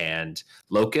Goblins and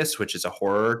Locust, which is a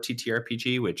horror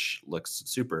TTRPG, which looks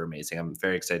super amazing. I'm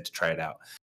very excited to try it out.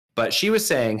 But she was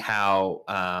saying how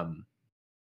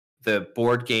the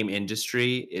board game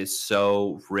industry is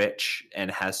so rich and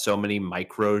has so many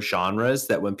micro genres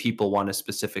that when people want a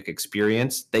specific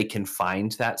experience, they can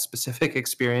find that specific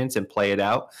experience and play it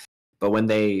out. But when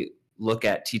they look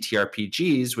at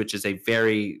TTRPGs, which is a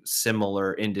very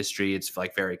similar industry, it's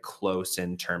like very close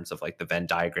in terms of like the Venn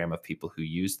diagram of people who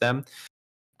use them.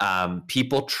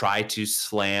 People try to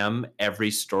slam every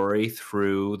story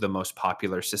through the most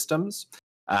popular systems,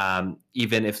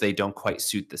 even if they don't quite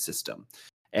suit the system.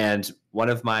 And one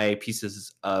of my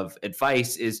pieces of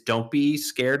advice is don't be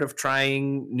scared of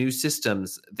trying new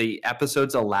systems. The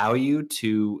episodes allow you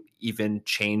to even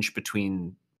change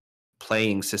between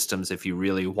playing systems if you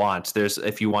really want.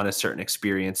 If you want a certain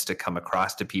experience to come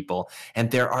across to people, and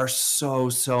there are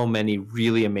so many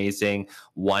really amazing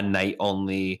one night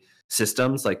only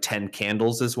systems. Like 10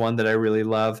 Candles is one that I really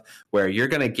love, where you're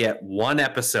going to get one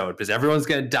episode because everyone's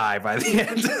going to die by the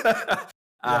end.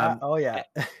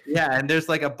 Yeah, and there's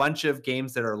like a bunch of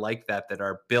games that are like that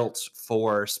are built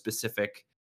for specific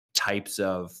types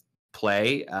of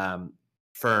play.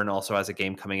 Fern also has a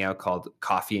game coming out called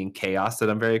Coffee and Chaos that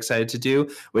I'm very excited to do,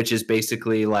 which is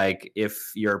basically like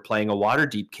if you're playing a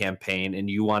Waterdeep campaign and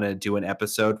you want to do an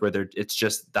episode where it's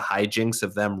just the hijinks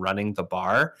of them running the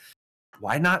bar,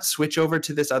 why not switch over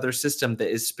to this other system that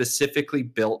is specifically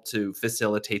built to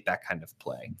facilitate that kind of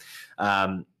play?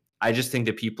 I just think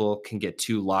that people can get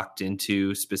too locked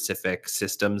into specific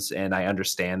systems, and I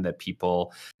understand that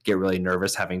people get really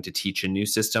nervous having to teach a new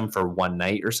system for one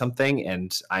night or something,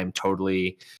 and I'm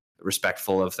totally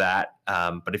respectful of that.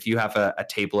 But if you have a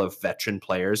table of veteran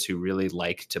players who really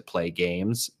like to play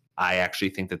games, I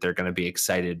actually think that they're going to be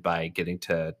excited by getting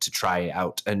to try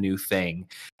out a new thing.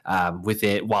 with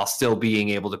it, while still being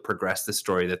able to progress the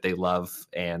story that they love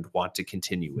and want to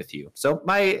continue with you. So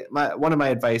my one of my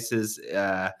advice is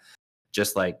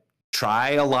just like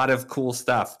try a lot of cool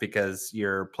stuff, because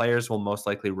your players will most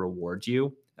likely reward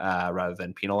you rather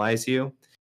than penalize you.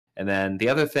 And then the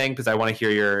other thing, because I want to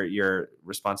hear your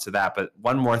response to that, but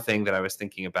one more thing that I was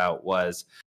thinking about was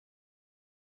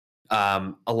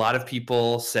a lot of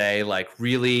people say, like,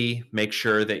 really make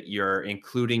sure that you're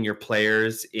including your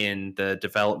players in the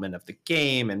development of the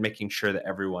game and making sure that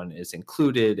everyone is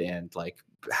included, and like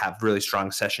have really strong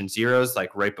session zeros.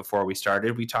 Like right before we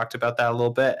started, we talked about that a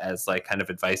little bit as like kind of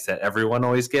advice that everyone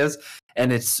always gives.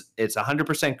 And it's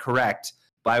 100% correct.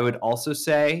 But I would also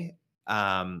say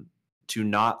to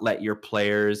not let your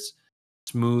players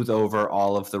smooth over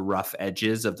all of the rough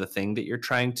edges of the thing that you're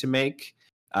trying to make.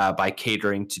 By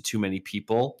catering to too many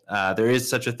people. There is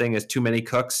such a thing as too many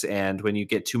cooks, and when you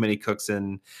get too many cooks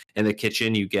in the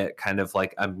kitchen, you get kind of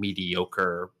like a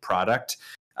mediocre product.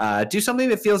 Do something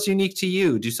that feels unique to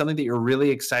you. Do something that you're really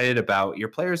excited about. Your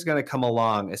players are going to come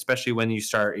along, especially when you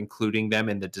start including them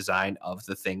in the design of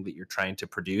the thing that you're trying to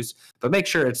produce. But make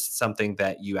sure it's something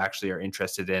that you actually are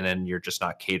interested in, and you're just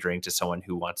not catering to someone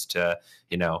who wants to,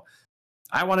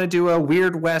 I want to do a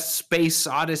Weird West space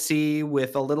odyssey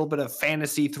with a little bit of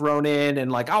fantasy thrown in, and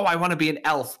like, oh, I want to be an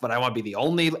elf, but I want to be the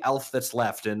only elf that's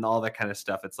left, and all that kind of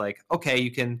stuff. It's like, okay,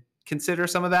 you can consider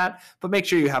some of that, but make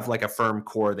sure you have like a firm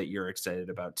core that you're excited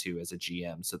about too as a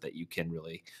GM, so that you can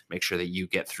really make sure that you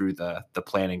get through the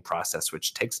planning process,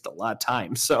 which takes a lot of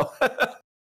time. So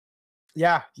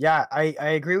Yeah, I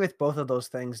agree with both of those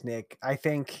things, Nick. I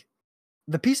think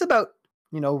the piece about,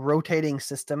 rotating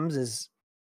systems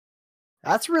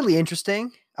that's really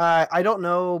interesting. I don't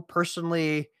know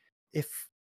personally if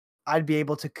I'd be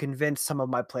able to convince some of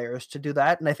my players to do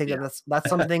that, and I think that's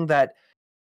something that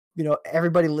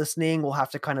everybody listening will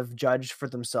have to kind of judge for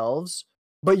themselves.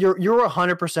 But you're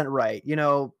 100% right.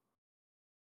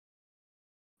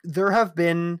 There have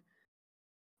been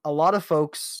a lot of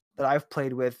folks that I've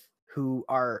played with who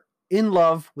are in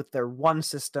love with their one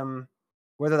system,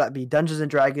 whether that be Dungeons and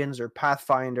Dragons or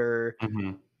Pathfinder.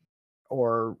 Mm-hmm.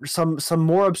 Or some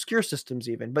more obscure systems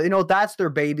even. But that's their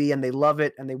baby, and they love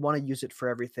it, and they want to use it for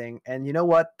everything. And you know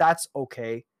what? That's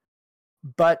okay.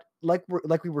 But like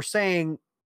we were saying,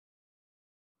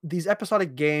 these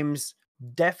episodic games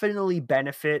definitely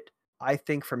benefit, I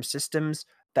think, from systems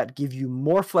that give you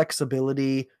more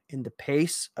flexibility in the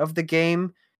pace of the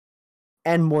game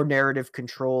and more narrative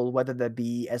control, whether that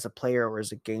be as a player or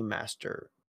as a game master.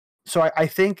 So I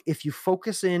think if you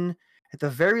focus in at the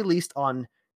very least on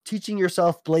teaching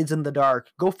yourself Blades in the Dark,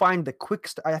 go find the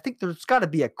I think there's got to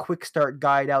be a quick start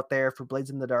guide out there for Blades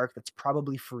in the Dark that's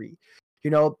probably free.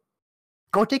 Go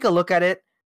take a look at it.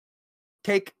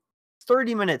 Take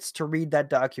 30 minutes to read that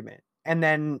document, and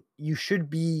then you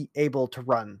should be able to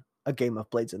run a game of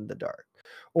Blades in the Dark.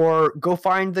 Or go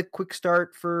find the quick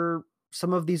start for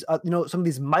some of these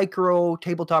micro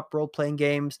tabletop role-playing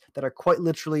games that are quite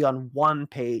literally on one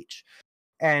page,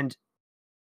 and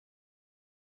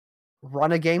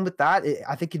run a game with that.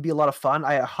 I think it'd be a lot of fun.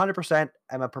 I 100%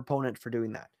 am a proponent for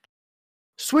doing that.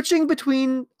 Switching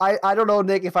between, I don't know,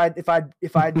 Nick, if I'd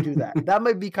do that. That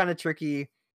might be kind of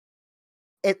tricky.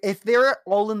 If they're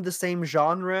all in the same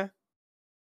genre,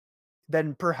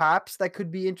 then perhaps that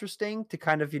could be interesting to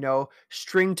kind of,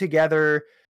 string together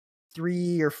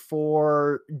 3 or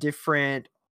 4 different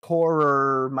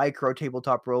horror micro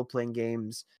tabletop role-playing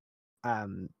games.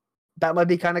 That might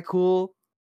be kind of cool.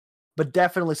 But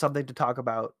definitely something to talk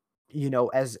about,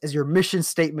 as your mission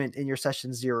statement in your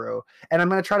session 0. And I'm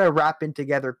going to try to wrap in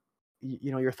together,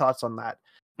 your thoughts on that.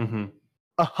 Mm-hmm.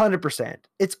 100%.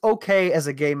 It's okay as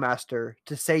a game master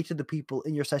to say to the people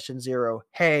in your session 0,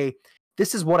 hey,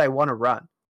 this is what I want to run.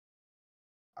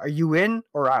 Are you in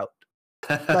or out?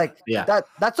 Like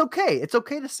that's okay. It's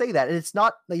okay to say that. And it's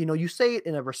not, you say it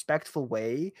in a respectful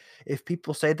way. If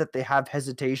people say that they have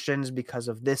hesitations because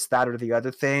of this, that, or the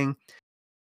other thing,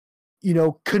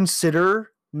 consider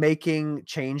making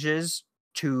changes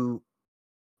to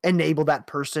enable that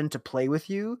person to play with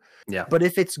you. Yeah. But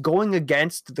if it's going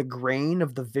against the grain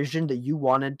of the vision that you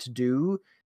wanted to do,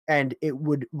 and it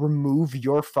would remove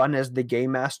your fun as the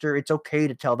game master, it's okay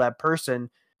to tell that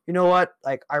person, you know what?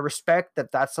 Like, I respect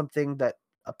that that's something that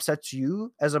upsets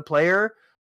you as a player,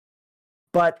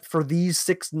 but for these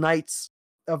 6 nights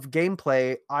of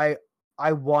gameplay, I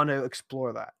want to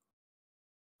explore that.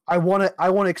 I want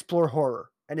to explore horror.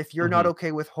 And if you're not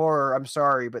okay with horror, I'm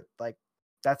sorry, but like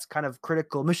that's kind of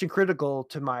mission critical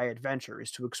to my adventure,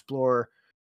 is to explore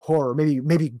horror,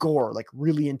 maybe gore, like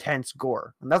really intense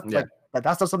gore. And that's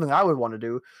that's not something I would want to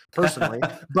do personally.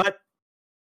 But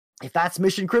if that's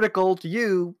mission critical to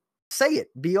you, say it.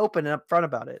 Be open and upfront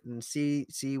about it, and see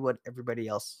what everybody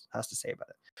else has to say about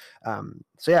it.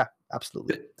 So yeah,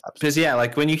 absolutely. Because yeah,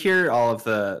 like when you hear all of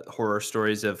the horror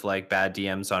stories of like bad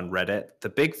DMs on Reddit, the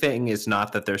big thing is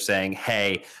not that they're saying,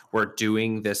 "Hey, we're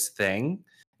doing this thing,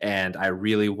 and I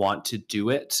really want to do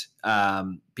it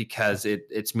because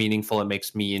it's meaningful. It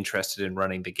makes me interested in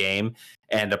running the game."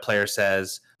 And a player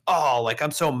says, "Oh, like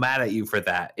I'm so mad at you for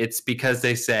that." It's because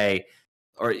they say,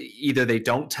 or either they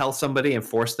don't tell somebody and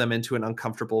force them into an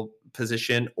uncomfortable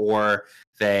position, or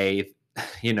they,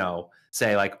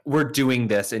 say like, we're doing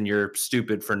this and you're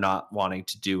stupid for not wanting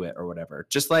to do it or whatever.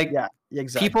 Just like, yeah,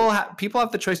 exactly. People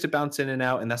have the choice to bounce in and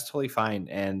out, and that's totally fine.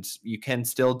 And you can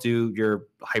still do your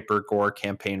hyper gore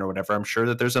campaign or whatever. I'm sure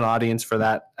that there's an audience for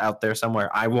that out there somewhere.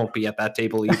 I won't be at that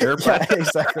table either. Yeah, But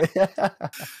exactly.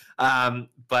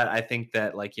 but I think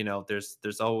that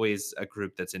there's always a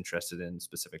group that's interested in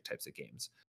specific types of games.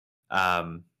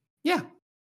 Yeah,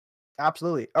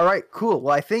 absolutely. All right, cool.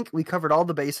 Well, I think we covered all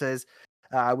the bases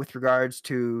with regards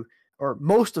to, or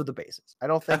most of the bases. I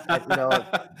don't think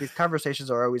that, these conversations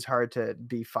are always hard to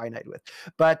be finite with.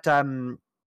 But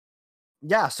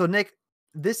yeah, so Nick,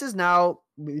 this is now,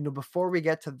 before we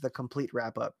get to the complete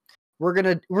wrap up, we're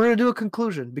gonna do a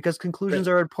conclusion, because conclusions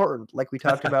are important, like we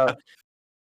talked about.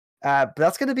 But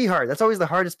that's gonna be hard. That's always the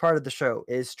hardest part of the show,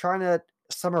 is trying to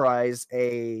summarize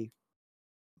a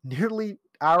nearly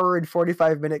hour and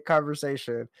 45-minute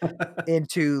conversation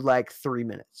into like 3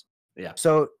 minutes. Yeah.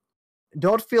 So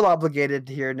don't feel obligated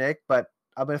here, Nick, but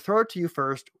I'm going to throw it to you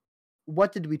first.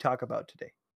 What did we talk about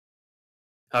today?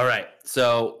 All right.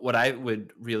 So what I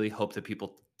would really hope that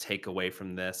people take away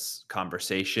from this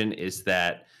conversation is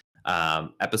that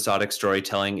episodic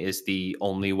storytelling is the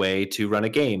only way to run a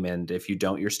game. And if you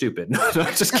don't, you're stupid. No,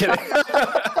 just kidding.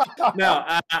 No,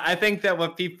 I think that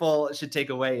what people should take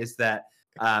away is that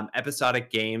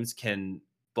episodic games can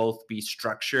both be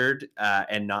structured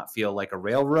and not feel like a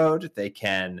railroad. They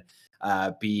can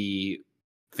be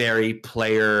very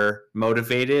player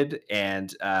motivated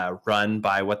and run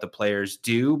by what the players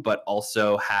do, but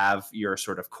also have your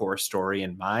sort of core story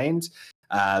in mind.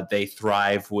 They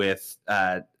thrive with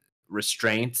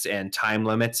restraints and time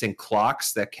limits and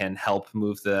clocks that can help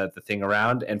move the thing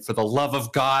around. And for the love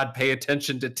of God, pay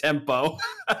attention to tempo.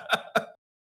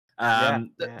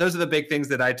 Those are the big things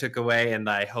that I took away. And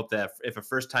I hope that if a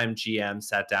first-time GM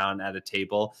sat down at a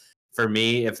table, for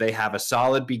me, if they have a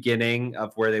solid beginning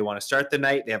of where they want to start the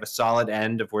night, they have a solid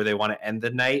end of where they want to end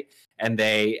the night, and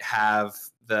they have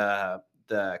the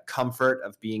comfort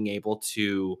of being able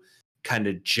to kind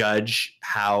of judge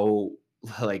how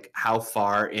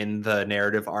far in the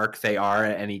narrative arc they are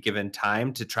at any given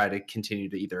time, to try to continue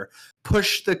to either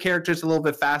push the characters a little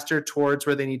bit faster towards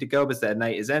where they need to go because that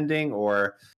night is ending,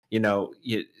 or you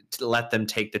to let them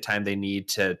take the time they need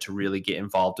to really get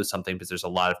involved with something, because there's a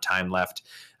lot of time left.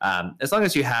 As long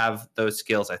as you have those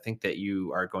skills, I think that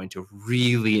you are going to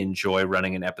really enjoy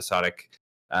running an episodic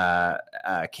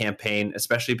campaign,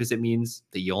 especially because it means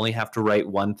that you only have to write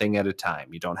one thing at a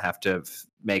time. You don't have to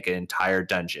make an entire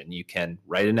dungeon. You can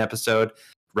write an episode,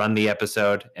 run the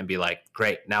episode, and be like,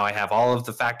 great, now I have all of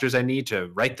the factors I need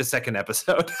to write the second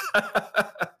episode.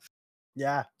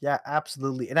 Yeah,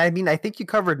 absolutely. And I mean, I think you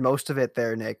covered most of it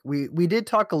there, Nick. We did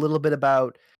talk a little bit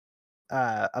about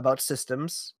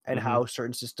systems and how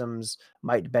certain systems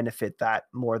might benefit that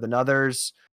more than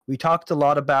others. We talked a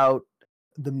lot about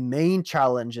the main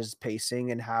challenge is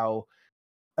pacing, and how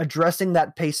addressing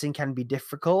that pacing can be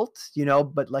difficult,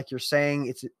 but like you're saying,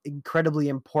 it's incredibly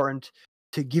important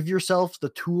to give yourself the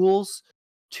tools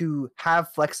to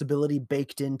have flexibility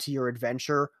baked into your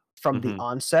adventure from the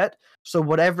onset. So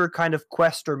whatever kind of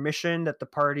quest or mission that the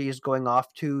party is going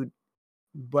off to,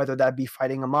 whether that be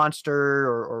fighting a monster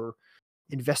or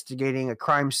investigating a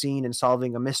crime scene and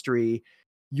solving a mystery,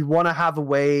 you want to have a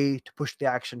way to push the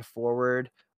action forward.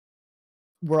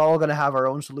 We're all going to have our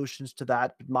own solutions to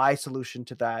that. But my solution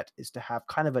to that is to have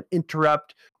kind of an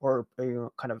interrupt, or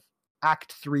kind of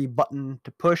act 3 button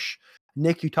to push.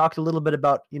 Nick, you talked a little bit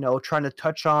about, trying to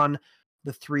touch on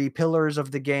the 3 pillars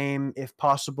of the game, if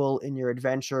possible, in your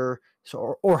adventure.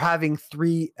 So, or having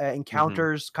 3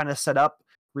 encounters kind of set up,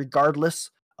 regardless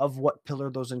of what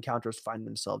pillar those encounters find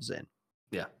themselves in.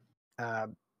 Yeah.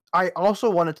 I also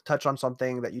wanted to touch on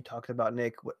something that you talked about,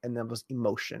 Nick, and that was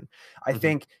emotion. I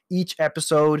think each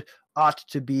episode ought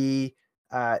to be,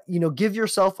 give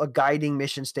yourself a guiding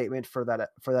mission statement for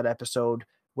that episode,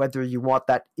 whether you want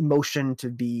that emotion to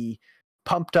be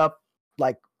pumped up,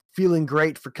 like feeling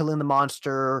great for killing the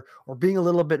monster, or being a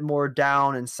little bit more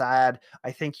down and sad.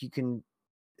 I think you can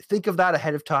think of that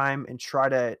ahead of time and try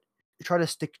to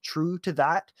stick true to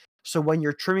that, So when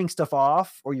you're trimming stuff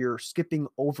off or you're skipping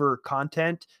over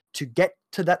content to get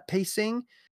to that pacing,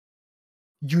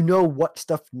 you know what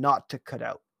stuff not to cut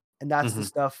out. And that's the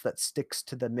stuff that sticks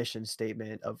to the mission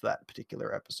statement of that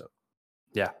particular episode.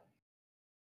 Yeah.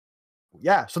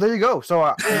 Yeah, so there you go.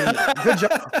 So good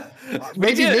job.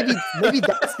 Maybe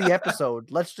that's the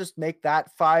episode. Let's just make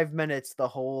that 5 minutes the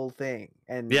whole thing.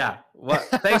 And yeah, well,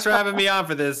 thanks for having me on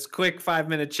for this quick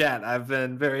 5-minute chat. I've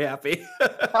been very happy.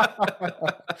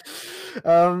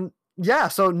 Yeah.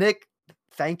 So Nick,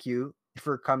 thank you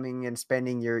for coming and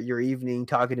spending your evening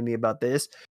talking to me about this.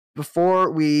 Before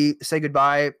we say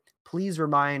goodbye, please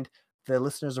remind the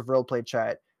listeners of Roleplay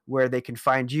Chat where they can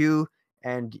find you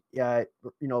and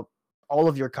all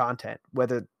of your content,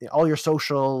 whether all your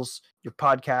socials, your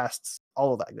podcasts,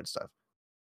 all of that good stuff.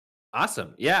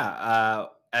 Awesome. Yeah.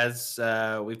 As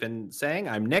we've been saying,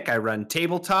 I'm Nick. I run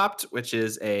Tabletopped, which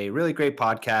is a really great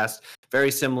podcast,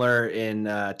 very similar in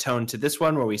tone to this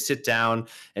one, where we sit down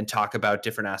and talk about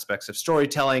different aspects of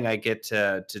storytelling. I get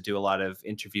to do a lot of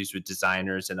interviews with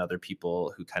designers and other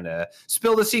people who kind of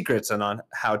spill the secrets on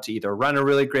how to either run a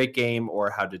really great game or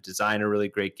how to design a really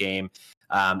great game.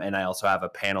 And I also have a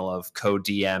panel of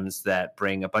co-DMs that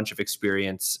bring a bunch of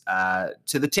experience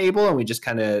to the table, and we just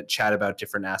kind of chat about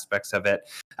different aspects of it.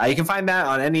 You can find that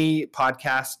on any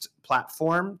podcast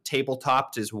platform.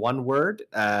 Tabletopped is one word,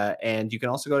 and you can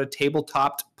also go to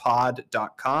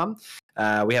tabletoppedpod.com.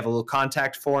 We have a little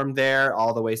contact form there,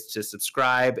 all the ways to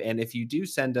subscribe. And if you do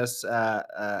send us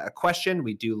a question,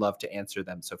 we do love to answer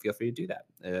them. So feel free to do that.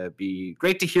 It'd be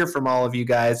great to hear from all of you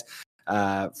guys.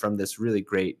 From this really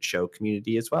great show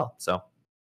community as well. So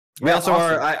we also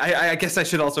are, I guess I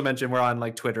should also mention we're on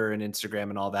like Twitter and Instagram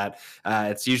and all that.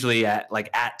 It's usually at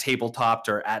Tabletopped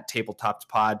or at Tabletopped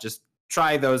Pod. Just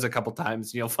try those a couple times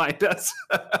and you'll find us.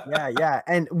 Yeah.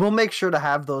 And we'll make sure to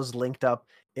have those linked up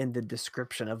in the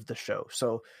description of the show.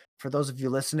 So for those of you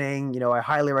listening, I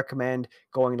highly recommend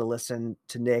going to listen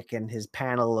to Nick and his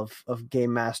panel of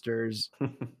game masters.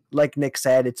 Like Nick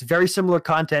said, it's very similar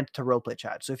content to Roleplay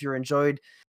Chat. So if you've enjoyed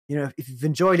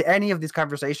any of these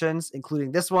conversations,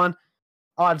 including this one,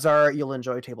 odds are you'll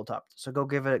enjoy Tabletop. So go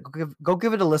give it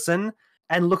a listen,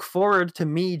 and look forward to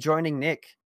me joining Nick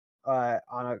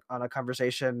on a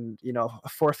conversation,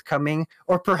 forthcoming,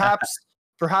 or perhaps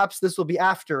this will be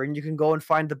after, and you can go and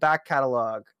find the back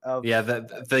catalog of. Yeah,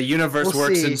 the universe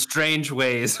works in strange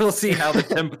ways. We'll see how the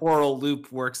temporal loop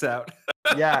works out.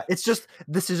 Yeah,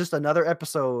 this is just another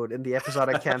episode in the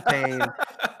episodic campaign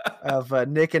of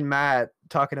Nick and Matt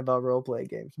talking about role-playing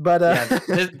games. But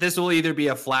this will either be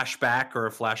a flashback or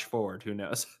a flash forward. Who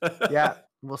knows? Yeah,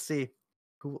 we'll see.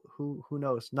 Who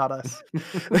knows? Not us.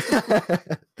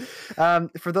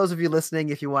 For those of you listening,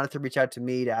 if you wanted to reach out to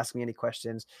me to ask me any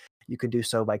questions, you can do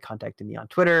so by contacting me on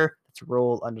Twitter. It's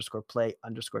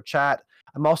roll_play_chat.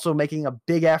 I'm also making a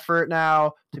big effort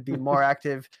now to be more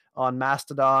active on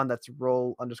Mastodon. That's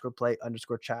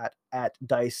roll_play_chat at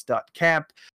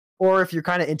dice.camp. Or if you're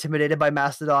kind of intimidated by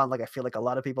Mastodon, like I feel like a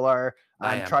lot of people are,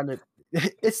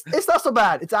 it's not so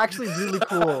bad. It's actually really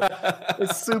cool.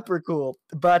 It's super cool.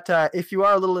 But if you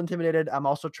are a little intimidated, I'm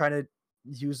also trying to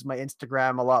use my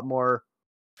Instagram a lot more.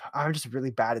 I'm just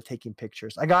really bad at taking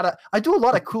pictures. I do a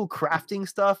lot of cool crafting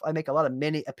stuff. I paint a lot of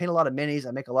minis.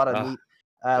 I make a lot of neat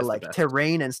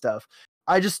terrain and stuff.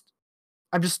 I'm just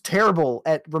terrible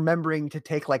at remembering to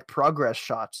take like progress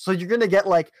shots. So you're gonna get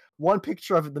like one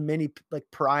picture of the mini like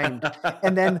primed,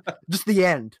 and then just the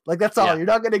end. Like that's all. Yeah. You're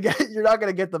not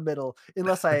gonna get the middle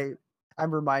unless I'm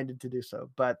reminded to do so.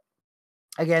 But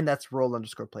again, that's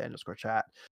roll_play_chat.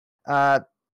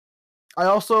 I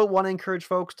also want to encourage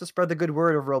folks to spread the good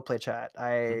word of Roleplay Chat.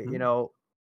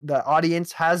 The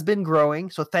audience has been growing,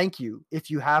 so thank you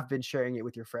if you have been sharing it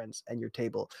with your friends and your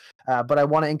table. But I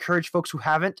want to encourage folks who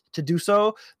haven't to do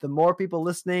so. The more people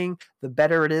listening, the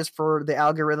better it is for the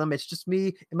algorithm. It's just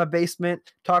me in my basement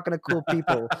talking to cool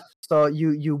people. So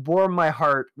you warm my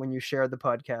heart when you share the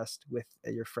podcast with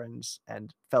your friends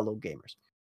and fellow gamers.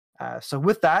 So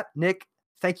with that, Nick,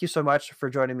 thank you so much for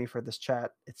joining me for this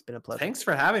chat. It's been a pleasure. Thanks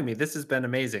for having me. This has been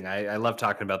amazing. I love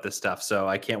talking about this stuff, so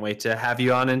I can't wait to have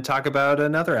you on and talk about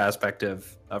another aspect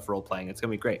of role-playing. It's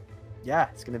going to be great. Yeah,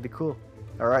 it's going to be cool.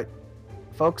 All right,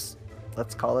 folks,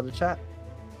 let's call it a chat.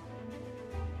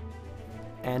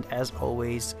 And as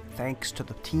always, thanks to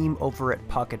the team over at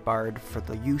Pocket Bard for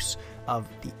the use of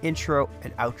the intro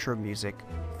and outro music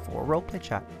for Roleplay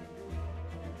Chat.